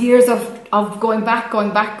 There was years of going back,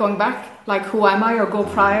 like who am I, or go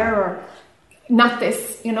prior, or not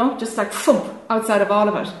this, just like outside of all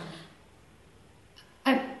of it.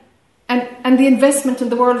 And the investment in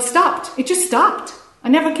the world stopped. It just stopped. I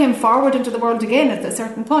never came forward into the world again at a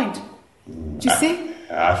certain point. Do you see?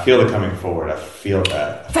 I feel it coming forward. I feel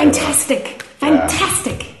that. Fantastic.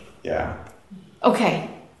 Yeah. Okay.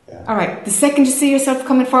 All right. The second you see yourself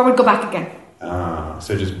coming forward, go back again.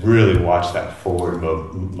 So just really watch that forward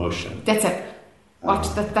motion. That's it. Watch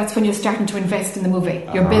that. That's when you're starting to invest in the movie.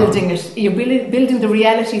 You're building it. You're building the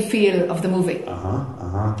reality feel of the movie.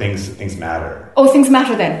 Things matter. Oh, things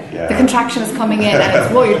matter then. Yeah. The contraction is coming in, and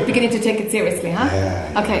it's you're beginning to take it seriously, huh?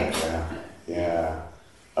 Yeah. Okay. Yeah.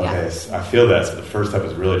 Okay. So I feel that. So the first step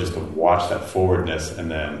is really just to watch that forwardness,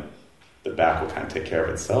 and then the back will kind of take care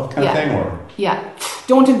of itself, kind of thing, or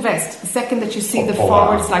don't invest. The second that you see the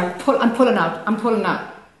forward, it's like I'm pulling out. Pulling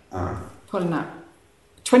out.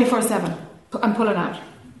 24/7. I'm pulling out.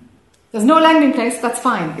 There's no landing place. That's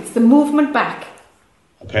fine. It's the movement back.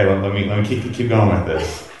 Okay, let me keep going with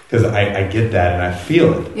this, because I get that and I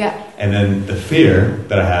feel it. Yeah. And then the fear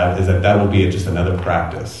that I have is that will be just another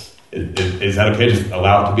practice. Is that okay? Just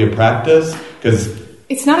allow it to be a practice, because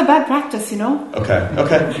it's not a bad practice, you know. Okay.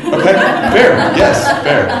 Fair. Yes,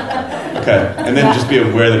 fair. Okay, and then just be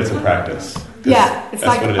aware that it's a practice. Yeah, it's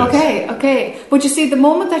like, what it is. Okay. But you see, the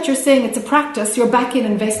moment that you're saying it's a practice, you're back in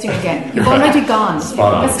investing again. You've already gone.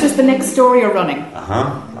 Spot on. That's just the next story you're running.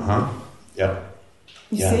 Yep.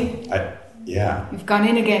 You see? You've gone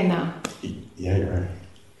in again now. Yeah, you're right.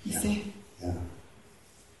 You see? Yeah.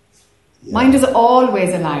 Mind is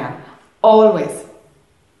always a liar. Always.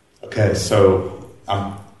 Okay, so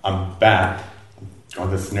I'm back. I'm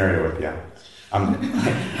going this scenario with you.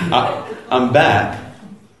 I'm back,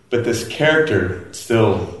 but this character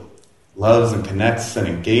still loves and connects and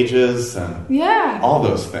engages and all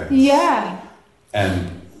those things. Yeah.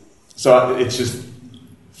 And so it's just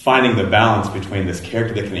finding the balance between this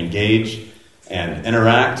character that can engage and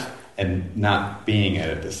interact and not being it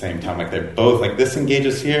at the same time. Like they're both, like this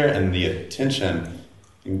engages here and the attention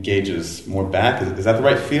engages more back. Is that the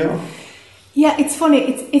right feel? Yeah, it's funny.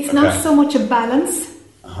 It's not so much a balance,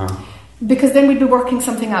 because then we'd be working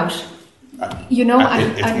something out. You know,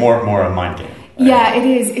 it's more a mind game. Right? Yeah, it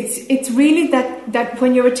is. It's really that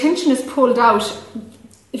when your attention is pulled out,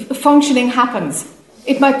 functioning happens.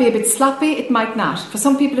 It might be a bit sloppy. It might not. For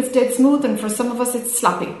some people, it's dead smooth, and for some of us, it's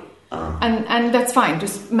sloppy. And that's fine.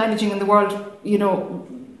 Just managing in the world, you know,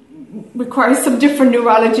 requires some different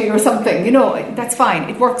neurology or something. You know, that's fine.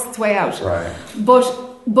 It works its way out. Right.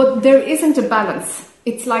 But there isn't a balance.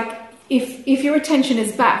 It's like if your attention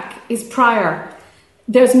is back, is prior,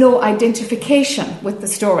 there's no identification with the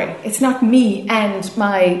story. It's not me and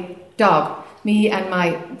my dog, me and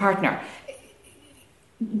my partner.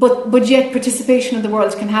 But yet participation in the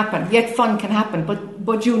world can happen, yet fun can happen.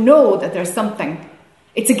 But you know that there's something.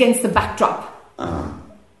 It's against the backdrop.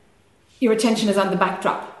 Your attention is on the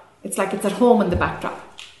backdrop. It's like it's at home in the backdrop.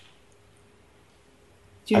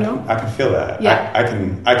 Do you know? I can feel that. Yeah.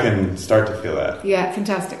 I can start to feel that. Yeah,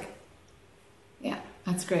 fantastic. Yeah,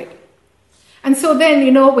 that's great. And so then,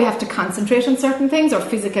 you know, we have to concentrate on certain things, or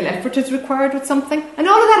physical effort is required with something. And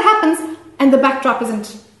all of that happens, and the backdrop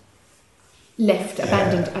isn't left,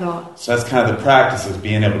 abandoned at all. So that's kind of the practice, is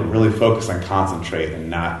being able to really focus and concentrate and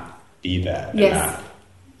not be that.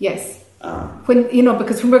 Yes. When, you know,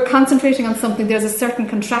 because when we're concentrating on something, there's a certain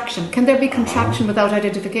contraction. Can there be contraction without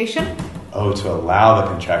identification? Oh, to allow the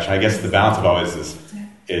contraction. I guess the balance of always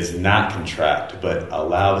is not contract, but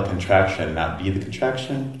allow the contraction, not be the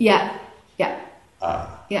contraction. Yeah,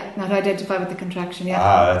 not identify with the contraction.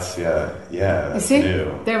 That's That's you see?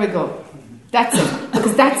 new. There we go. That's it.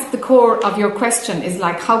 Because that's the core of your question, is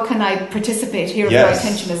like, how can I participate here if my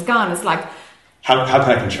attention is gone? It's like, how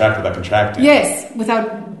can I contract without contracting? Yes, without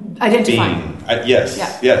identifying. Yes.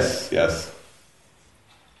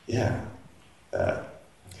 Yeah. Okay.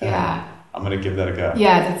 Yeah. I'm going to give that a go.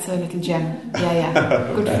 Yeah, that's a little gem. Yeah.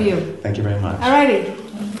 Good for you. Thank you very much. Alrighty.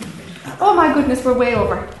 Oh my goodness, we're way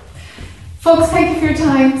over. Folks, thank you for your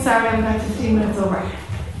time. Sorry, I'm about 15 minutes over.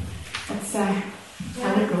 That's how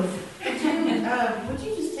it goes. Would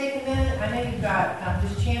you just take a minute? I know you've got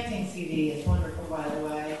this chanting CD. It's wonderful, by the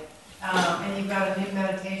way. And you've got a new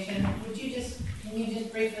meditation. Can you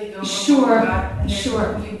just briefly go over Sure.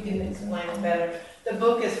 and then you can explain it better. The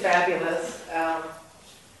book is fabulous.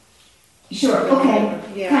 Sure. Okay.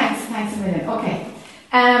 Yeah. Thanks a minute. Okay.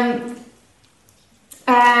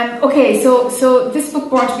 Okay. So this book,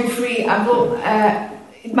 Born to Be Free, I wrote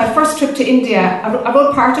my first trip to India. I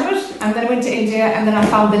wrote part of it, and then I went to India, and then I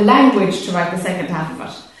found the language to write the second half of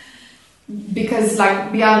it. Because,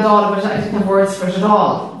 like, beyond all of it, I didn't have words for it at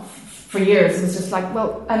all. For years, it was just like,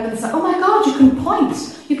 well, and then it's like, oh my God, you can point.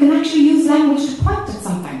 You can actually use language to point at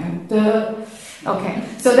something. And okay,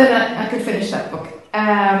 so then I could finish that book.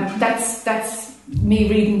 That's me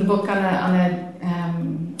reading the book on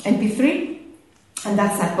a MP3, and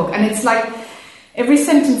that's that book. And it's like, Every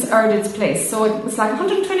sentence earned its place. So it was like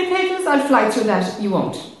 120 pages, I'll fly through that. You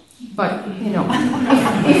won't. But, if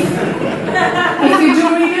you do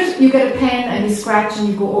read it, you get a pen and you scratch and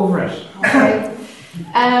you go over it. Okay?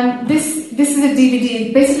 This is a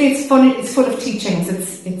DVD. Basically, it's funny. It's full of teachings.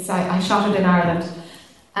 I shot it in Ireland,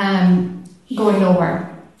 going nowhere.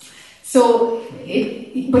 So,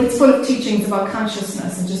 but it's full of teachings about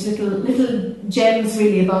consciousness and just little gems,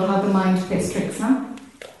 really, about how the mind plays tricks. Huh?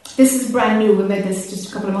 This is brand new. We made this just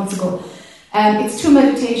a couple of months ago. It's 2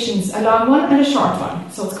 meditations, a long one and a short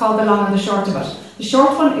one. So it's called the long and the short of it. The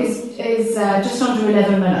short one is just under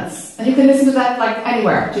 11 minutes, and you can listen to that like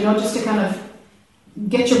anywhere. Just to kind of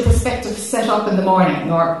get your perspective set up in the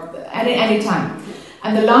morning or any time.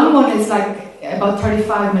 And the long one is like about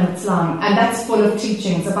 35 minutes long, and that's full of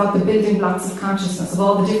teachings about the building blocks of consciousness, of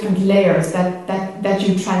all the different layers that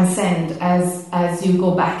you transcend as you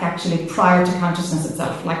go back, actually, prior to consciousness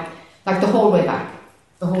itself, like the whole way back.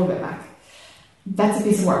 That's a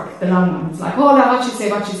piece of work, the long one. It's like, oh, now what you say,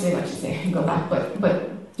 and go back.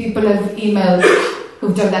 But people have emailed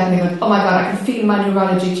who've done that and they go, oh my God, I can feel my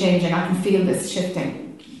neurology changing, I can feel this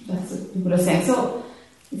shifting. That's what people are saying. So,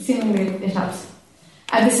 seemingly it helps.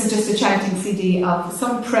 And this is just a chanting CD of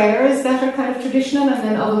some prayers that are kind of traditional, and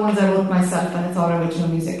then other ones I wrote myself, and it's all original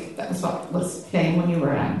music. That was what was playing when you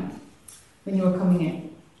were coming in.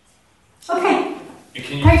 Okay. And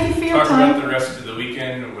can you Thank you for your talk time. about the rest of the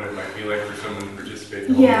weekend and what it might be like for someone to participate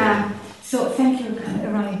in the Yeah. whole So thank you,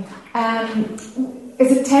 Ronnie.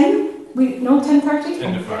 Is it 10? 10:30?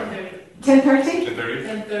 10 to 5. 10:30? 10:30?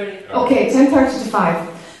 10:30. Okay, 10:30 to 5.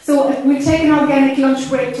 So we'll take an organic lunch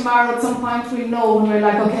break tomorrow at some point. We'll know when we're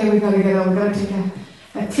like, okay, we've got to get out. We've got to take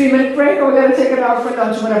a 3-minute break, or we've got to take an hour for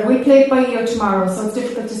lunch or whatever. We play it by ear tomorrow, so it's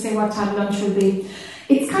difficult to say what time lunch will be.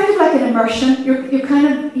 It's kind of like an immersion. You're kind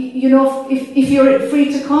of, if you're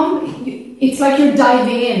free to come, it's like you're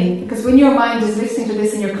diving in, because when your mind is listening to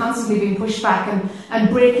this and you're constantly being pushed back and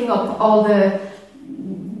breaking up all the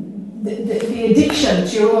addiction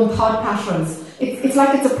to your own thought patterns, it's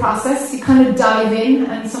like it's a process. You kind of dive in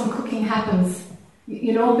and some cooking happens,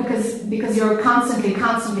 because you're constantly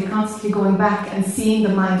going back and seeing the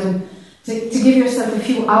mind, and to give yourself a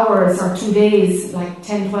few hours or 2 days, like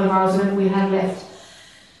 10, 12 hours, whatever we have left,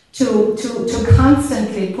 to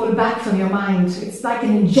constantly pull back from your mind. It's like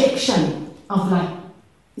an injection of light.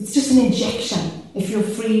 It's just an injection. If you're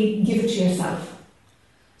free, give it to yourself.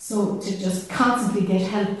 So to just constantly get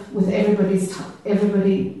help with everybody's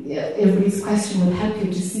question will help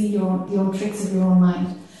you to see your own tricks of your own mind.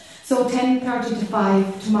 So 10:30 to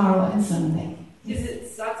 5 tomorrow and Sunday. Is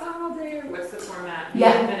it satsang all day, or what's the format?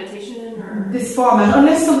 Yeah. Meditation, or This format,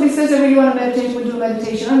 unless somebody says I really want to meditate, we'll do a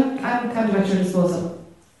meditation. I'm kind of at your disposal.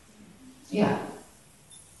 Yeah.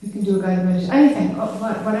 You can do a guided meditation. Anything,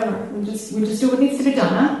 whatever. We'll just do what needs to be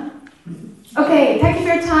done, huh? Okay, thank you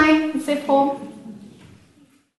for your time. Stay home.